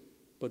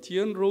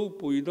pathian ro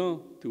puina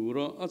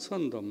tura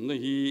achandam na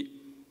hi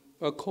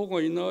a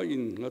khongaina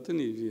in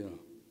ngatani zia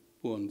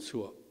puan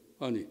chua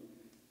ani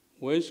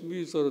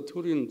Westminster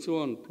thurin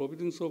chuan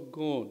providence of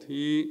God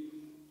hi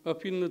a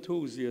pin na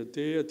thu zia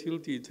te a thil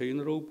ti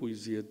thein ro pui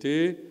zia te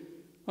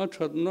a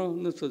thatna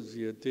na cha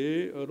zia te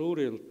a ro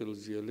rel pel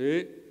zia le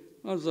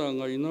a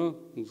zangaina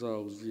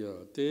zau zia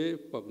te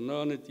pakna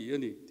na ti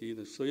ani ti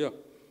na soya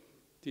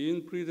tin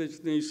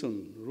predestination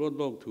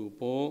rodlok thu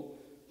po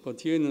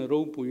pathian ro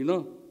puina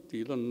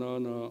ti lan na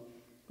na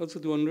a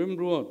chuan rem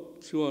ruat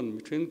chuan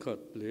mi then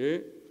khat le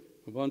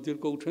vantir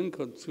ko then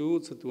khat chu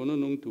chatuana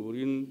nung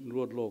turin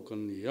rodlok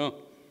kan nia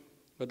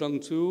adang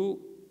chu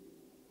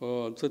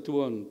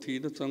chatuan thi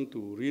da chang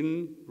turin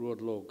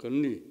rodlok kan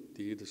ni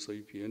ti da sai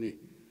pi ani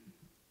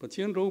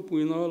pathian ro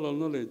puina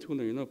lalna le thu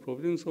nei na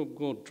providence of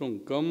God trong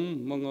kam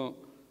manga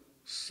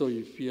soi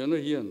fiana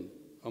hian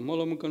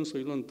amalam kan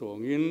soilan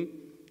tongin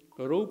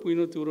ro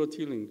puina tura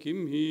thiling kim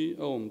hi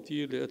awm ti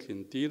le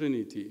athlin ti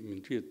rani ti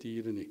min thria ti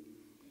rani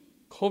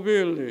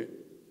khobel le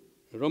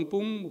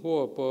rampum ho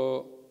pa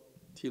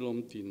thilom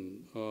tin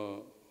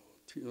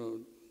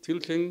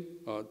thiltheng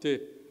te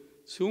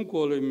chung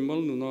ko le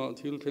mal nuna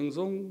thiltheng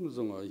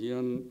zonga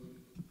hian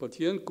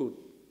pathian kut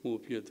mu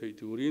phia thei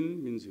turin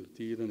min zir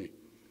ti rani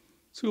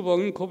chu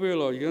bangin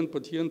khobela hian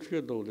pathian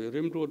thria do le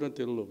rem ro na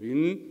tel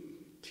lovin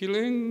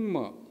thileng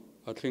ma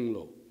athleng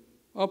lo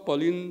a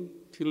palin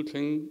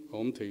thiltheng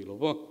om thei lo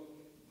ba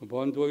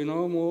ban doina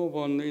mo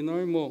ban nei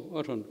nai mo a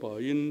than pa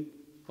in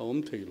om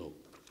thei lo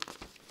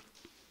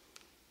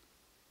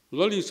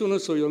lali suna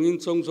soyangin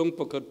chong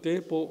pakate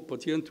po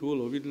pathian thu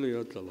lovin le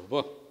atlo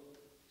ba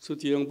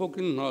sutiang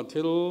bokin na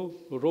thel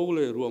ro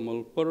le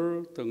ruamal par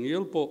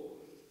tangiel po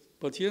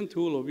pathian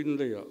thu lovin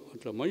le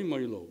atla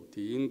mai lo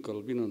tin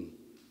kalbinan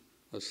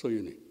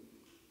asoyni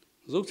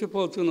zokche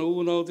pa chuna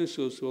u nau te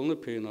so suang le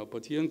phena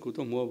pathian ku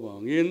to mo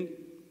wangin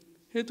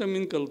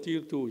hetamin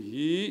kaltir tu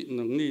hi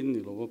nangni ni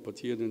lo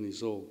pathian ni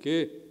zo ke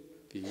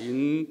tin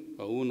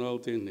au nau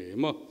te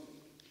nema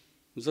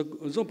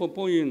zo pa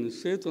poin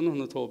se to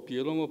na tho pi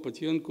lo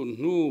pathian kun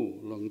nu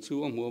lang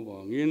chu am mo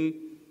wangin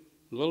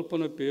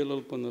lalpana pe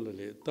lalpana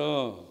le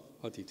ta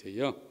ati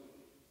theya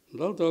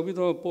lal ta bi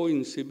da poin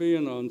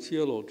sibeyan an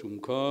chialo tum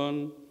khan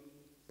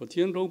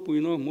pathian ro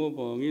puina mo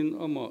wangin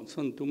ama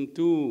chantum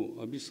tu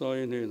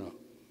abisai ne na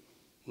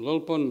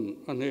lalpan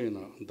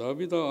anena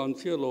davida an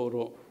chialo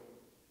ro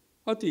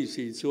ati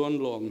si chuan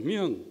long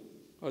miang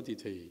ati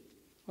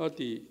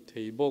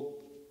thei bok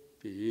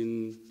tin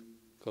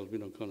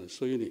kalbina kana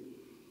soini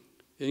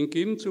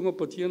engkim chunga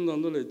pathian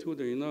lan le thu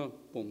deina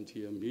pom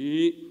thiam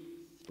hi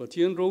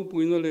pathian ro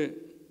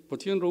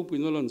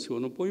puina lan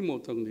chuan poimo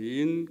tang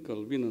nin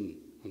kalbinan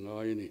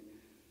angai ni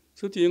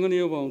chuti ngani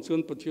awang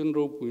chuan pathian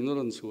ro puina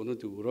lan chuan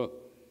tura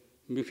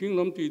mi hring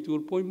lam ti tur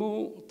poimo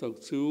tak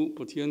chu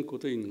pathian ko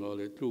te in nga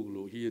le tluk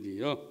lo hi ni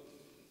ya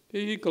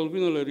hi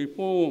kalbina le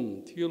reform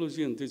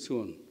theology an ti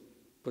chuan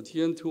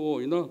pathian thu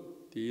oina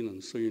ti nan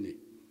soini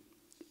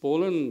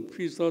Poland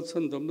prisa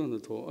chandam na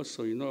tho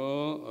asoina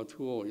a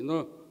thu oina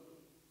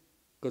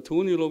cái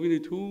thu ni lo vini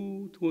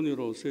thu ni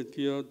lo sẽ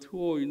tia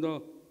thu ina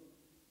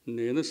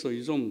nè nó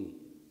sợi rồng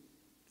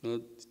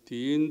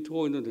tin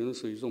thu ina nè nó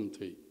sợi rồng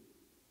thế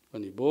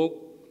anh ấy bốc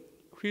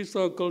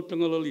Christa kal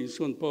tanga la li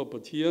son pa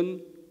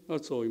pathian a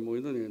choi moi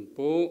na nen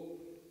po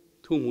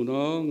thu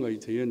huna ngai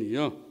the ani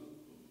ya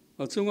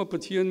a chunga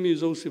pathian mi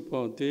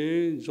Josepha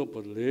te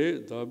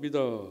Jopatle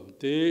Davida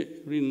te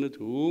rin na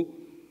thu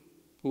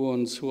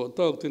puan suwa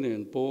tak te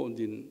nen po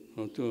din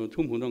thu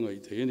huna ngai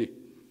the ani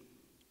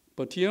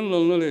pathian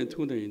lang na le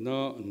thu nei na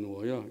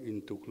nuaya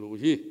in tuklo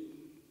hi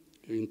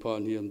in pa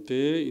niam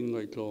te in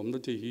ngai tlom na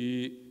te hi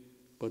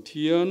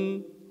pathian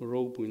ro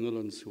puina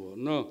lan suwa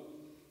na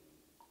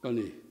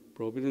ani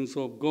Providence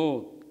of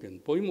God can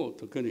poimo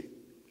takani.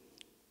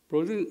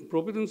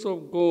 Providence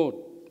of God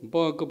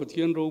ba ka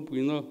pathian ro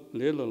puina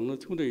le lang na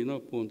thu nei na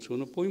pon chu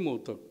na poimo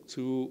tak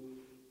chu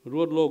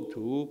ruat lok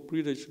thu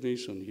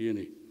predestination hi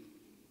ni.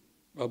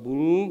 Abu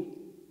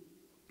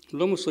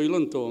lam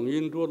sailan tong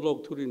in ruat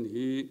lok thu rin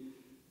hi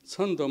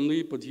chandam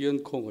ni pathian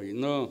khongai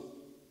na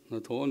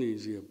tho ani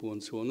ji pon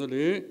chu na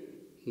le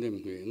nem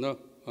nge na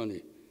ani.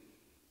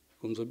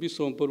 Kum sa bi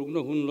som paruk na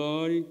hun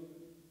lai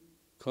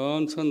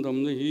Khan chandam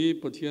na hi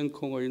pathian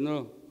khongai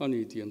na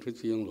ani tian thri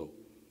chiang lo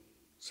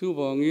su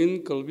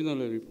wangin kalvina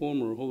le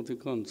reformer ho te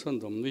khan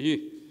chandam na hi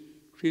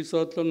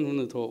Christa tlan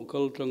hun tho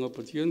kal tanga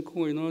pathian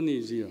khongai na ni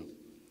zia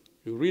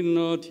rin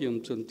na thiam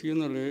chan tian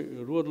le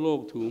ruat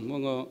lok thu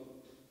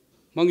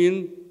mangin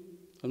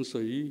an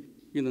sai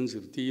in an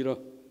zir tira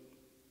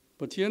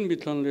pathian mi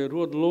thlan le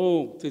ruat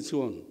lok te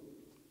chuan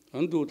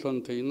an du thlan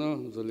theina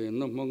zalen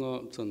na manga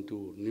chantu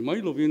ni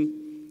mai lovin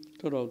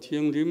Tarau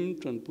thiang lim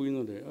tran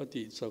puina le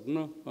ati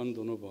chakna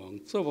andona wang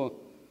chawa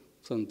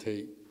chan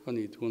thei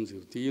ani thun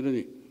zir ti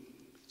ni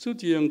chu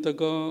tiang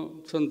taka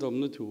chandam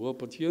na thuwa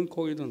pathian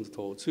khoi dan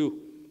tho chu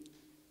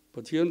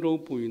pathian ro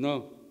puina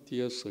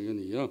tia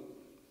sayani ya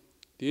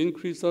tin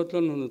Christa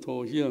tlan na tho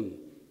hian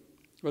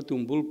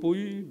atumbul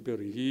pui ber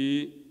hi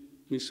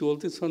misual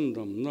te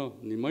chandam na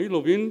ni mai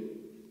lovin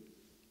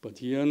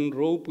pathian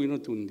ro puina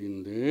tundin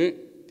le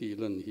ti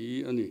lan hi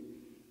ani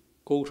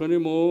Câu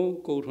thằng mo,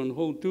 câu thằng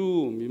hậu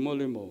tu, mi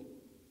mal mo,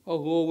 a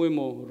hoa we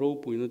mo,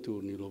 rau pui na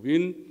tu ni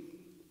lovin,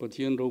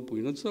 pathian rau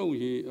pui na sau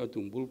hi, a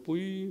tumbul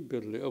pui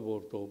berle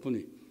abor top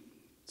ni.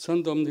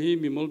 Chandam hi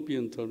mi mal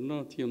pian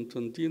tharna, thiam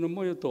chanti na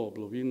maya top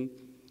lovin,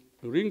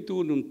 ring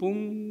tu nun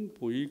pum,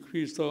 pui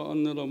Christa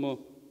annalama,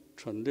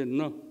 chanden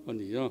na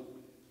aniya,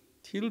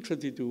 thil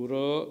chati tu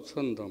ra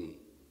chandam,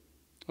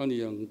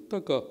 aniyang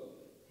taka,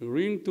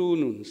 ring tu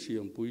nun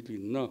siam pui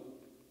tin na.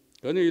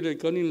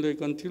 Kanin le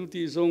kan thil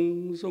ti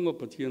zong a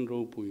pathian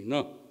ro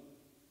puina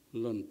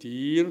lan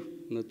tir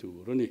na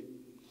turani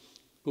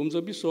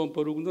kumza bi som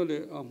paruk na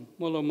le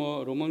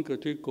malama roman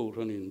catholic ko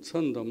ranin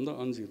chandam na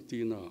anjir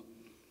tina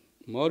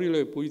mari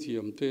le pui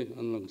thiam te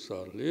an lang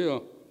sar le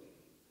a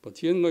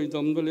pathian ngai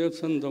dam na le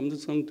chandam na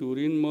chang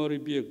turin mari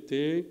biak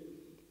te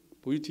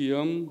pui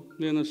thiam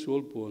le na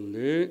sol pon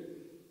le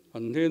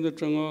an he na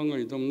changa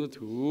ngai dam na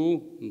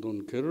thu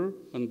don ker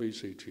an bei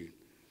sei thi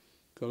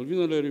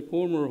Calvin le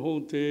reformer ho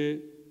te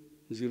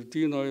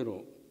zirti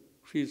nairo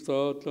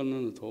Christa tlan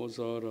na tho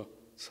zara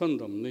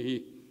chandam na hi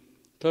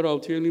tarau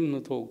thelim na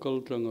tho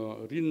kal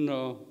tlanga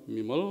rinna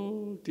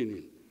mimal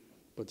tinin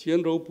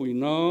pathian ro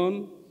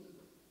puinan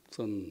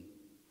chan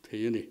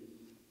theyani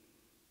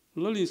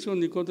lali so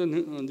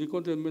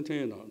nikoten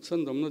methena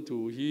chandam na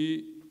tu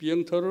hi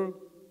piang thar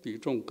ti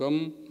tong kam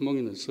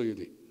mangina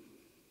soyri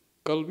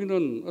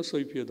Calvinan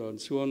asai phedan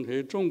chuan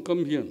he tong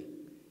kam hian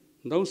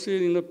Nau se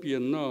ni na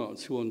pian na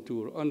chuan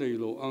tur anei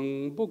lo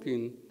ang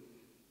bokin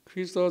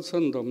Christa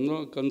chandam na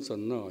kan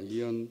chan na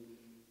hian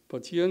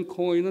pathian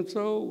khoi na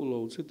chau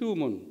lo chu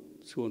man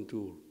chuan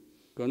tur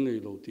kan nei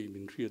lo ti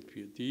min riat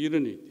phi ti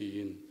rani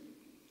tin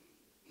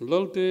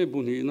lalte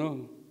bunhi na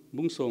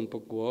bung som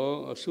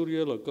pakwa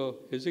asurya laka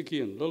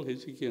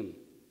Hezekian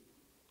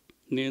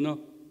ne na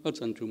a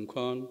chan thum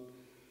khan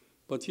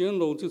pathian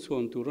lo chu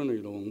chuan tur anei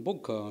lo ang bok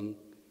khan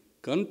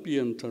kan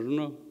pian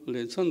tharna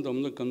le chandam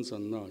na kan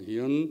chan na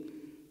hian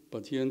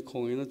pathian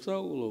khoi na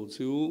chau lo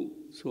chu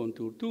chuan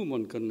tur tu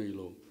man kan nei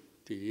lo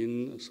tin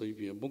sai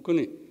bia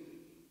bokani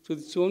chu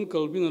chuan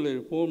Calvin le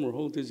reformer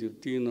ho te zir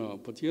tina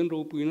pathian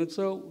ro puina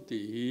chau ti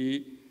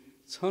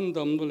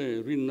chandam le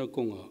rin na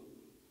konga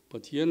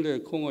pathian le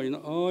khongai na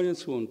aya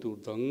chuan tur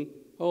dang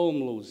aom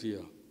lo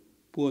zia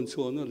puan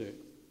chuan na le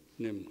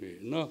nem ge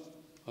na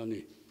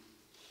ani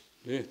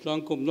le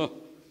tangkom na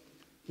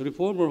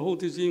reformer ho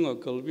te zinga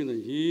Calvin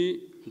hi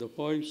the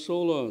five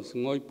solas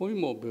ngai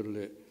poimo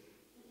berle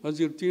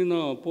azirtina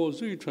po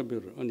zui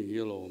thaber ani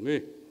yelo me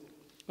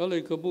ale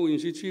kabu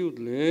institute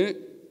le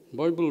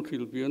bible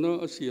philpiana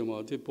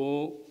asiama te po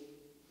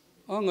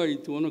angai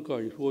tu na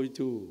kai hoi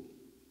tu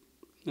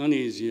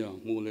ani zia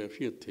mule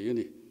fiat the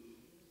ni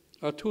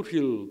a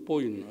thurhil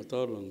point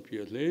atarang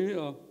pia le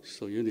a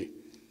soyani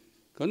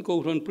kan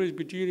ko ran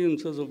Presbyterian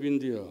Church of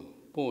India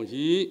po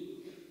hi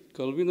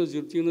Calvin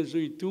azirtina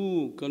zui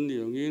tu kan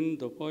yangin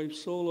the five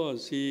solas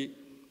si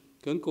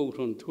kan ko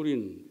ran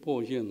thurin po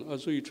hian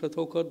azui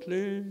thathokat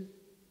le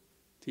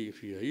ti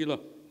fiaila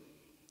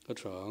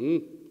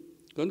Kachang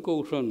kan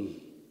ko ran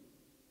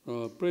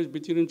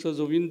Presbyterian Church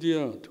of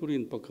India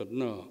thurin pakhat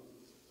na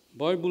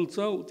Bible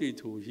chau ti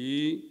thu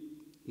hi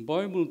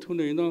Bible thu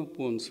nei na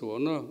pon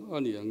suana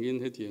ani angin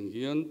hetiang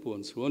hian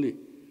pon suani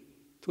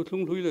thu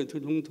thung hlui le thu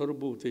thung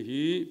tharbu te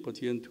hi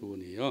pathian thu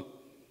ni a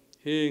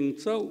heng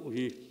chau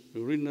hi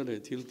rin na le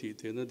thil ti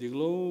te na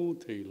diglo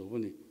thei lo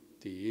ni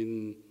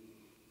tin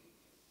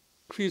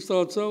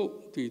Krista chau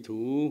ti thu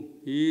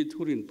hi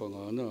thurin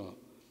pangana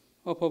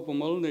apa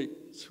pamal nei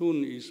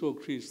chun iso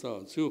Krista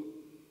chu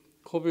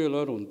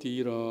khobela ron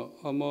tira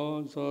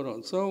ama zara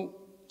chau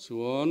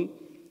chuan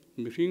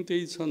mihring te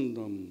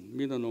chandam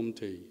minanom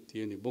thei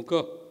tiani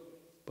boka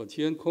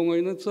pathian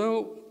khongai na chau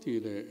ti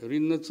le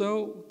rin na chau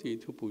ti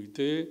thu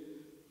puite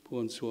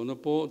pon chuana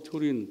po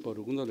thurin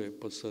parugna le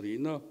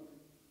pasarina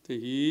te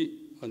hi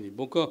ani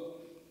boka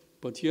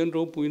pathian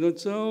ro puina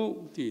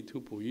chau ti thu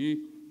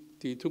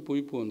pui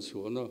pon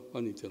chuana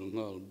ani tel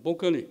ngal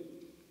boka ni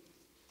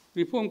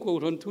Reform ko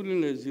ran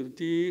thurin le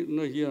zirti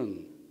na hian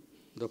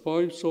the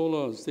 5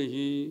 solas te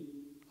hi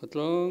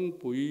atlang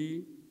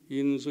pui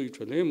in zui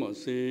thalema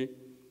se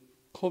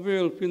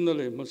khobel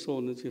pinale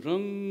mason chi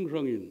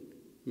rangin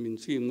min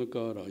sim na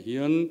kara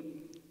hian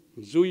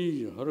zui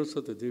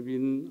harasat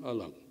devin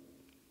alang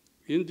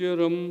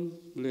indiaram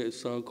le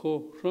sakho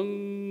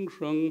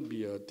rang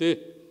biate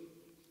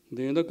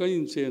de na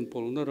kain chen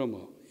polna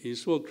rama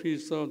iso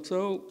krista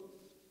chau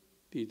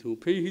ti thu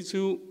phei hi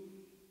chu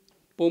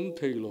pom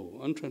thailo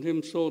an thanem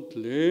sot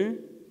le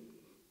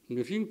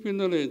ngring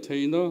pinale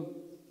thaina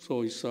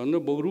soi san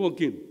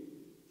boruakin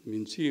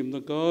min sim na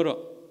kara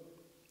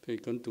thei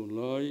kan tun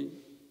lai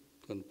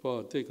kan pa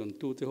te kan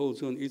tu te ho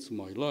chuan it's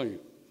my life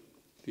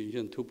ti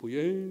hian thu pu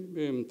ye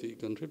bem ti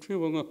kan thre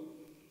wanga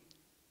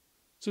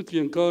chu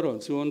tiang kara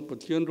chuan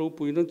pathian ro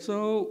puina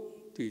chau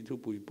ti thu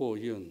pui po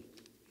hian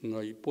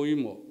ngai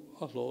poimo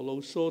a lo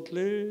sot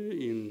le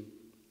in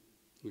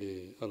le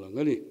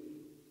alangani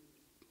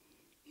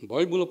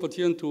Bible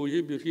pathian thu hi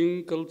biring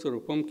culture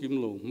pam kim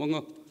lo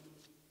manga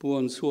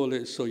puan suale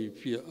soi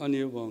pia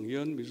ane wang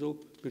hian bizo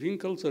biring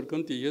culture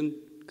kan ti hian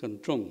kan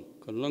trong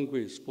kan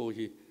language po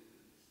hi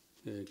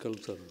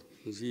culture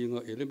zinga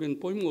element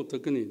poimo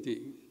takani ti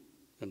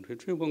kan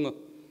thre wanga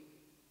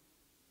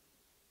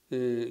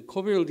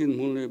khobel din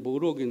mule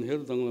borogin her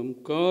danglam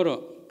kara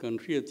kan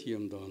ria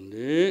thiam dan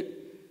le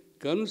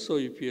kan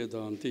soi pia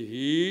dan ti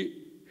hi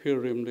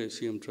herem le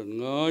siam than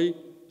ngai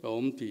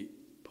om ti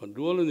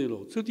phadwal ni lo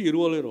chuti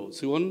rual ro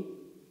chuan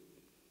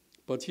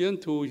pathian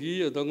thu hi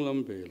adanglam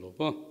be lo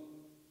pa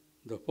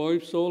the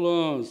 5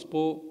 solas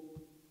po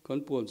kan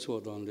puan so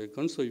dan le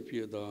kan soi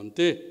pia dan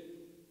te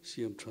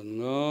siam than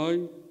ngai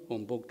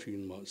om bok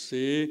thin ma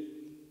se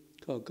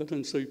ka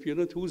kan soi pia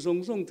na thu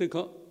zong te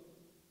kha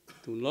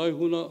tun lai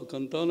huna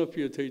kan ta na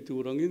pia thei tu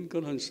rangin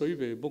kan han soi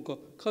ve boka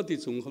khati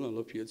chung khana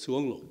la pia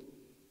chuang lo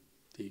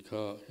ti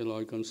kha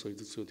helai kan soi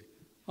tu chu ti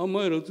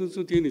amai ro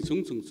chu ti ni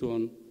chung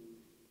chuan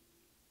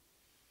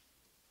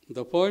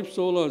the 5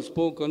 solas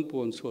po kan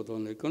pon so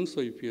dan le kan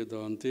soi pia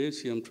dan te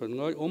siam than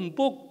ngai om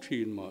bok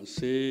thin ma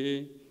se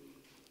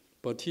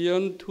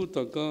pathian thu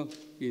taka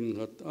in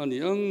hat ani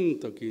ang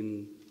takin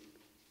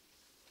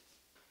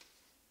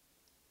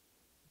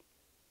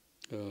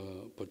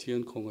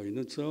pathian khongai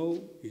na chau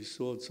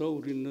iso chau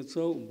rin na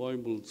chau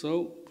bible chau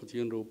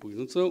pathian ro pui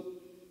na chau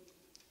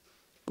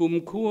kum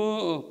khuwa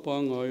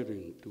pangai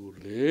ring tur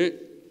le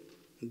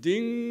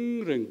ding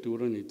reng tur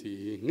ani ti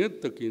nget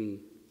takin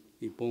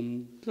ipom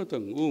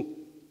tlatang u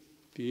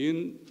tin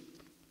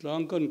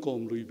tlang kan kom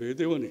lui be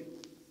dewani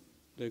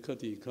le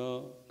khati kha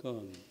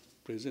kan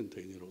present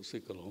thei ni ro se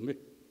kalome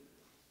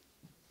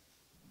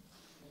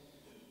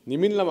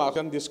nimin lama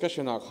kan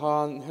discussion a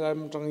khan helam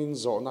tangin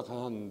zo na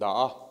khan da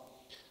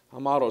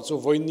amaro chu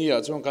voinia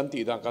chung kan ti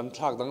da kan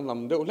thak dang lam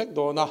deuh hlek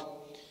do na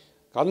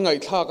kan ngai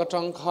thak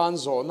atang khan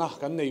zo na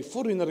kan nei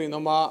furin rin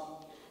ama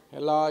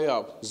helaya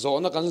zo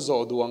na kan zo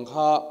duang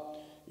kha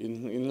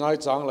in ngai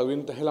chang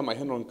lawin te helam a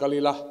henon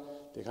kalila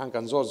te khan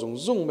kan zo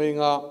zung me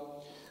nga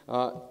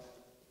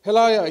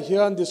helaya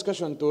hian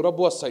discussion tu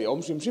rabua sai om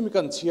sim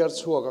kan chiar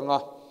chuak anga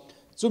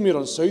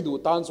chumiron soidu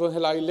tan chuan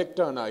helai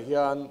lecture na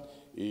hian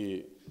I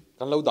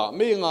kan lo da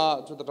me nga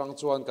chu tang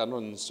chuan kan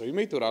ron soi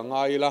me tura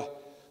ngai la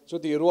chu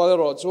ti rual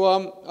ro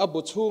chuam a bu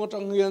chung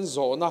atang hian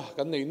zo na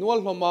kan nei nual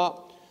hloma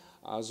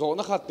zo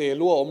na kha te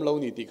lu om lo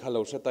ni ti kha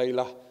lo satai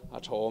la a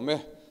thome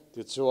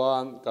ti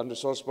chuan kan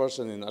resource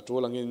person in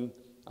atulangin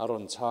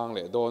aron chang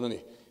le don ani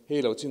he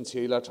lo chin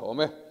chei la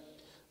thome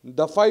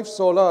the 5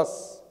 solas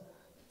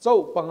chau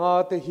panga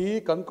te hi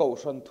kan ko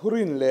san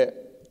thurin le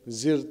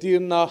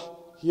zirtir na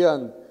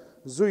hian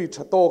zui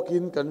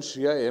thatokin kan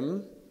ria em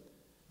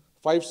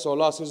 5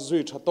 solas is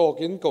zui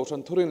thatokin ko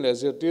san thurin le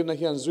zirtir na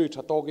hian zui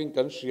thatokin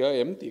kan ria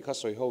em ti kha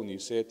soi ho ni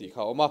se ti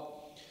kha oma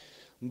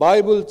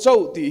bible chau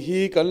ti hi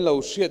kan lo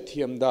hriat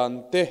thiam dan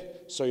te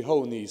soi ho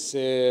ni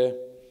se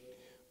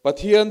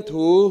pathian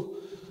thu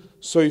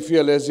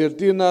soifia le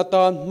zirtir na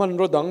tan man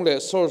ro dang le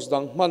source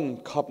dang man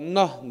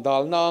khapna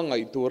dalna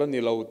ngai tur ani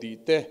lo ti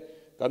te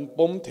kan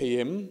pom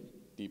theim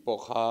ti po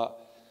kha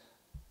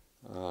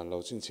lo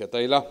chin che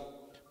tai la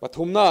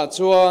pathum na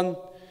chuan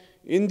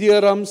India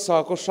ram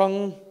sa ko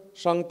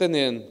sang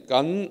tenen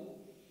kan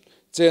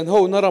chen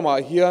ho na rama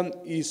hian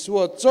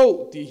isua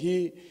chau ti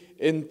hi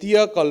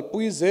entia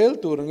kalpui zel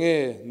tur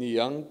nge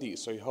niang ti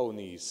soi ho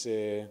ni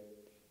se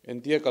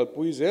entia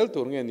kalpui zel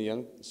tur nge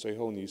niang soi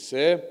ho ni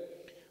se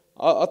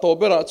a to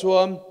bera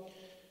chuan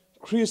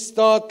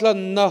Krista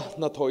tlan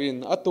na thoin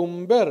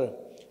atumber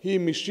hi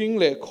mishing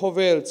le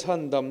khovel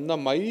chandam na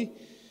mai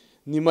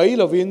ni mai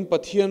lovin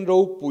pathian ro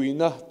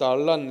puina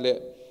tarlan le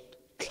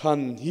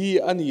khan hi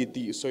ani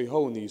ti soi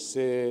ho ni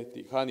se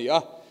ti khani a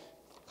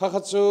kha kha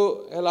chu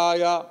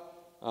helaya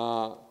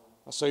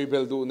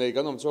soibel du nei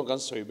kan om chong kan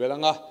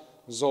soibelanga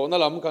zona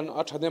lam kan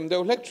athanem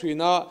deuh hlek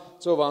thina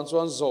chowang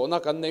chuan zona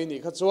kan nei ni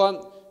kha chuan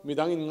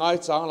midang in ngai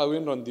chang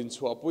lawin ron din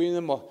chua puin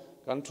mo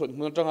kan thut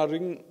hmun tanga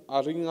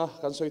ringa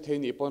kan soi thei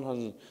ni pon han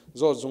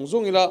zo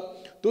zungzung ila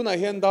tuna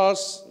hian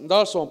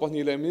dar som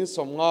pani le min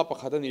somnga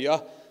pakhat ani a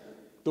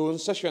tun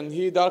session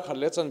hi dar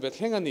khatle chan ve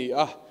thleng ani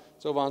a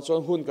chowang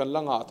chuan hun kan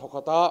langa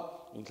thokata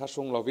in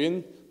thlasung lovin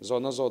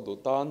zona zo du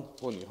tan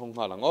hun ni hong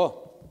halango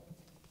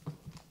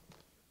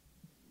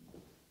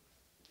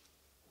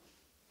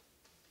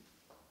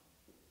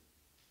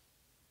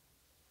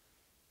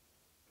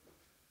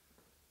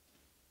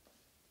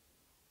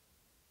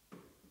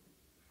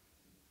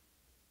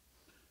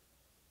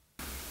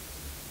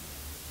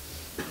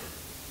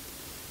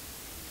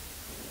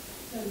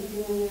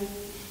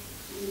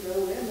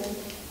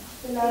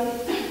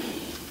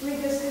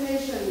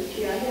predestination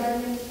kia hian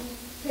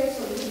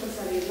person ni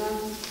pasarina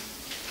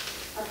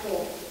ato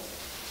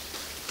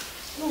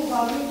nu ba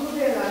mi ku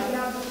de la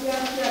ya kia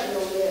kia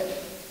lo le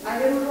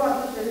ai ru ro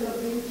ta de lo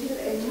bin til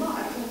en ma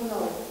a tu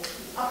no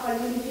a pa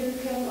ni til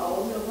keng au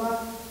no ba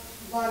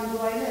van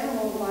roi na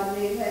mo van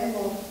ne na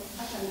mo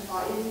a san fa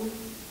in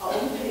a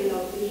on thei lo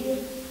ti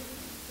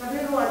ka de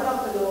ro ta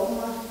ta lo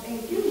ma en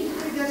ki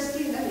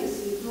predestination ani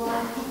si to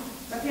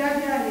ka kia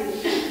kia ni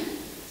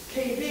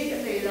KTP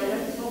cái này là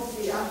cái số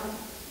gì à?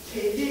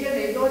 KTP cái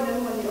này đôi nếu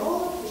mà nhớ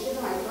thì cái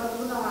này nó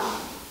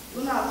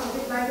đúng là không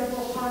biết lại cái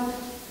bộ phận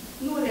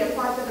nuôi để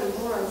phát cho thành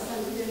phố làm sao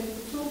chứ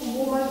số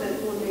mua bán để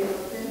tuần này là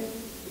cái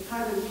thì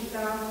khai được chúng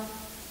ta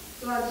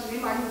là chỉ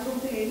mà những thông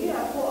tin này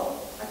là của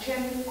ở trên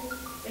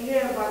cái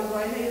này là bản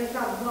gọi này là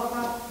cảm giác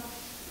à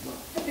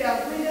cái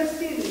việc bây giờ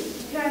xin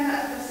cái này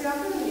là xem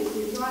cái gì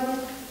thì cho anh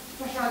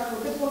phát ra từ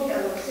cái bộ hiện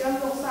là xem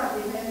đọc sách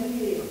thì này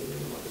gì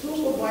chú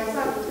của bói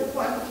ra của cái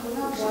quan chú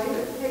nó bói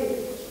được thì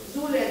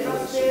du lịch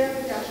nó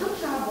sẽ trả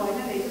sắp ra bói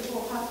nó để cho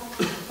cô khác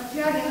và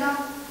theo như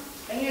là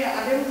anh nghe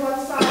ở đây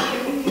quan sát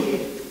cái gì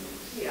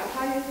thì ở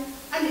hai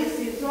anh ấy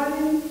sẽ cho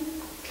nên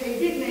cái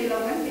việc này là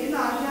vấn đề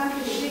nào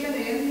nha thì cái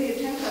này thì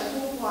theo cả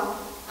chú qua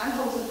anh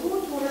không sẽ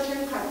thu ra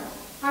theo cả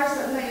hai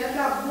sự này là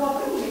gặp vua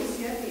cái người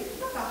sẽ thì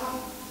tất cả không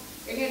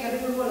anh nghe cái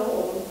điều là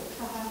ổn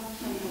ha ha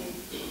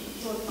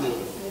rồi phải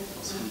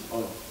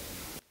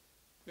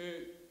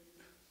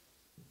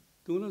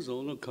tu na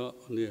zo na kha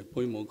ne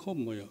poi mo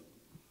khom ma ya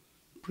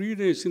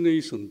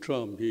predestination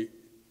tram hi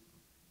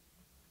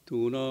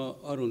tu na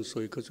aron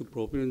soi ka chu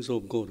providence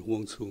of God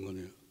huang chung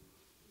ane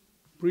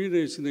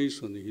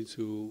predestination hi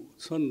chu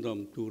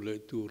chandam tu le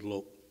tu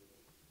lo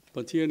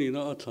pathiani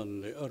na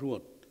athan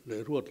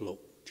le ruat lo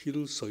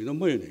thil soi na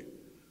mai ne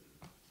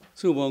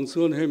chu wang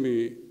chuan he mi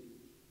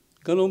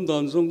kanom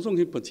dan zong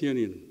hi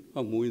pathianin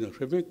amui na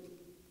rebek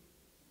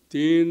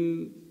tin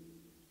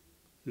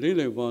lấy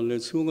lại van lấy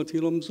xuống cái thi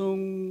lâm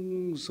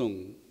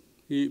song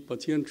hi bắt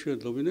thiên chuyện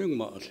lâu bên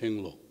mà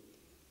thèn lo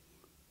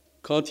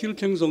cả thiel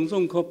thèn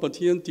song cả bắt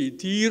thiên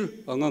tir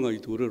anh ngay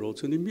tu rồi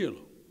cho nên biết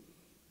lo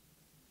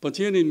bắt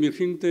thiên in miếng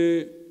kinh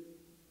tế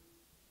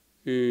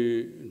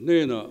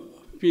nè na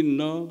pin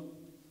na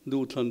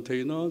du thân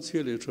thế na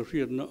chia lệ cho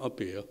riêng na áp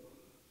bể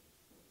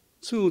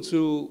chú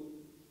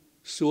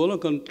số là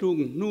cần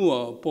tung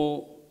nua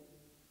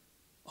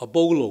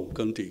bao lâu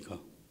cần tì cả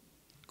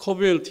khó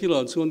về thì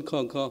là chuan khá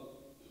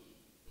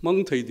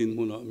mang thấy din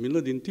huna mình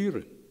là din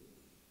tiren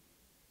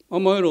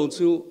amai ro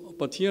chu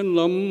pathian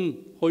lam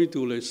hoi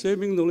tu le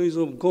saving knowledge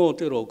of God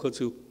te ro kha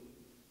chu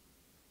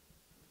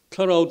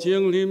tharau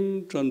thiang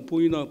lim tran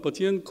puina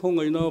pathian khong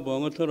ai na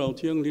wanga tharau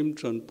thiang lim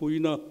tran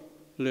puina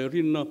le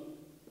rin na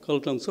kal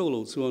tang so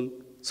lo chuan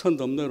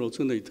chandam na ro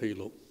chu nei thei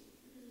lo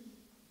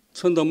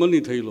chandam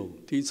ani thei lo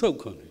ti chau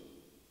kha ne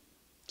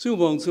chu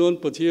wang chuan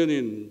pathian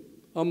in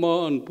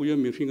ama an puya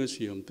mi ringa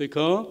siam te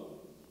kha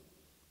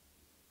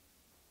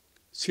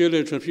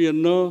Ciele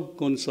na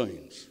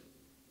conscience,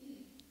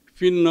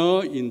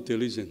 finna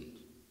intelligence,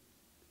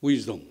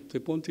 wisdom. Te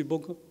ponti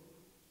boka.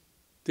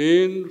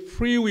 Then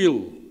free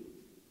will.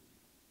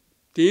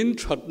 Then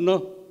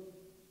chatna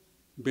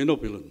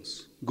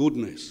benevolence,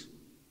 goodness.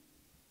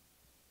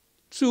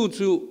 Chu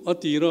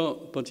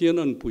atira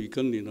pathian an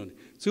puikan ni na.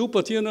 Chu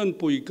pathian an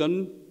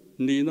puikan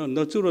ni na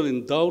natural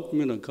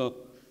endowment na ka.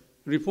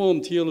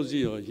 Reform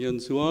theology hian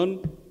chuan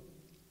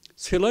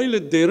selai le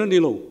dera ni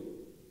lo.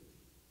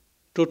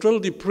 Total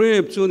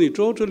depraved chuni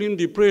totally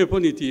depraved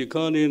ani ti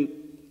khanin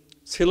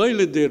selai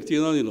le der ti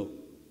na ni lo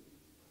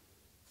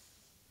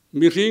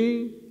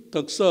miring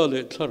taksa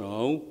le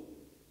tharau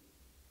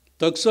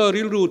đặc sa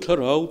ril ru thar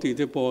hau ti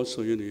te po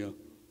so yin ya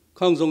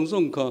khang song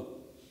song kha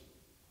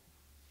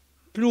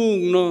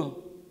plung na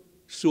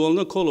sual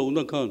na kholo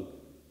na khan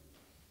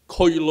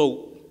khoi lo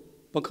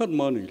pakhat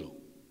ma ni lo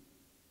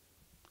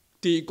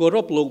ti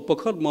korap lo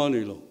pakhat ma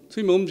ni lo chi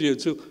mom je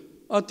chu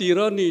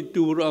atira ni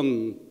turang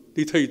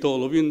ti thei to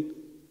lovin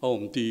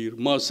om tir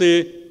ma se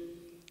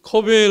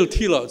khovel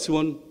thila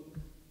chuan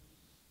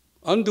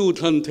andu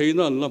than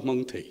theina an la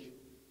mang thei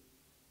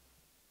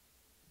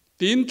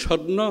tin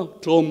thatna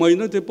tlomai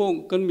na te pong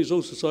kan mizo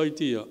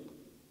society ya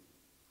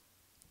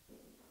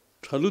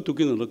thalu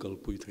tukin la kal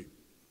pui thei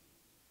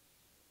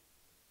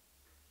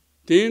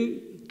tin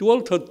tual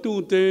thattu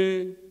te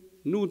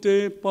nu te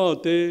pa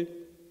te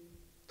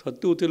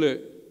thattu te le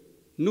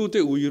nu te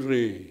ui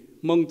re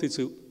mang te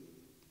chu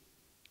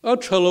a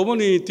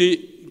thalawani ti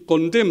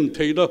condemn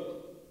theida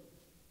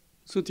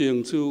su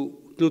tiang chu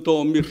tu to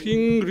mi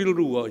hring ril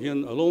ruwa hian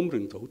alom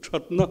ring tho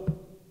thatna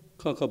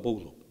kha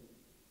bolo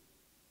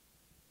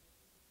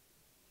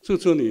chu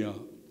chu ni ya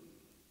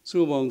chu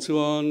wang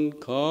chuan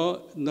kha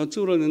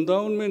natural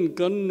endowment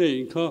kan nei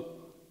kha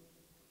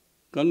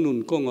kan nun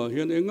konga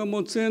hian engamo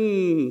chen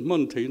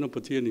man theina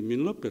pathian ni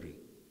min la perin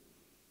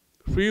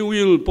free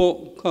will po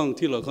khang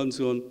thila khan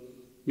chuan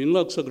min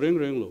lak sak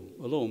reng lo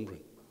alom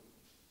ring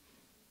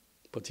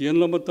pathian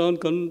lamatan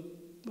kan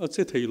a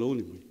che thei lo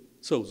ni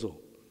zo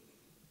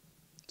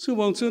chu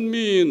wang chen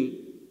min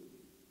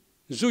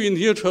zu in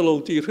hier thalo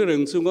ti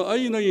reng chunga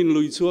ai na in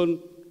lui chuan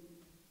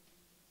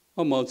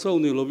ama chau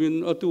ni lovin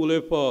atu le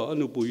pa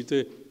anu puite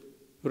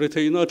re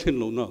theina then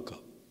lo na ka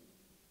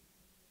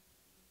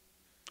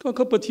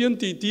pathian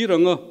ti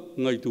ranga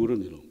ngai tur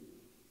ni lo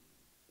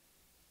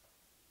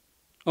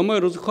ama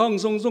ro khang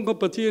song ka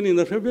pathian in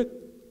rebek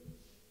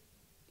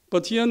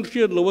pathian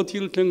riat lo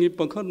thil theng hi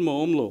pakhat ma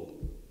om lo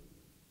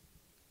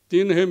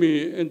tin hemi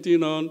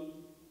entinan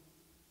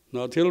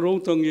na thel ro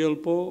tang yel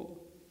po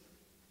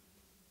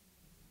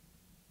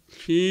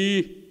hi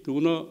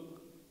tuna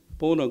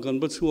po na kan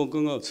ba chuang ka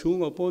nga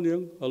chunga po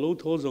niang alo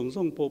tho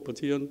zong po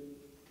pathian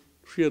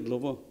riat lo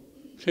wa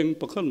theng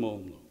pakhat ma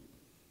om lo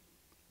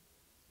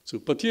chu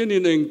pathian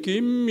in eng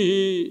kim mi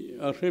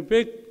a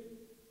rebek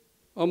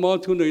ama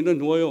thu nei na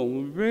nuai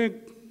om vek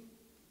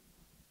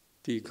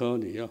ti kha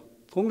ni ya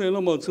phong le la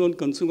ma chuan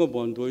kan chunga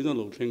ban doi na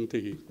lo theng te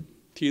hi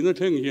thi na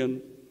theng hian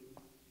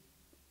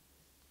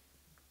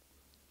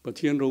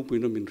pathian ro pui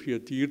na min ria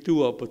ti tu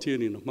a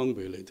pathian in mang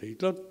ve le thei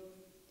tlat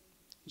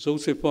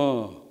Josepha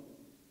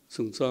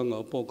sung chang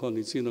a po kha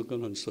ni china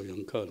kan han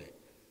soyang kha le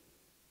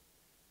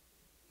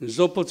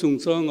zopa sung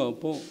chang a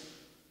po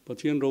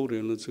pathian ro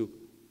re na chu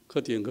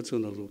khatiang kha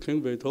chuna ro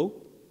theng ve tho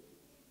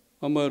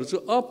amar chu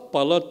ap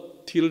palat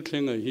thil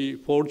theng a hi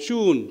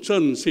fortune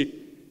chan si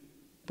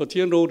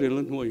pathian ro re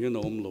lan huai hian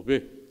om lo ve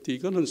ti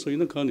kan han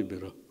soina kha ni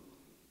bera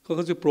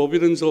kha chu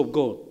providence of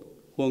God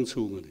huang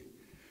chu ngani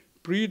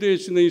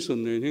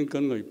predestination ne hen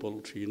kan ngai pol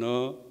thina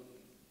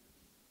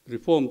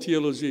reform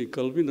theology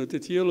Calvin the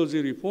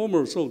theology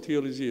reformer so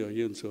theology a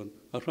yen son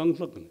a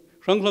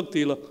rang lak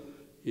ti la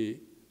e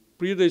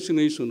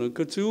predestination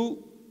ka chu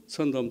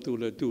chandam tu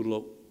le tu lo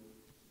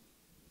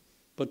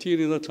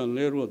pathian na than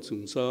le ro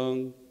chung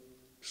sang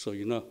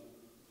soina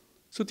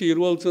su ti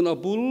rual chan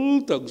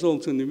abul tak zong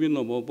chen ni min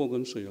na mo po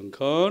kan soyang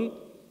khan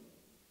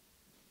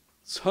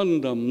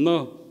chandam na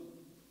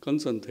kan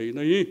chan thei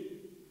na hi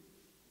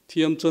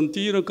thiam chan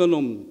ti ra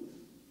kanom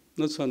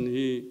na chan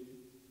hi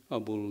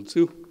abul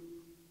chu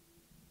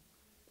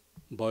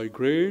by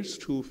grace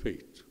through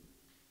faith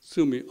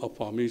sumi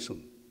affirmation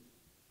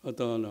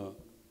adana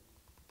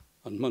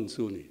anman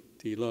suni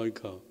ti lai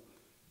kha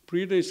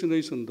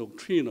predestination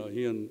doctrine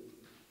hian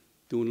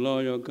tun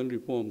laya kan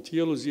reform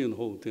theology and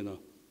ho tena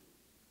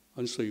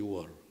an sei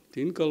war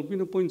tin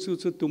kalpina point chu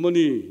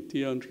tumani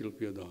ti an thil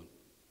pia dan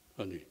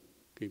ani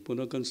ke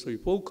puna kan sei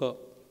poka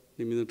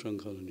ni min tang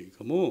khal ni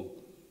kamo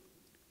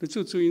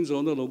chu in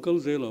zona local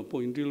zela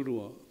point dil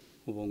ruwa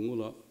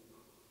wongula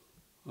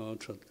a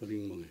that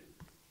karing mange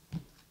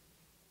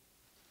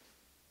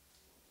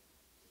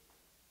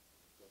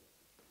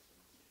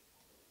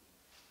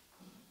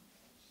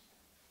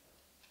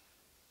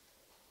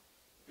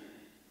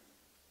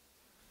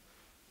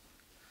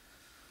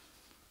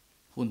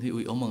hun hi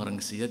ui omang rang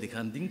sia di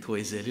khan ding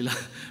thoi zeli la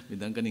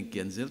midang kaning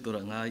kian zel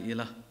tura nga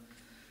ila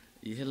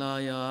I hela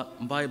ya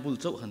bible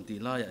chau han ti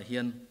la ya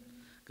hian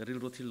karil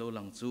ro thil lo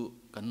lang chu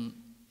kan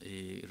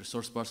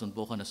resource person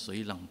bo khana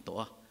soi lang to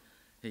a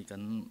hei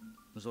kan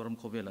zoram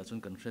khobela chun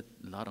kan hret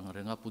larang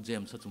renga pu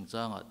jem sa chung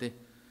changa te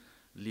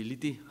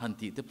liliti han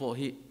ti te po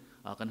hi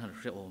a kan han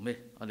hre ome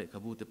ale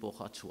kabu te po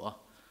kha chua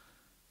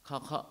kha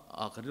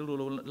a karil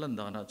ro lan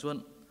da na chuan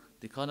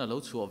ti khana lo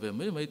chua ve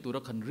mai tura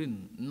khan rin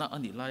na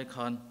ani lai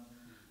khan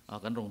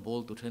kan rong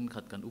bol tu then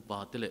khat kan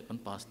upa tele kan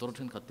pastor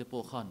then khat te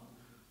po khan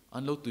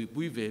an lo tui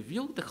pui ve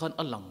viau te khan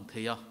alang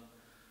theya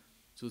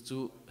chu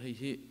hei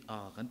hi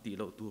kan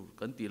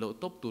ti lo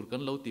top tur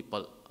kan lo ti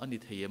pal ani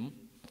theyem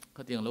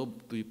khatiang lo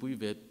tui pui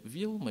ve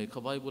viau mai kha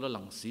bible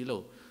lang si lo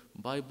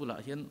bible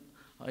a hian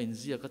a in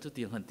zia ka chu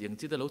tiang han tiang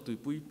chi da lo tui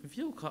pui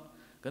viau kha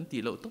kan ti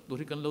lo top tur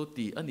kan lo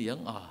ti ani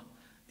ang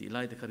ti ti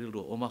lai te kharil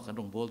ro oma kan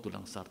rong bol tu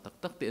lang sar tak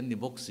tak te an ni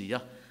box sia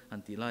an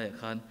ti lai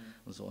khan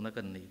zo na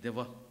kan nei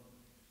dewa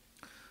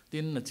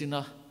tin na china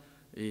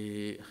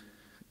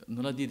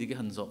nula di ge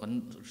han zo kan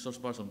resource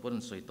person pon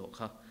soi to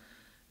kha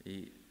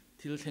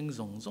thil thleng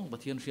zong zong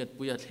pathian riat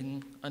puya thleng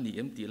ani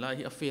em ti lai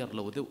hi affair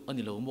lo deuh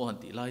ani lo mo han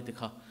ti lai te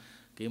kha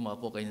ke ma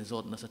po kain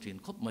zot na sa thin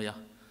khop maya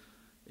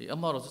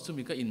amaro chu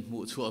mi ka in mu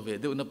chu ave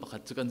deuh na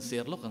pakhat chu kan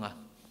share lo kanga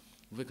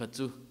ve kha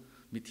chu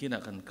mi thina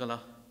kan kala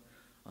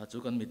a chu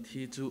kan mi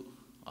thi chu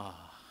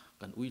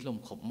kan uilom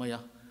khop maya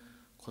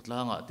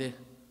khotlanga te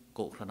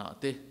ko khrana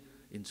te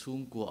in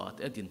chung kwa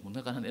te din hun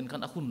kan han en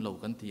kan a hun lo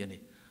kan ti ani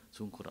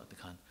chung khura te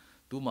khan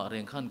tu ma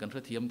reng khan kan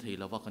thra thiam thei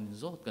lawa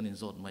kan in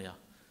zot maya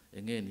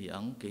enge ni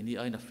ang ke ni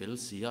aina fel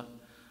sia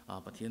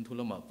pathian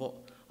thulama po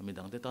ami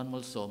dang te tan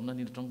mal som na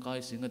ni tangkai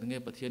singa nge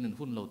pathian in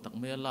hun lo tak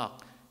me lak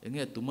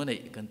enge tumanei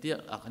kan tia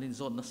akanin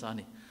zot na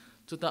sani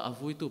chuta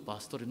avui tu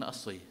pastor in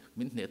asoi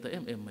min ne ta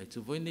mai chu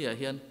voini a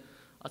hian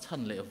a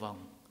chan le wang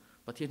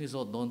pathian hi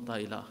zot don ta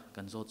ila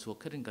kan zot chu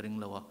khering karing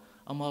lawa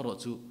amaro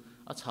chu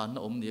a chan na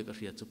om ni ka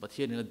ria chu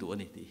pathian in adu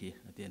ani ti hi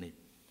ati ani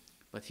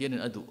pathian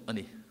in adu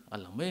ani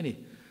alame ni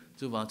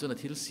chu wang chu na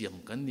thil siam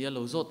kan nia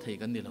lo zot thei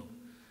kan ni lo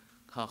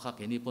kha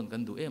ke ni pon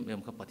kan du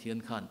kha pathian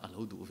khan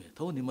alo du ve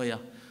tho ni maya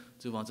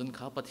chu wang chun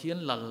kha pathian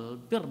lal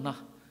berna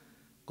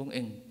kong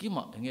eng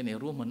kima enge ne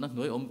ru man na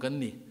noi om kan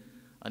ni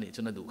ani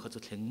chuna du kha chu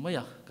thleng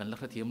maya kan la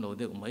kha thiam lo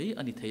de mai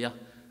ani theya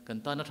kan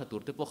ta na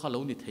thatur te po kha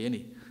lo ni the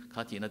ni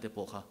kha ti na te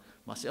po kha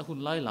ma se hun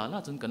lai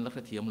la chun kan la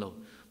kha thiam lo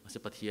ma se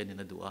pathian ni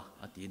na du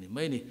ati ni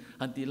mai ni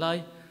an ti lai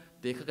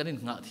te kha kanin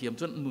nga thiam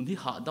chun nun hi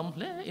ha dam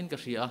hle in ka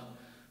ria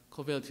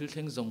khovel thil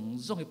thleng zong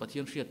zong hi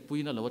pathian riat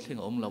puina lo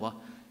thleng om lawa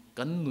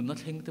kan nun na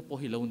thleng te po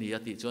hi lo ni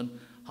ati chun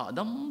ha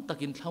dam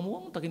takin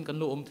thlamuang takin kan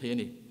lo om the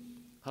ni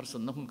har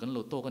san na hun kan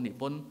lo to kan ni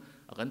pon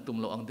akan tum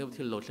lo ang deuh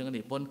thil lo thleng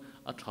ani pon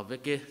a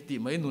thaveke ti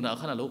mai nuna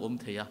khana lo om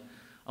theya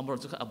amro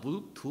chu kha abul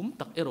thum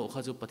tak ero kha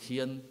chu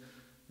pathian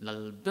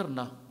lal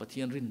berna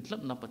pathian rin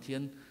tlat na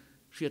pathian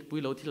riat pui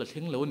lo thil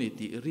thleng lo ni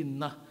ti rin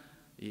na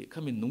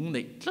khamin nung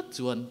nei tlat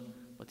chuan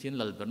pathian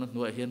lal berna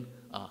nuai hian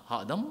ha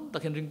dam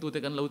takin ring tu te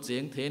kan lo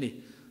cheng the ni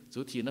chu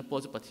thi na po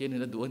chu pathian ni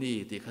na du ani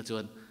ti kha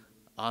chuan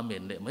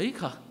amen le mai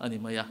kha ani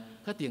maya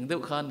kha tiang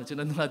deuh khan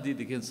chuan na di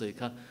ti gen sei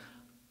kha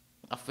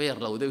affair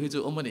lo de hi chu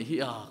omani hi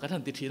ka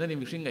than ti thina ni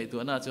mi hring ngai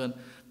tu na chuan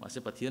ma se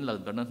pathian lal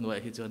berna nuai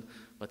hi chuan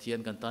pathian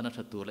kan ta na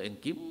thatur la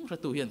engkim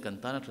thatu hian kan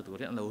ta na thatur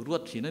hian lo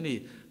ruat thina ni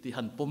ti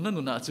han pom na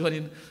nu na chuan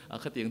in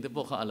kha tiang te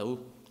po kha alo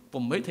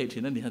pom mai thei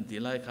thina ni han ti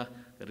lai kha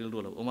karil ro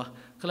lo oma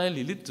khlai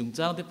lilit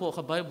chungchang te po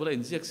kha bible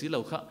in ziak si lo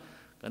kha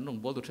kan rong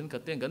bol tu then ka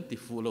teng kan ti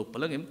fu lo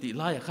palang em ti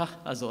lai kha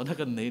a zo na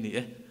kan nei ni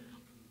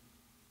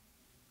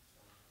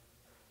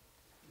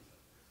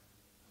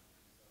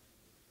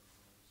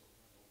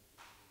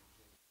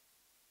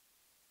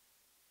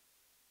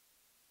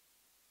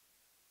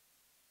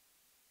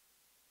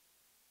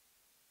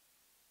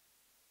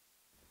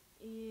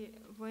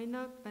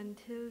Voinak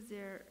until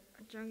there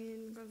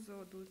jangin ka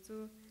zo du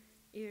chu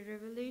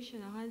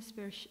revelation han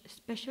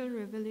special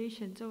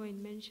revelation so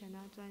in mention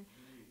a chan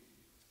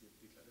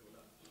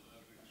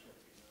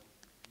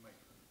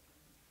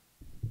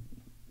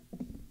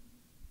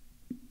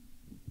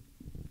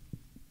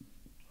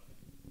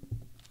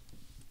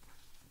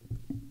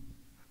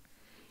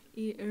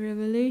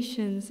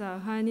revelations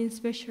han in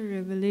special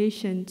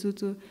revelation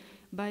chu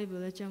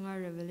bible changa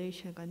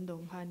revelation kan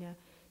dong hanya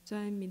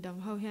chan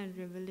midang how hian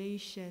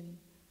revelation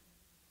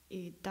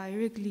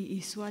directly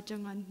iswa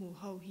changan hu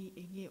how hi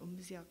enge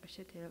omzia ka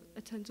shethel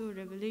achan chu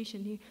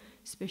revelation hi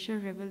special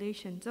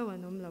revelation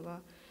chawanom lawa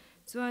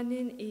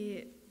chuanin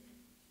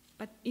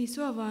but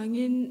iswa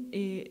wangin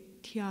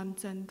thiam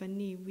chan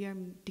kani we are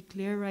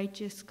declare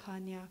righteous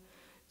khania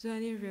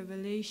chuanin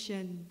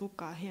revelation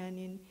book a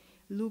hianin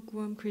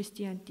lukewarm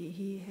christianity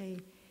hi hei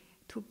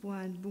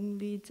thupuan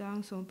bungli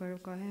chang som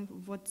paruka hen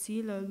vot si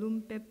la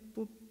lumpe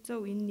pup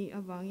chau in ni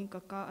awangin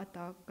kaka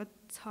ata ka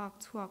chak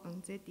chuak ang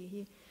che ti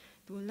hi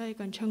tu lai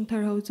kan chang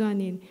thar ho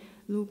chanin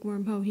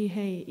lukewarm ho hi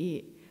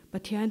hei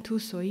pathian thu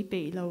soi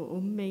pe lo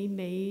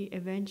mei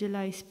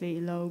evangelize pe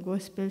lo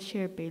gospel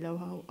share pe lo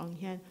ho ang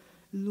hian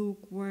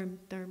lukewarm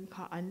term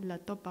kha an la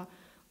topa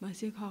ma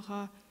se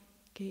kha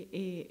ke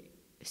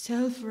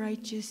self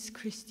righteous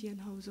christian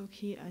ho zo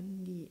khi an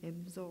ni em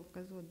zo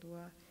ka zo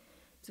dua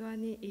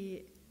chuani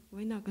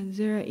waina kan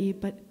zera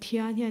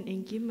pathian hian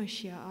engkim ma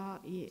sha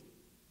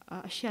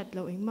a shat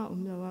lo engma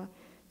lawa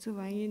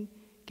chuwain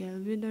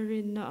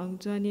Calvinarin na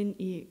ang chuanin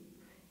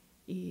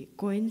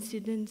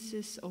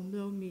coincidences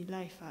omlo mi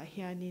life a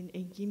hianin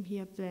engkim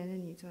hi a plan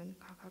ani chuan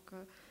kha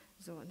ka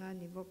zo na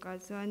ni boka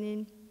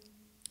chuanin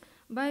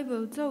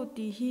bible chau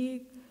ti hi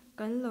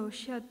kan lo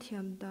sha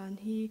thiam dan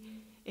hi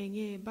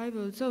enge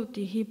bible chau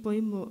ti hi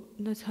poimo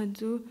na chan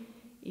chu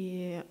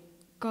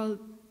cult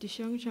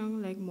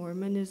chang like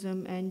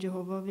Mormonism and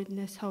Jehovah's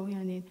Witness how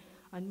hianin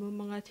anmu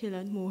manga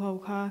thilan mu ho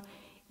kha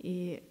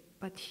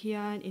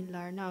pathian in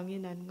larna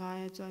angin an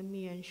ngai chuan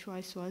mi an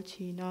shwai swal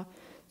china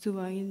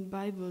chuwangin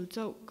bible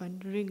chau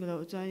kan ring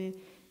lo chuan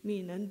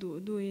mi nan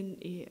du in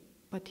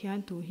pathian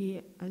tu hi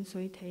an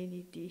soi thei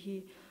ni ti hi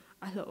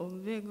ala om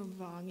vek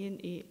wangin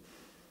I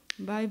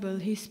Bible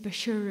hi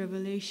special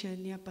revelation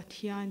nia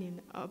pathianin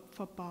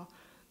fapa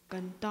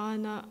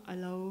kantana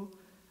alo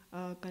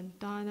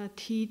kantana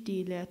thi ti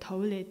le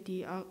thole ti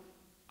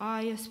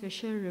aya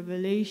special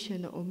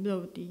revelation omlo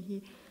ti hi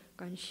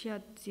kan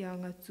shat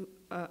chianga chu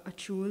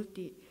achul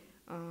ti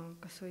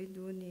ka soi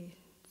du ni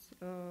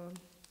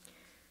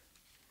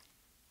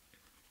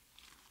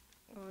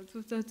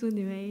chu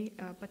ni mai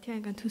pathian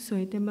kan thu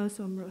soi te mal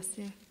som ro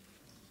se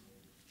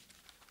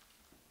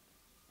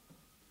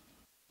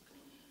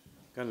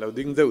kan lo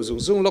ding deuh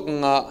zung lok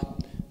nga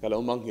ka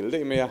lo mang hil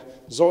dei mea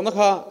zona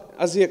kha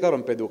azia ka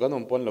ron pedu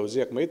kan pon lo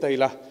ziak mai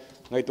taila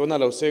ngai to na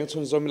lo seng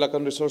chun zomila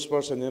kan resource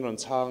person in ron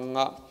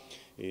changa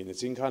in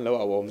ching khan lo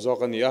awom zo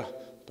kan ia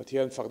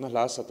pathian fakna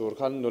la satur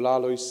khan nula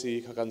loi si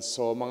kha kan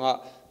so manga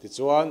ti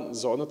chuan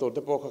zona tur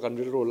te po kha kan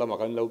ril ru lama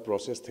kan lo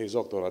process thei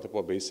jok tor ate po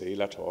be sei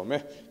la thome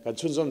kan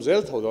chun zom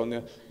zel tho don ne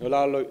nula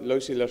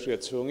loi si la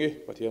hriat chungi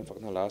pathian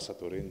fakna la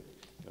saturin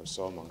lo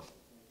so manga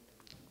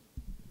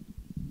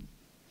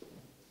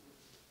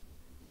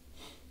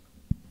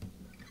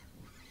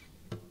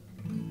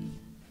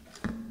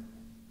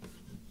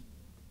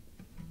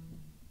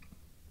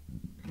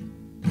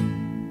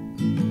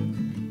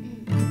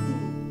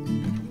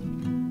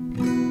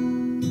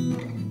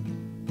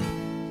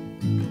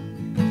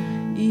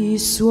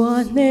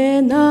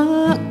Suane na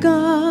ka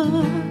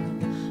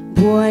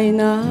buai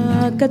na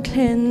ka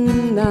thlen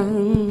nang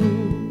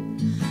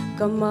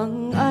kamang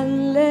an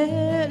le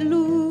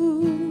lu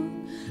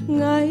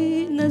ngai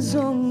na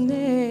zong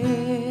ne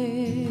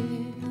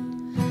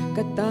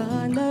kata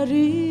na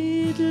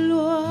rit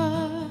lua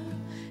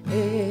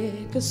e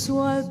ka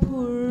sual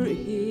phur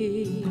hi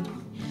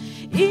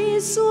I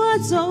sua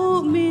zo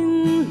min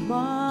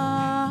ma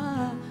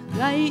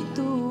ngai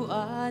tu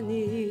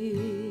ani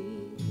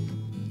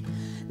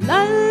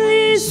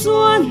Lali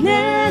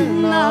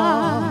suanena,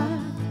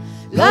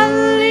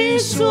 lali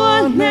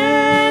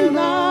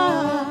suanena,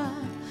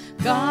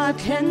 ka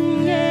khen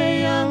nghe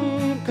yang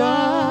ka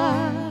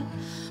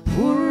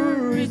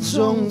puri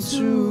chong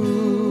chu,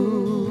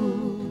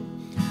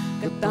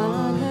 ka ta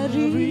na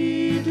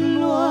rit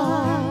loa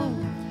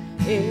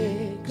e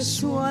ka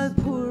sual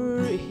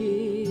pur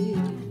hi,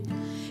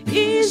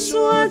 I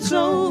sua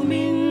châu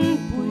min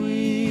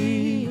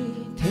pui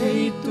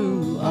thei tu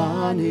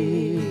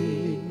ani.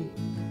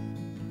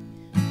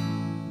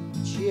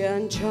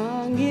 Chian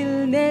chang il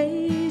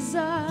nei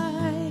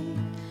zai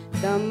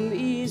dam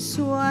I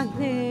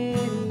suane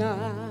na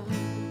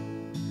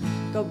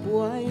ka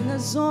buai na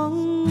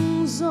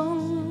zong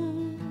zong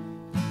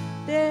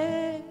te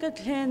ka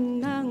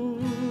thlen nang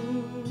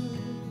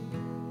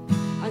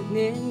an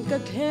nen ka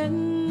thlen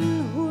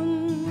hun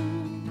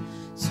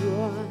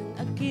chuan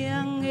a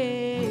kiang e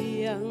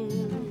yang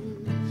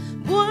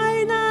buai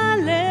na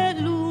le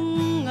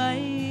lung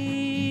ai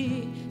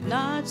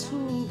na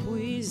chum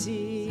pui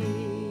zi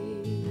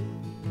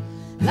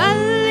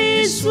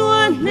Lali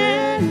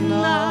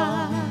suanena,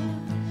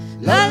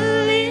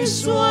 lali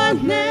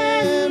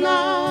suanena,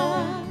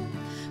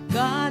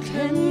 ka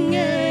khen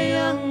nghe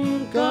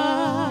yang ka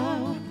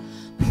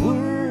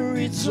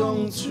puri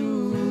chong chu,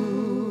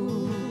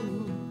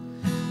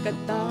 ka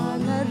ta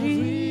na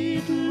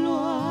rit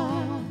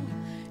loa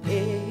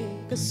e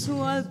ka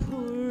sual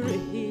pur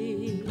hi,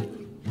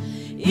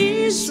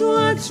 I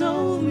sua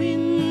châu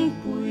min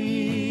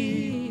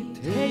pui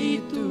thei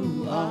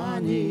tu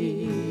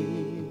ani.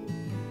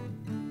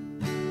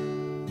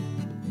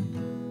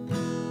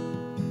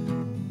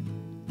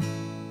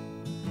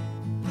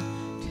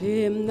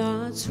 Thêm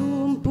na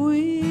chum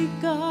pui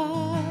ka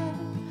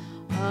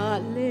a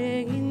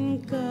leng in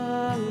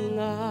ka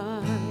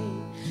ngai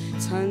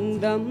chan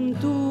dam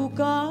tu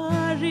ka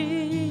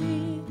ri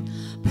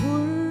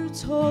pur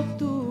chok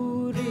tu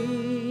ri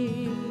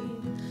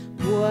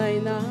buai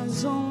na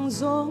zong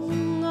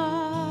zong a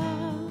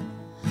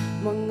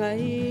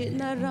mangai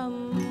na ram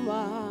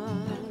ma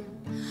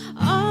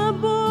a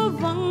bo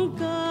vang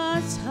ka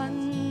chan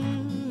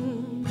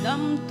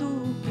dam tu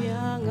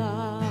kya nga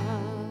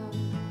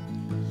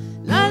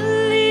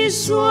Lali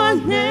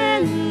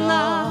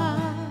suanena,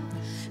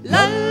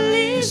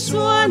 lali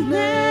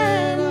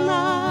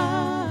suanena,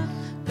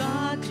 ka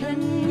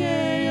khen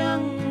nghe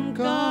yang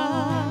ka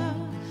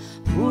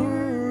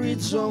puri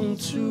chong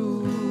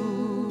chu,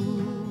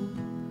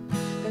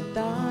 ka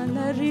ta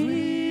na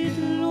rit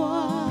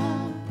loa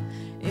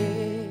e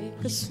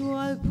ka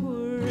sual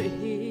pur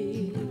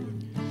hi,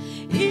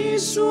 I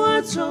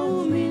sua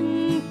châu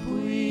min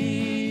pui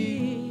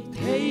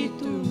thei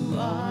tu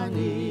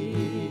ani.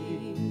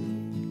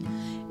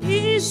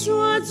 I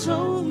sua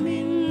châu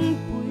min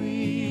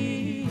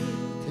pui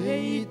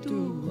thei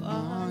tu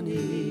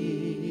ani.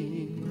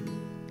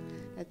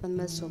 At pan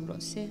mal som ro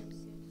se.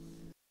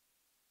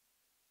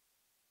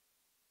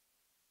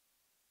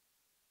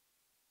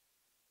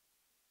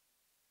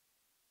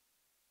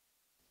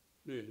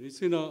 Nè, ni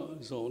xin à,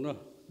 rõ na,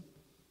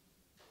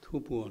 thu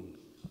buồn,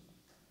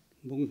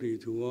 bung thì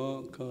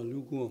thua cả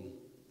lưu quang,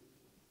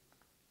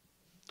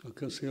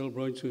 ka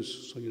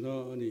self-righteous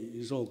soina ani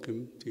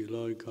izokim ti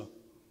lai ka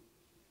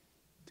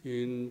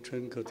tin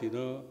chen ka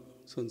tina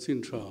san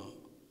sin cha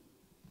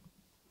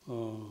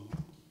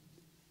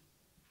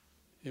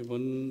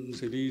evan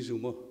zeli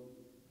zuma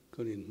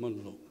kanin man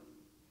lo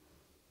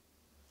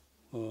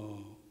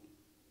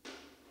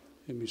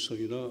emi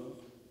soina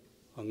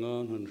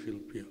angan han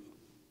filpia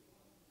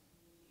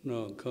na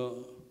ka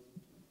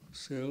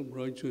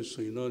self-righteous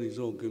soina ni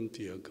zokim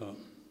ti ka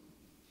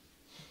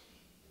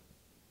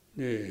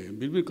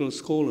biblical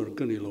scholar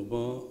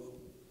kanilova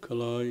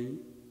kalai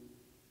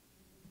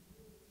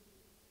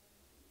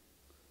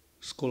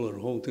scholar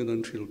hoten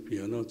an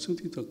shilpia na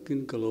chuti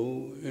takin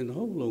kalo en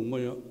how lo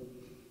maya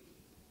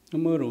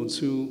amaro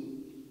chu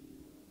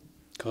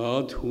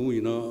ka thu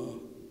ina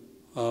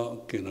a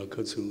kena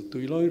ka chu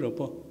tuilai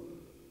rapa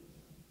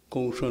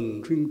ko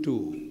san ring tu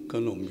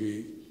kanom hi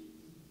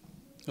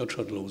a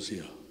that lo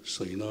sia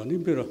soina ni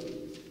bera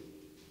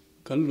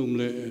kan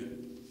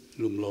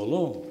lum lo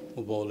lo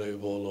Vole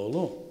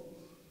vololo.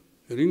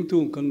 Ring tu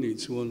kan ni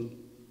chuan,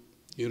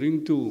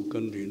 ring tu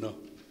kan ni na.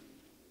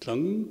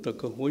 Tlang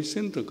taka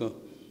hoisen taka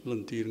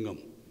lantir ngam.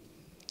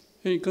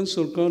 Hei kan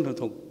sarkan ha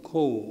thok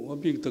ho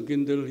abik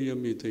takin del hi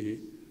ami te hi.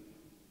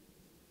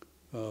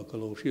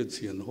 Kalau riat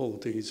sian ho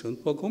te hi chuan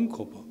pa kom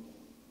kopa.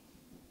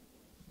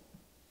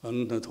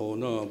 An ha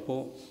thona po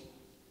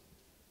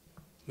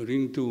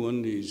ring tu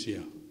an ni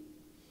sia.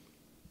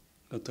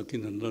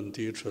 Atakin han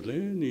lantir chale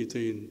ni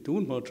te in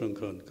tun ma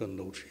changkan kan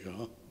lo sia.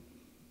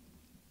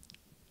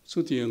 Su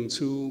tiang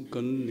chu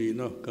kan ni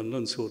na kan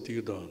lan so ti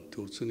dan tu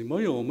chu ni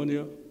mai o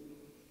mania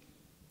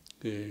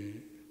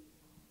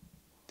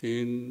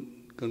tin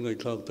kan ngai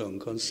thak tang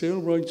kan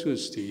self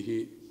righteous ti hi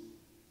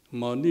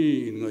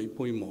mani in ngai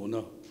poi mo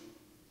na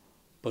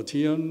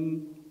pathian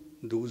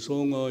du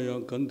song ya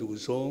kan du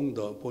song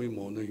da poi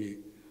mo na hi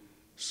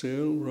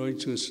self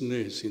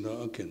righteousness ina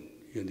aken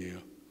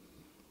yania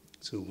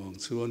chu wang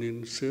chuan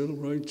in self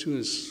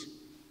righteous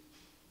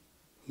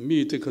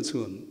mi te ka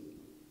chuan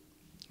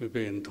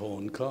ben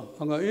thon ka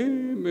anga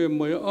me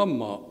mai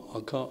amma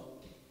aka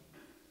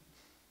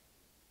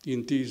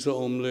inti za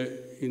omle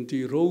inti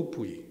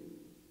ropui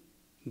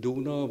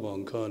duna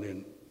wang kanen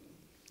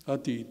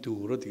ati tu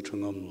rati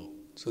thangam lo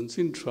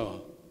sansin tra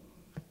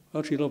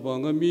ati la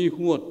banga mi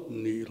huat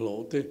ni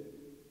lote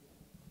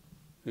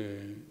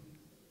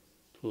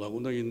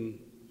launa in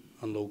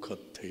an lo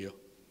khat theya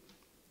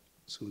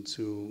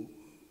chu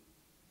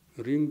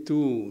ring tu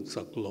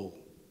sak lo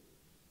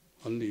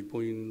an ni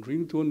point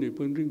ring tu an ni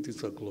point ring ti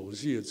sak lo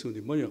zia chu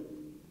ni maya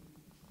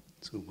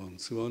chu bang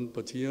chuan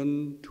pathian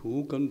thu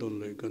kan don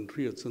le kan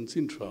riat chan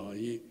chin tha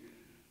hi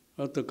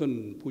ata kan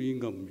pui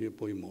ngam hi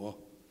poi mo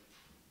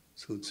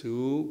chu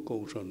ko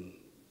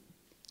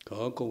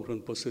ran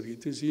pasari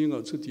te zinga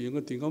chu ti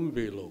nga tingam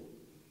ve lo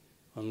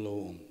an lo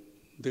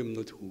dem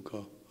na thu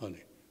ka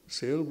ani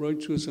self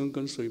righteous an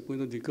kan sei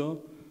point dika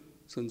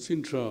chan chin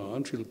tha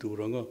an thil tu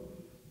ranga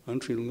an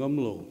thil ngam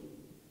lo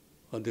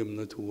adem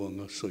na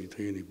thuanga soi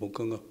thei ni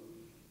bokanga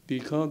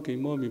tikha ke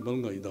ma mi bal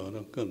ngai da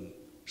na kan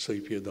sei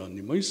phe dan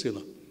ni mai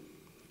sela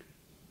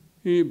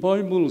e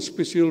bible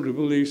special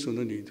revelation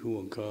ani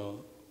thuanga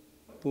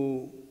po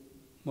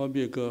ma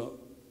be ka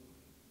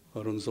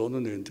aron zona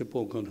ne te po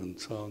kan han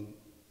chang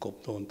kop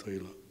don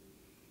thaila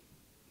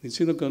ni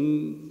china kan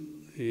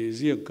e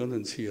zia kan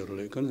han chiar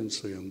le kan han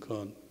soyang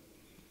kan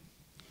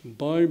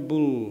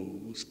bible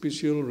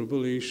special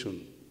revelation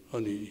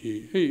ani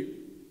he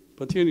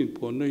pathian in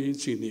pon na hi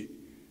chini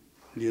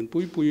lian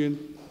puyen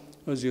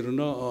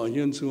azirna a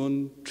hian chuan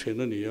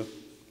thena nia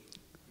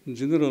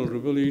general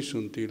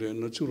revelation ti le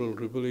natural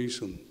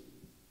revelation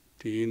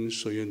tin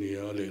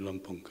soyania le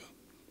lampangka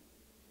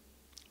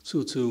chu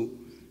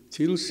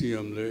thil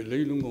siam le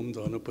leilung om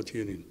dana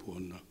pathian in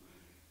pon na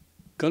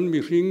kan mi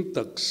ring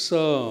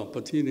taksa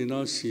pathian ina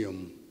siam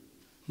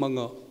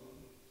manga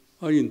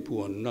a in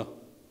pon na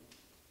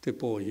te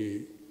po hi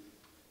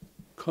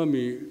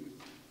khami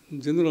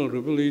general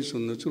revelation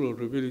natural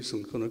revelation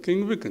kana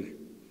king wikani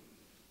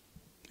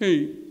hey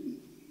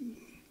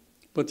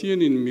pathian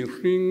in mi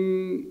ring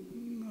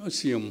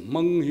asiam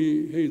mang hi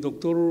hey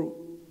doctor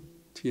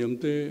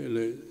thiamte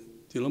le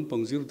tilam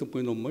pangzir to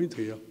point mai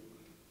theya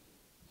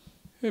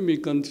hey mi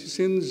kan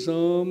sen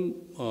zam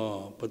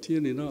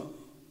pathian ina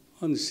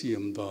an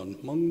siam dan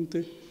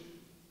mangte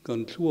kan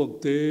thuak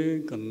te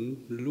kan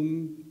lung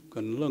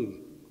kan lang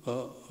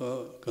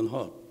kan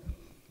hat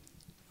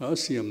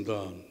asiam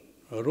dan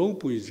ro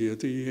pui zia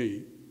te hei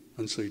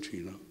an sei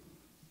thina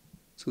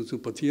chu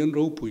pathian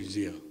ro pui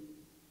zia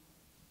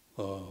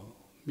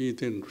mi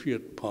ten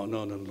riat pha na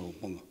nan lo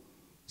manga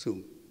chu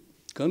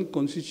kan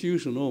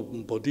constitution of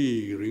body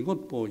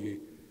ringot poi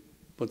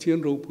pathian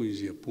ro pui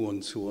zia puan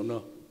chuana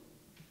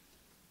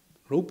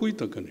ro pui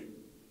takani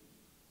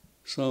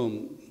sam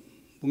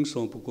bung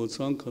som ko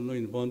chang khan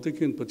in ban te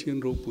ken pathian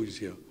ro pui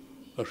zia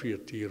a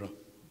riat tira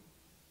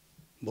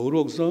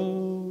borok zau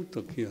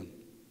takian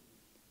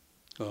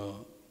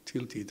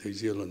til ti thei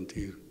zia lan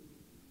tir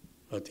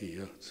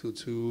atia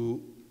chu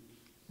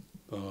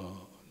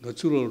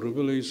natural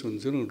revelation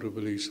general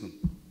revelation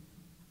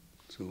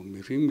so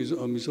mi ring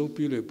mi so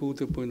pi le pu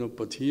te point of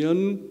pathian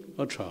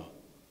a tha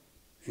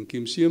en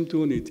kim siam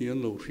tu ni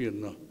tian lo rian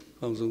na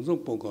ang song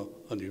song po ka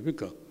ani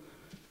veka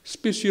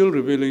special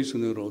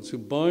revelation ro chu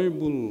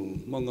Bible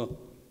manga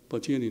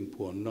pathian in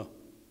puan na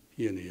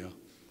hian ya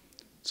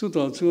chu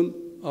ta chun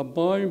a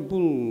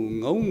Bible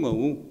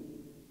ngau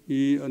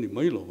I ani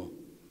mai lo ba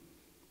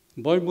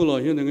Bible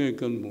a hian nge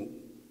kan mu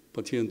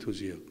pathian thu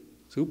ziak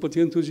chu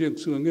pathian thu ziak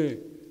chu nge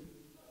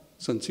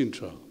san chin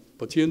tra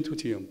pathian thu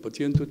thiam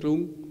pathian thu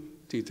tlung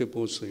ti te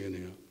po se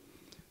ne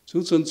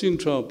chu san chin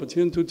tra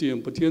pathian thu thiam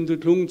pathian thu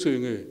tlung che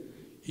nge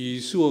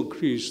Isu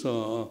Krista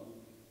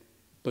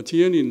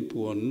pathian in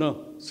puan na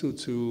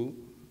chu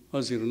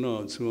azir na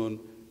chuan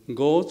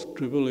God's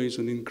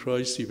revelation in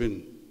Christ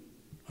event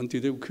anti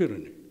de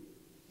ukherani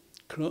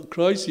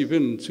Christ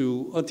event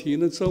chu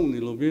athina chau ni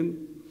lovin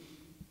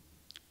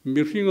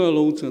mirhinga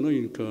lo chana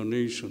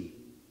incarnation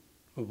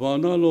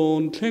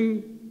Vanlalauva thleng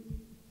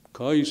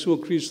ka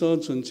Isu Krista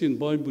chanchin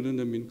Bible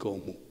na min ko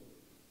mu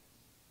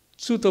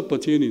chu ta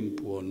pathian in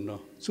puan na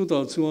chu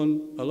ta chuan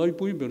alai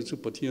pui ber chu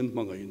pathian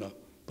mangai na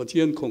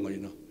pathian khongai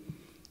na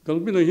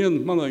kalbina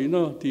hian mangai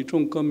na ti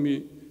thong kam mi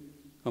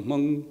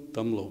amang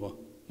tam lo ba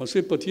ma se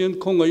pathian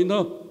khongai na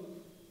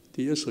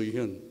ti a soi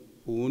hian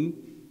un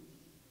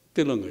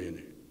telangai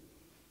ne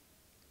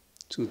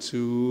chu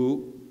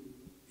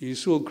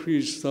Isu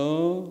Krista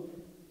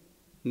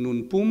nun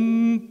pum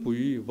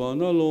pui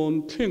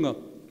Vanlalauva thenga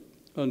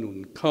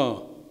anun kha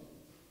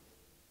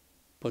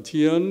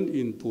pathian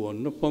in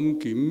puan na pam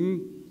kim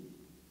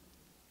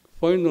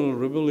final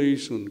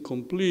revelation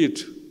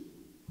complete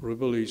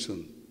revelation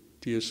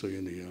tia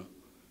soyania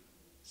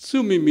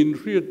sumi min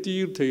riat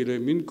tir theile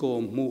min ko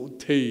mu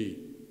thei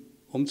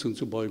om chung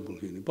chu Bible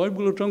hi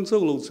Bible tang chau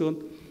lo chon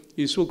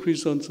Isu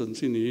Krista chan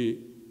chin ni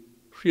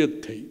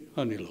riat thei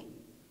ani lo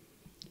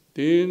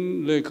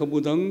ten le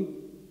khabudang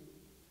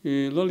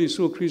la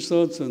Isu Krista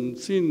chan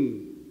chin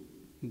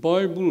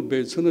Bible be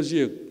chana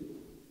jiak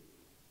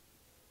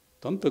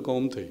tam pe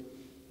kom thei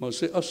ma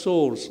se a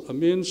source a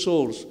main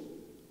source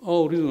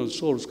our original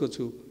source ka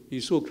chu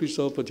Isu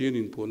Krista pathian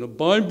in puan na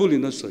Bible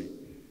in a sai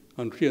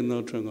an rian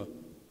na thanga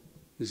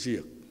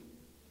ziak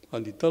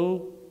ani tal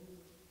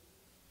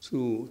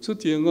chu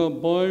tianga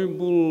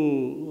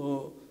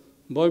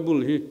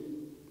Bible hi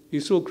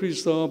Isu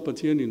Krista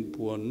pathian in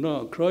puan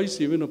na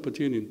Christ even a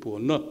pathian in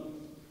puan na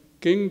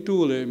keng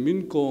tu le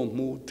min ko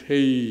mu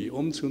thei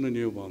om chuna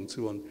ne wang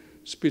chuan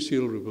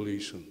special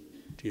revelation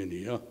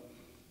tiania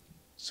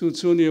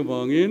chu ne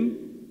wangin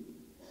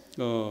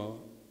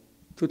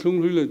thuthung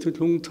rile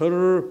thuthung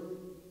thar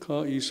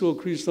kha Isu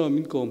Krista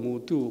min ko mu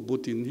tu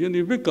butin hian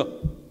I veka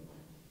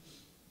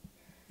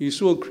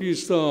Isu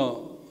Krista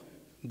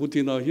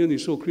butina hian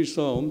Isu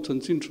Krista om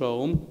chanchin tra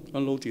om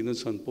an lo tin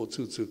chan po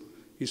chu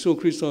Isu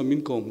Krista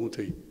min ko mu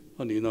thei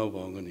ani na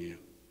wang ani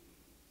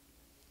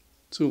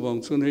chu wang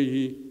chun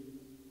hei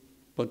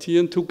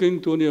pathian thu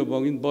keng to ne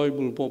wangin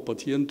Bible po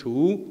pathian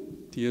thu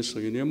tia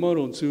soine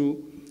maro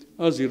chu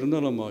azir na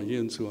lama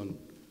hian chuan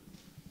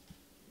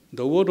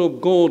the word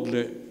of God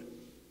le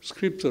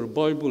scripture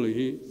Bible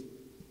hi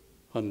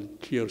an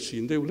clear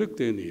sin de lek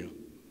te nia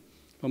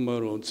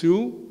amaro chu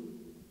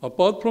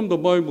apart from the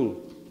Bible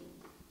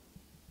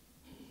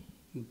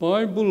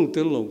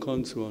tel lo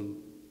kan chuan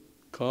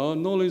ka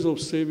knowledge of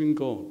saving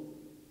God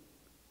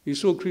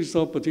Isu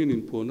Krista pathian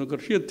in po na ka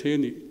riat the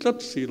ni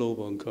tlat si lo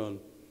bang kan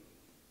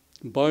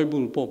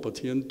Bible po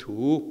pathian thu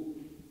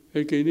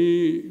e ke ni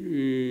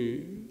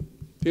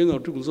ten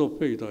article of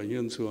faith a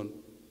hian chuan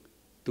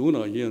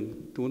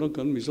tuna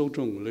kan mi so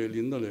trong le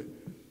lin na le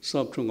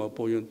sap trong a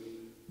po hian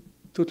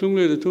thuthung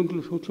le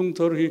thuthung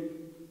thar hi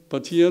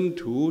pathian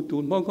thu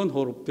tun ma kan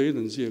horop te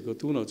nan sia ka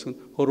tuna chan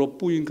horop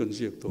puin kan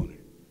sia to ne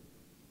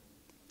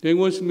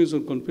language means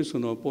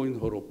confession a point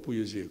horop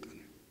pu sia kan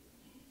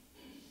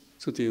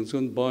so tiang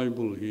chuan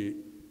Bible hi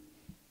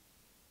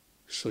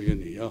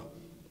soyani ya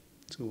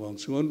chu wang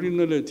chuan rin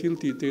na le thil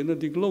ti te na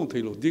dik lo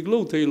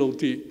thei lo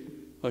ti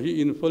a hi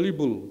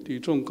infallible ti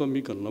trong kam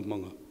mi kan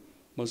lamanga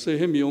ma se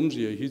hemi om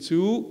zia hi chu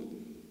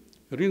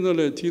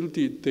rinale thil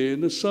ti te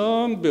na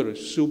sang ber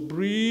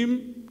supreme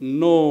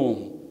norm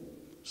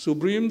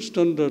supreme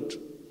standard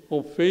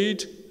of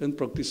faith and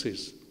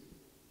practices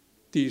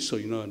ti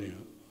soina ne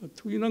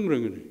thui nang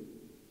reng ne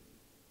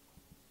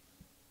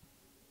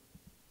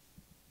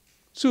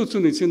chu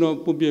ni china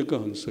pubia ka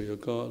han soya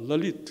ka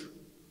lalit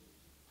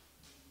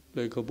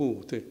le ka bu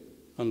te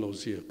an lo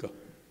zia ka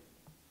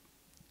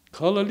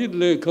Khalalit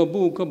le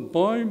kabu ka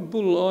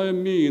Bible I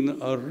mean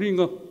a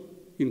ringa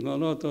in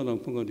halata lang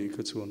pangani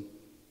kachuan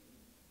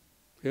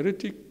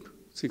heretic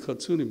si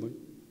khatsuni mai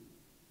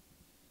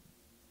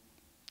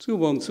chu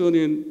wang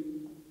chuanin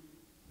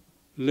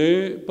le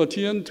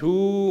pathian thu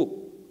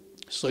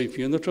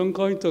saifian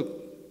atangkai tak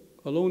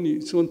aloni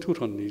chuan thu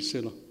ran ni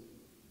sela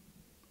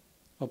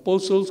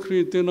Apostles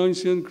Creed te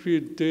Nicene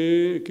Creed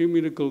te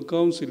Ecumenical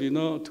Council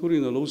ina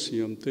thurin alo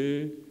siam te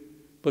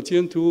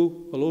pathian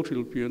thu alo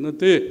thil piana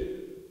te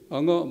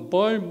anga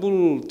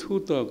Bible thu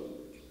tak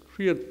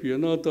riat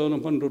piana ta na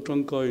man ro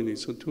tangkai ni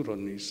so thu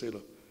ran ni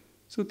sela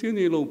so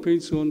tiani lo pe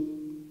chuan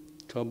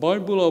ถ้าไบ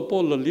เบิลเอาปอ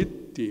ละลิด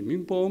ตีมิ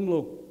งปอมโล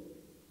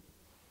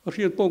เ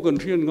รียนปอกัน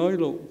เรียนง่าย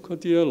โลข้า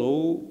เดียโล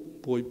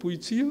ป่วยปุย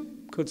เชีย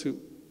ข้าจะ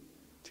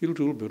ทิล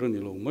ทูลเบร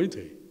นี่โลไม่ไ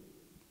ด้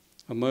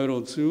ไม่เรา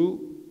จู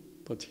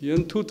ปะเทียน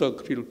ทุตั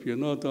กริลเปีย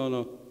นาตาน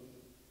ะ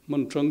มั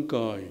นจังก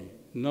าย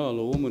น่าโล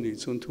มันอี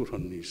จนทุรั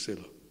นนี่เส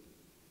ละ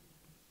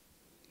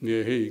เนี่ย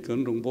เฮ้ยกัน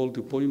รงบอล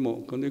ที่ปอยหมอ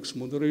กัน ex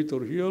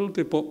moderator เฮียล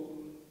ที่ปอ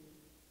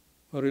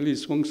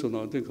release function อ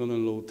าเด็กกัน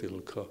โลเทล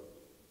ค่ะ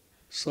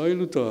สาย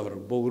ลุตา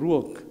ร์บอรว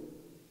ก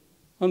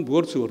อันบว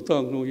ชสวดต่า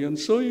งโนยัน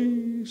สอ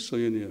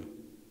ยเนี่ย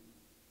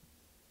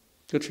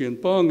จะเชียน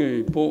ป้าไง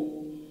ปอ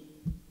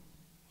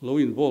เรา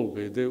involve ไป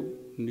เดียว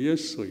เนี่ย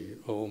สอย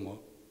เอามา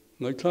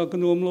ไงท่ากัน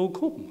รวมเรา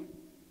ครบ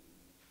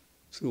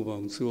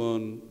ส่ว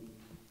น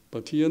ปะ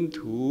เทียน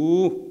ถู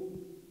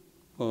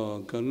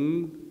กัน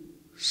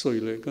สอย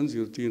เลยกันสิ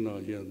ร์ตีนา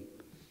ยัน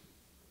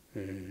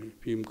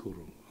พิมพ์ค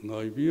รูไง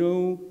เบี้ยว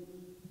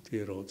ที่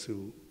เราจู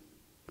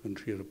กันเ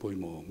รียนปอย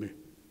หมอไหม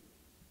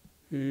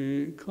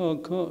ข้า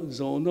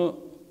จอนะ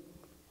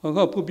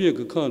ข้าผู้เบี้ย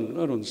ก็ขันอ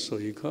ารมณ์สอ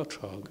ยข้าฉ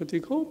ากที่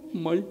เขา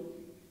ไม่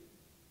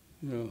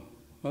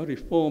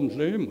reform เ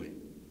ลยไหม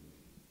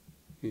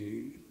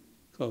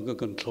ข้าก็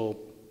กันทบ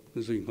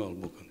สิ่งหา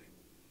บุกัน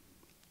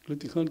แล้ว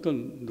ที่ขันกัน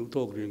ดูท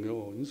อกเรียนเงี้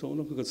ยนี่สอน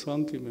นักกระสัง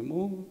ที่ไม่ม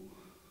อง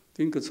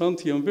ทิ้งกระสัง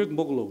ที่ยังเวกบ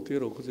อกเราที่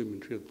เราก็จะมี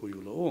เรียนปุยอ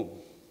ยู่แล้ว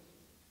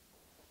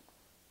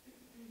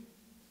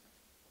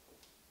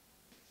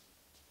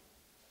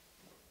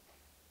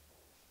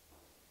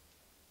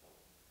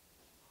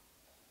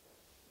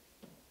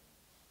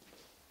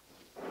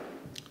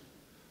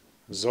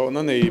โซ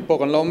นั่นนี่พวก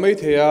กันเราไม่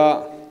เทีย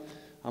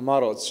อามา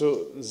เราสู้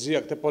เจีย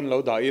กแต่ปนเรา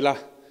ได้ละ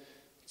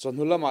จน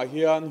หุ่นละมาเ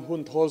ฮียนหุ่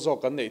นทอจ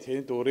กันในเทีย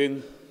นตูริน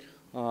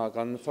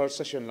กัน first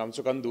session ลำ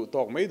จุกันดูต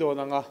อกไม่โด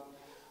นnga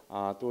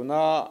ตัวน่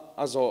า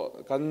อาโจ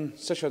กัน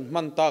session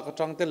มันตาก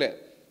จังเตะ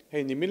เฮ้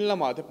ยนี่มิลละ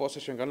มาที่พอ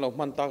session กันเรา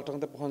มันตากจัง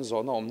เตะพอนโซ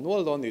น่าอมนัว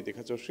โดนนี่ที่เข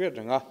าจะเชียร์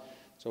nga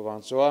จวาง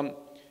จวน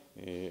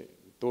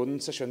ตัว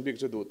session บิ๊ก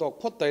จะดูตอก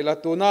พอดแต่ละ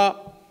ตัวน่า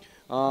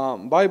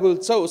Bible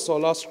เจ้า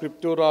Sola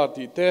Scriptura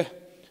ที่เต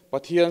ป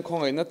ะเทียนของ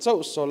ไอ้นั่นเจ้า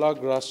Sola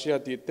Gracia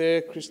ที่เต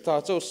คริสตา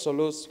เจ้า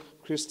Solus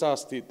Christus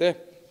ที่เต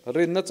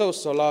รินนั่นเจ้า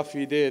Sola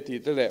Fide ที่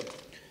เตเลย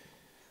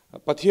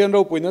ปะเทียนเรา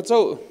ปุ่นนั่นเจ้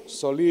า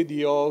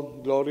Solidio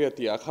Gloria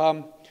ที่อาคาม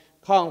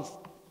ข้าง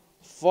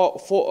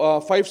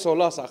 5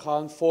 Solas อาคา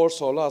ม4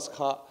 Solas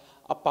ข้า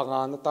อปัง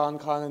านตาน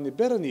ข้านี่เ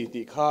บรนี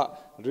ที่ข้า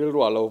ริลรั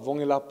วเราวง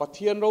เวลาปะเ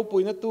ทียนเราปุ่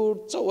นนั่นตัว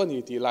เจ้าอัน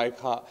นี้ที่ไล่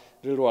ข้า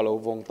ริลรัวเรา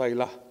วงไต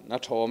ละนั่น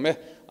ชอบไหม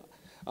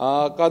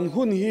กัน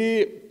หุ่นฮี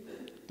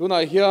ตัวไหน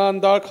เฮียน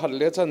ดาร์ขัดเ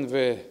ลี้ยจันเว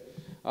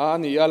อัน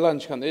นี้อาลัน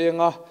ฉันเอ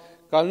ง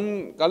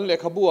กันเล็ก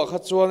ขบัวขั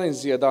ดชวนในเ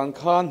สียดาน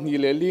ขันนี่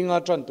เลี้ยลิง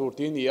จันตู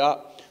ที่นี่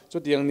จุ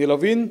ดยังนี่ละ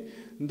วิน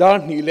ดา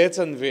ร์นี่เลี้ย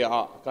จันเว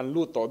กัน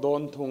ลู่ต่อโด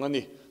นทุ่งอัน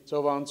นี้จ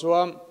วงจว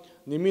ม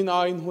นี่มินอา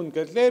อินหุ่น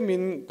กันเล่มิ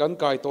นกัน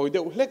ไก่ตัวเดี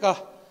ยวเล็ก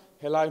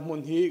เฮลัยหุ่น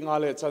ฮีงา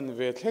เลี้ยจันเว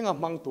เท่ง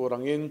มังตัวรั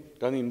งอิน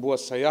กันอินบัว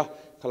เสีย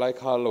ขลาย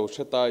ข้าโลเช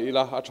ตาอีล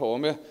ะอัชโอ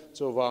เมจ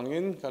วงอิ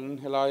นกัน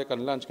เฮลัยกัน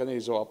ลันช์กันอิ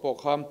โซอปอก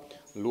ค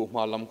ำลูกม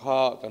าลำค่า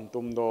กัน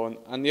ตุ่มโดน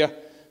อันเนี้ย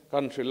กั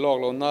นฟิลลอก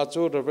เราหน้า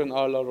จูเรเวนอ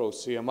าร์ลาโร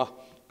เซียมา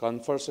กัน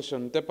first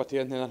session เตปะเที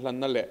ยนเฮนัน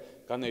นั่นแหละ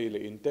กันไอเล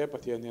อินเตปะ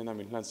เทียนเฮนัน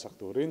มินลันสัก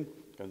ตูริน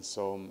กันส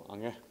มอัง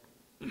เง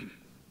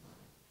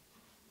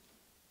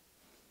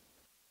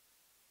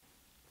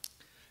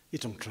อี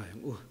จงใจ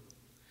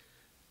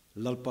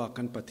ลลปา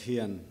กันปะเที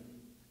ยน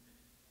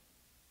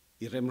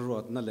อีเรมรว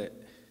ดนั่นแหละ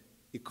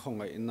อีคงไ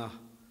งนะ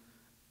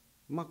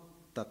มัก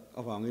ตักอ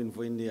วังอิน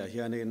วินียเฮี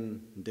ยนิน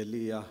เด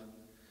ลีย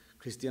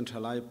คริสเตียนท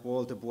ลายปอ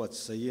ลแต่บวช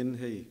เสียน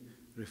ให้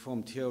reform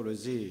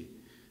theology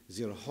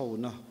จิรหู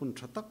นะหุ่น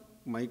ชัตัก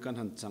ไม่กัน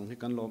หันจังให้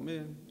กันล้อม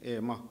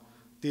มา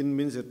ติน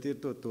มินเสติ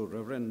ตัว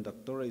Reverend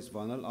Dr.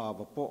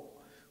 Vanlalauva ปะ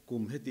กุ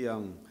มให้เตีย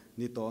ง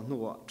นิโตนั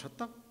วชั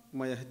ตักไ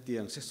ม่ให้เตีย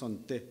งเสสน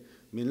เต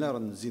มินลา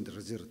รันจิน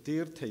จิรตี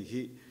ร์เท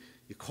หิ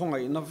อีคงไง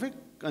นะเวก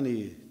อันนี้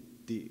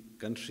ตี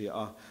กันเสีย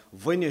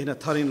วันนี้นะ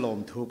ทารินลม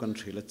ทุกันเ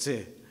สียละเจ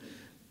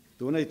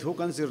ตัวในทุ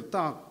กันจิร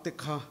ตักเต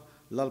ค่ะ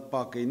ลลป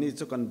ากนี่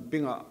จะกันบิ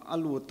งอา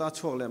ลูตา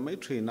ช่วงเลยไม่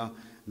ทรีนะ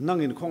นั่ง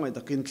อินคงไอ้ต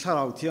ะกินข้า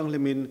วเที่ยงเล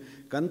ยมิน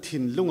กันถิ่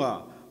นลุง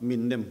มิ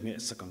นเนมเงะ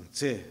สักเ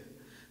จ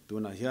ตัว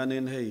น่ะเฮียนิ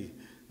นให้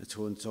ช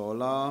วนโจ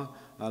ลา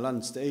ลัน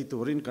สเตย์ตั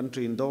วรินกันท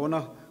รีนโดน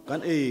ะกัน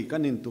กั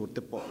นอินตัวเต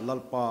ปล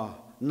ลปา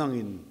นั่ง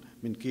อิน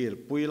มินกีล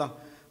ปุยละ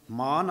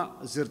มานะ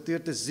จิรตี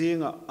ร์เตจิง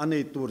อัน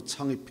นี้ตัว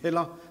ช่างอิเพล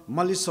ะม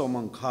าลิสอ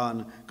มังคาน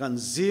กัน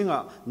จิง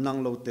นั่ง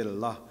โลเตล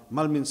ละม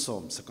าลมินสอ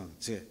มสัก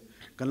เจ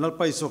กันลล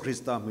ปาอิโซคริส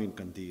ต์มิน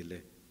กันดีเล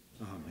ย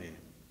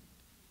Amen.